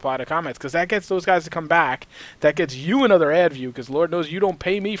want me to reply to comments, because that gets those guys to come back. That gets you another ad view, because Lord knows you don't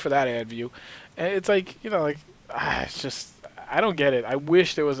pay me for that ad view. And it's like, it's just... I don't get it. I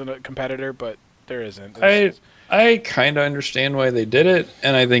wish there was a competitor, but there isn't. I kind of understand why they did it,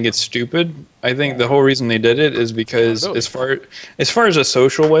 and I think it's stupid. I think the whole reason they did it is because as far as a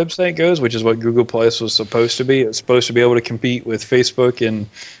social website goes, which is what Google Plus was supposed to be, it's supposed to be able to compete with Facebook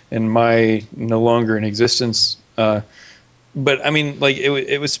and my no longer in existence. But I mean,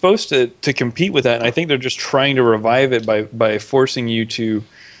 it was supposed to compete with that, and I think they're just trying to revive it by forcing you to,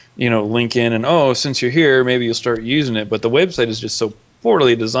 link in and since you're here, maybe you'll start using it. But the website is just so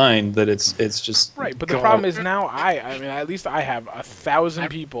poorly designed that it's just right. But the problem is now I mean at least I have 1,000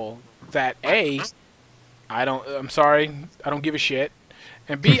 people that I'm sorry. I don't give a shit.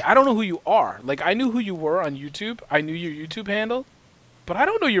 And B, I don't know who you are. Like, I knew who you were on YouTube. I knew your YouTube handle, but I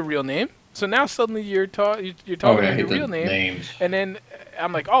don't know your real name. So now suddenly you're talking about your real name, names. And then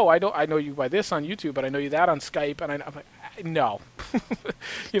I'm like, oh, I know you by this on YouTube, but I know you that on Skype, and I'm like, no,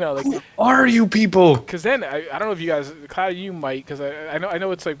 you know, like, who are you people? Because then I don't know if you guys, Cloud, you might, because I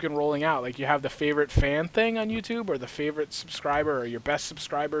know it's like been rolling out. Like, you have the favorite fan thing on YouTube, or the favorite subscriber, or your best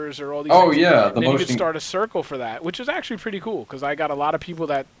subscribers, or all these. Oh things. yeah, and then you can start a circle for that, which is actually pretty cool. Because I got a lot of people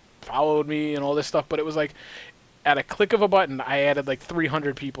that followed me and all this stuff, but it was like, at a click of a button, I added like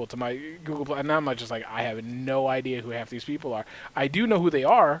 300 people to my Google+, and now I'm just like, I have no idea who half these people are. I do know who they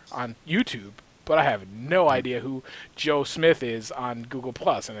are on YouTube, but I have no idea who Joe Smith is on Google+.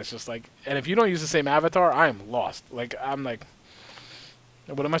 And it's just like, and if you don't use the same avatar, I am lost. Like, I'm like,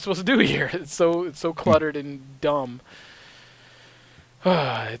 what am I supposed to do here? It's so cluttered and dumb.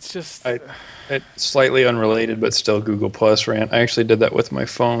 It's just... It's slightly unrelated, but still Google+ rant. I actually did that with my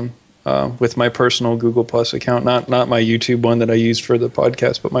phone. With my personal Google Plus account, not my YouTube one that I used for the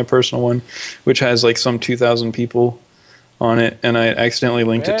podcast, but my personal one, which has like some 2,000 people on it, and I accidentally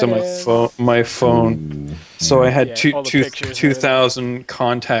linked it to my phone. So I had 2,000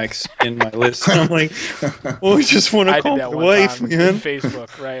 contacts in my list. And I'm like, well, I just want to call my wife, man.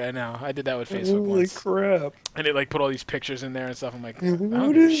 Facebook, right? I know. I did that with Facebook once. Holy crap! And it like put all these pictures in there and stuff. I'm like,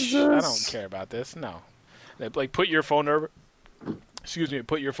 what is this? I don't care about this. No, they like put your phone number. Excuse me,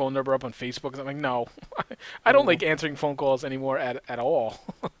 put your phone number up on Facebook. I'm like, no, I don't like answering phone calls anymore at all,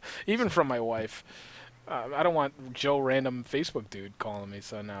 even from my wife. I don't want Joe random Facebook dude calling me.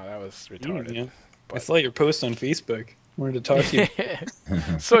 So no, that was retarded. Yeah. I saw your post on Facebook. Wanted to talk to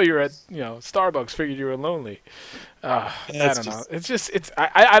you. So you're at Starbucks. Figured you were lonely. I don't know. It's just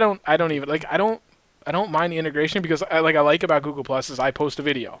I don't even like I don't mind the integration because I like about Google Plus is I post a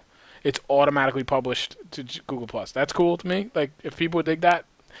video. It's automatically published to Google+. That's cool to me. Like, if people would dig that,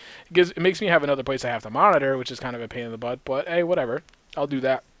 it makes me have another place I have to monitor, which is kind of a pain in the butt. But, hey, whatever. I'll do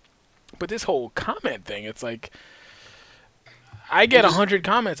that. But this whole comment thing, it's like, I get 100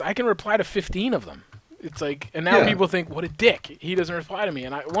 comments. I can reply to 15 of them. It's like, and now people think, what a dick. He doesn't reply to me.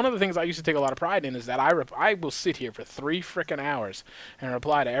 And one of the things I used to take a lot of pride in is that I will sit here for 3 frickin' hours and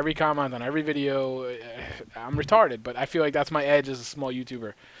reply to every comment on every video. I'm retarded, but I feel like that's my edge as a small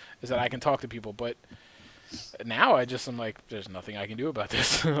YouTuber. Is that I can talk to people, but now I'm like, there's nothing I can do about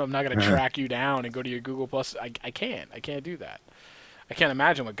this. I'm not going to track you down and go to your Google Plus. I can't do that. I can't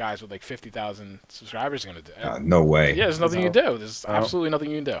imagine what guys with like 50,000 subscribers are going to do. No way. Yeah, there's nothing you can do. There's absolutely nothing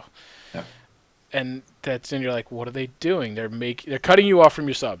you can do. Yeah. And then you're like, what are they doing? They're cutting you off from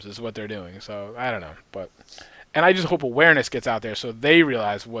your subs is what they're doing. So I don't know, and I just hope awareness gets out there so they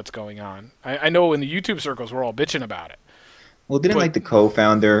realize what's going on. I know in the YouTube circles we're all bitching about it. Well, didn't like the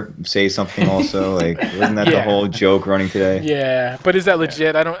co-founder say something also? Like, wasn't that the whole joke running today? Yeah, but is that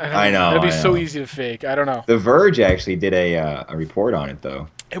legit? I don't know. It'd be so easy to fake. I don't know. The Verge actually did a report on it though.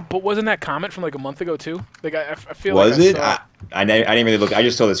 But wasn't that comment from like a month ago too? Like I feel was like it? I didn't really look. I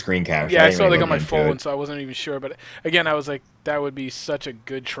just saw the screen capture. Yeah, I saw it like on my phone, so I wasn't even sure. But again, I was like, that would be such a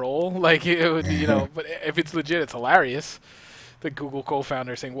good troll. Like it would be, But if it's legit, it's hilarious. The Google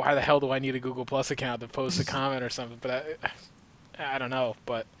co-founder saying, "Why the hell do I need a Google Plus account to post a comment or something?" But I don't know,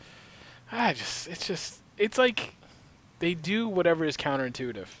 but it's like they do whatever is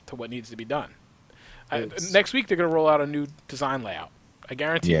counterintuitive to what needs to be done. Next week they're gonna roll out a new design layout. I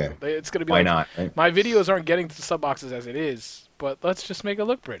guarantee you. It's gonna be why not? Right? My videos aren't getting to the sub boxes as it is, but let's just make it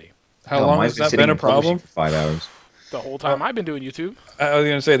look pretty. How long has that been a problem? For 5 hours. The whole time I've been doing YouTube. I was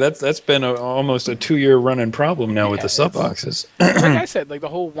gonna say that's been almost a 2-year running problem now with the sub boxes. Like I said, like the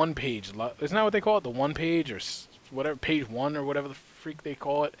whole one page. Isn't that what they call it? The one page or whatever, page 1 or whatever the freak they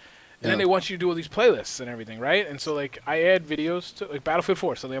call it. And then they want you to do all these playlists and everything, right? And so like I add videos to like Battlefield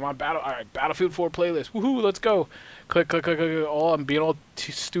 4. So I'm on Battlefield 4 playlist. Woohoo, let's go. Click, click, click, click. I'm being all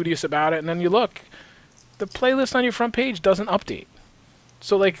studious about it. And then you look, the playlist on your front page doesn't update.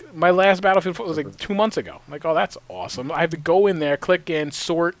 So like my last Battlefield 4 was like 2 months ago. I'm like, oh, that's awesome. I have to go in there, click in,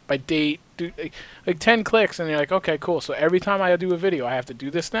 sort by date, do like 10 clicks, and you're like, okay, cool. So every time I do a video, I have to do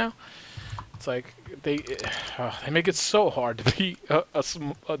this now. It's like they make it so hard to be a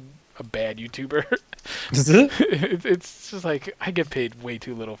bad YouTuber. Is it? It's just like I get paid way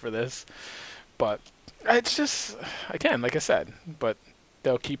too little for this, but it's just again, like I said, but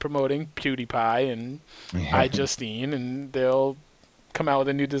they'll keep promoting PewDiePie and iJustine, and they'll come out with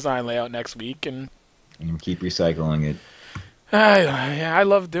a new design layout next week and keep recycling it. I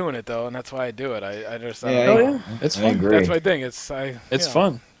love doing it though, and that's why I do it. I just it's fun. That's my thing. It's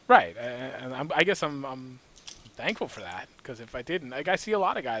fun. Right, and I guess I'm thankful for that, because if I didn't, like I see a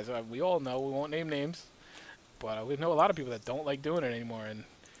lot of guys, we all know, we won't name names, But we know a lot of people that don't like doing it anymore, and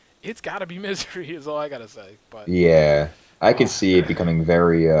it's got to be misery is all I got to say. But yeah, I could see it becoming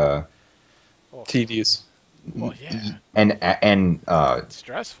very tedious. Well, yeah. And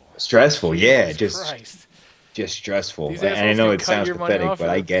stressful. Stressful, yeah, Jesus Christ. just stressful. These And I assholes know can it cut sounds your money pathetic, off but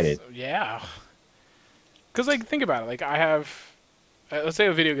I get it. Yeah. Because, like, think about it. Like, I have, let's say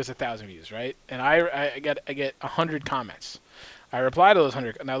a video gets 1,000 views, right? And I get 100 comments. I reply to those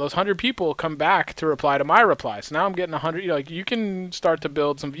 100. Now, those 100 people come back to reply to my reply. So now I'm getting 100. You know, like, you can start to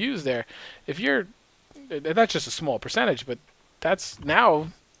build some views there. If you're, that's just a small percentage, but that's now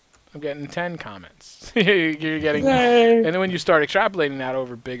I'm getting 10 comments. You're getting, and then when you start extrapolating that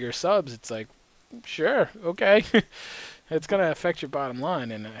over bigger subs, it's like, sure, okay. It's going to affect your bottom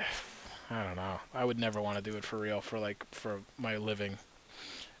line, and I don't know. I would never want to do it for real, for my living.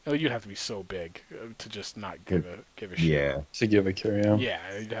 Oh, you'd have to be so big to just not give a shit. Yeah. To give a care, yeah.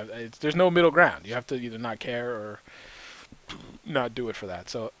 Yeah, there's no middle ground. You have to either not care or not do it for that.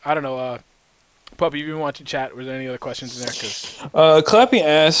 So, I don't know. Puppy, you've been watching chat. Were there any other questions in there? Clappy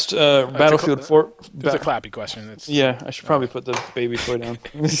asked Battlefield 4. It's a Clappy question. Yeah, I should probably put the baby toy down.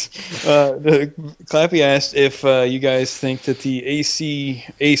 Clappy asked if you guys think that the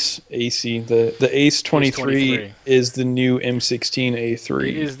the Ace 23 is the new M16A3.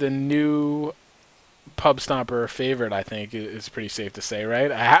 It is the new Pub Stomper favorite, I think. It's pretty safe to say, right?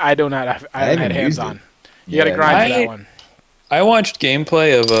 I haven't had hands on. You got to grind for that one. I watched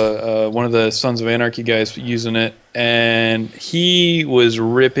gameplay of one of the Sons of Anarchy guys using it, and he was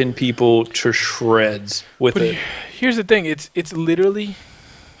ripping people to shreds with it. Here's the thing: it's literally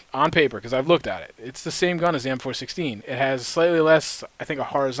on paper because I've looked at it. It's the same gun as the M416. It has slightly less, I think, a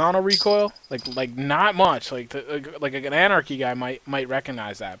horizontal recoil, like not much. Like an Anarchy guy might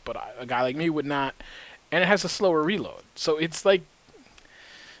recognize that, but a guy like me would not. And it has a slower reload, so it's like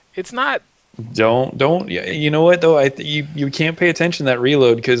it's not. Don't. You know what though? You can't pay attention to that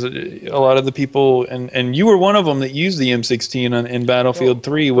reload because a lot of the people and you were one of them that used the M16 in Battlefield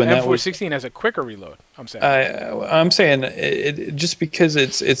 3 when that was. M416 has a quicker reload. I'm saying. I'm saying it just because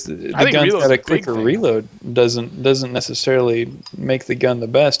it's the gun's got a quicker reload doesn't necessarily make the gun the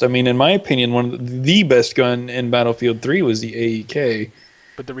best. I mean, in my opinion, one of the best gun in Battlefield 3 was the AEK.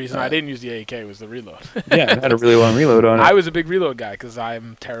 But the reason I didn't use the AEK was the reload. Yeah, it had a really long reload on it. I was a big reload guy because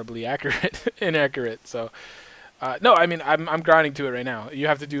I'm terribly inaccurate. So, no, I mean I'm grinding to it right now. You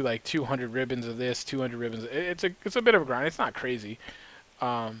have to do like 200 ribbons of this, 200 ribbons. It's a bit of a grind. It's not crazy.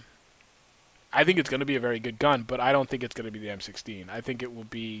 I think it's going to be a very good gun, but I don't think it's going to be the M16. I think it will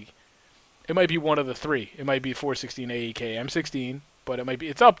be. It might be one of the three. It might be 416 AEK M16, but it might be.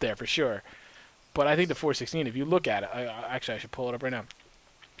 It's up there for sure. But I think the 416. If you look at it, actually I should pull it up right now.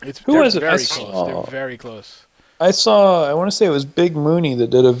 They're very close. They're very close. I want to say it was Big Mooney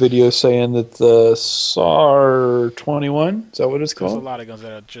that did a video saying that the SAR 21, is that what it's called? There's a lot of guns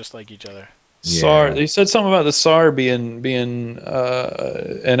that are just like each other. SAR. They said something about the SAR being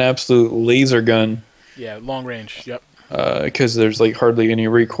an absolute laser gun. Yeah, long range. Yep. Because there's like hardly any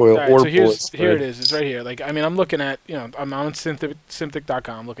recoil or so bullets. Here it is. It's right here. Like, I mean, I'm looking at, I'm on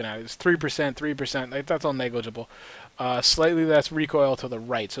Synthic.com. I'm looking at it. It's 3%. Like, that's all negligible. Slightly less recoil to the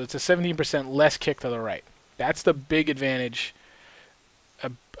right. So it's a 17% less kick to the right. That's the big advantage.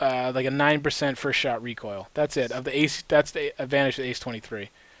 Like a 9% first shot recoil. That's it. Of the Ace, that's the advantage of the Ace 23.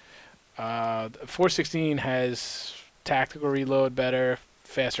 416 has tactical reload better,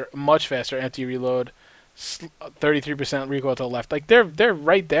 faster, much faster empty reload. 33% recoil to the left. Like they're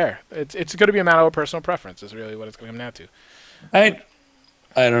right there. It's going to be a matter of personal preference. Is really what it's going to come down to.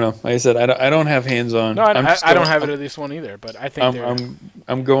 I don't know. Like I said, I don't have hands on. No, I don't have it at this one either. But I think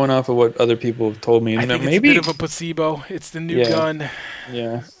I'm going off of what other people have told me. I think it's a bit of a placebo. It's the new gun.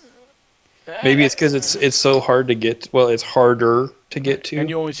 Yeah. Maybe it's because it's so hard to get. Well, it's harder to get to. And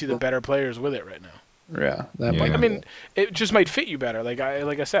you only see the better players with it right now. Yeah. I mean, it just might fit you better. Like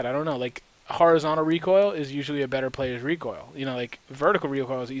I said, I don't know. Like horizontal recoil is usually a better player's recoil. Like vertical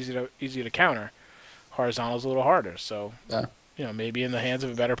recoil is easy to counter. Horizontal is a little harder. So maybe in the hands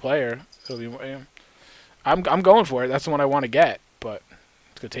of a better player, it'll be. I'm going for it. That's the one I want to get, but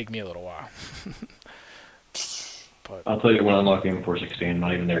it's gonna take me a little while. But I'll tell you when unlocking 416.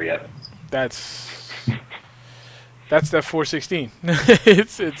 Not even there yet. That's that 416.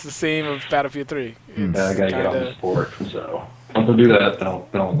 It's the same of Battlefield 3. I gotta get off the sport, so once I do that, then I'll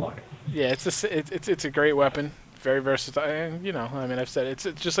unlock it. Yeah, it's a great weapon, very versatile. And, I mean, I've said it's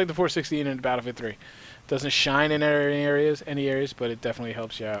just like the 416 in Battlefield 3. It doesn't shine in any areas, but it definitely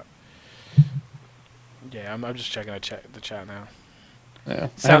helps you out. Yeah, I'm just checking the chat now. Yeah,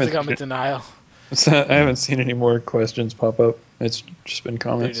 Sounds like I'm in denial. I haven't seen any more questions pop up. It's just been They're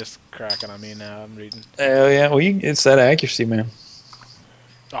comments. just cracking on me now. I'm reading. Oh yeah, well, it's that accuracy, man.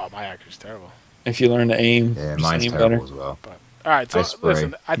 Oh, my accuracy's terrible. If you learn to aim, Yeah, just mine's aim terrible better. as well. But, all right, so I spray.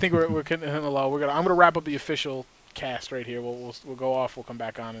 listen, I think we're getting him low. I'm gonna wrap up the official cast right here. We'll go off. We'll come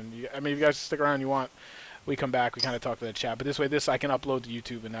back on, and I mean, if you guys stick around, you want, we come back. We kind of talk to the chat, but this way, I can upload to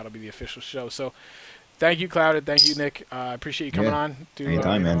YouTube, and that'll be the official show. So, thank you, Clouded. Thank you, Nick. I appreciate you coming on. Dude,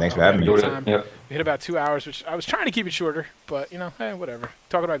 Anytime, man. Thanks for having me. Yep. We hit about 2 hours, which I was trying to keep it shorter, but whatever.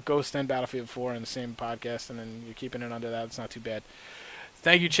 Talking about Ghost and Battlefield 4 in the same podcast, and then you're keeping it under that. It's not too bad.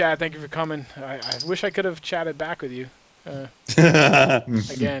 Thank you, Chad. Thank you for coming. I wish I could have chatted back with you.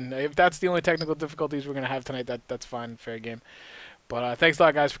 Again, if that's the only technical difficulties we're gonna have tonight, that's fine, fair game. But thanks a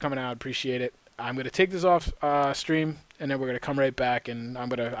lot, guys, for coming out. Appreciate it. I'm gonna take this off stream, and then we're gonna come right back, and I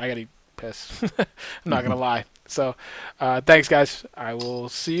gotta eat piss. I'm not gonna lie. So, thanks, guys. I will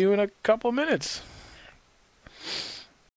see you in a couple minutes.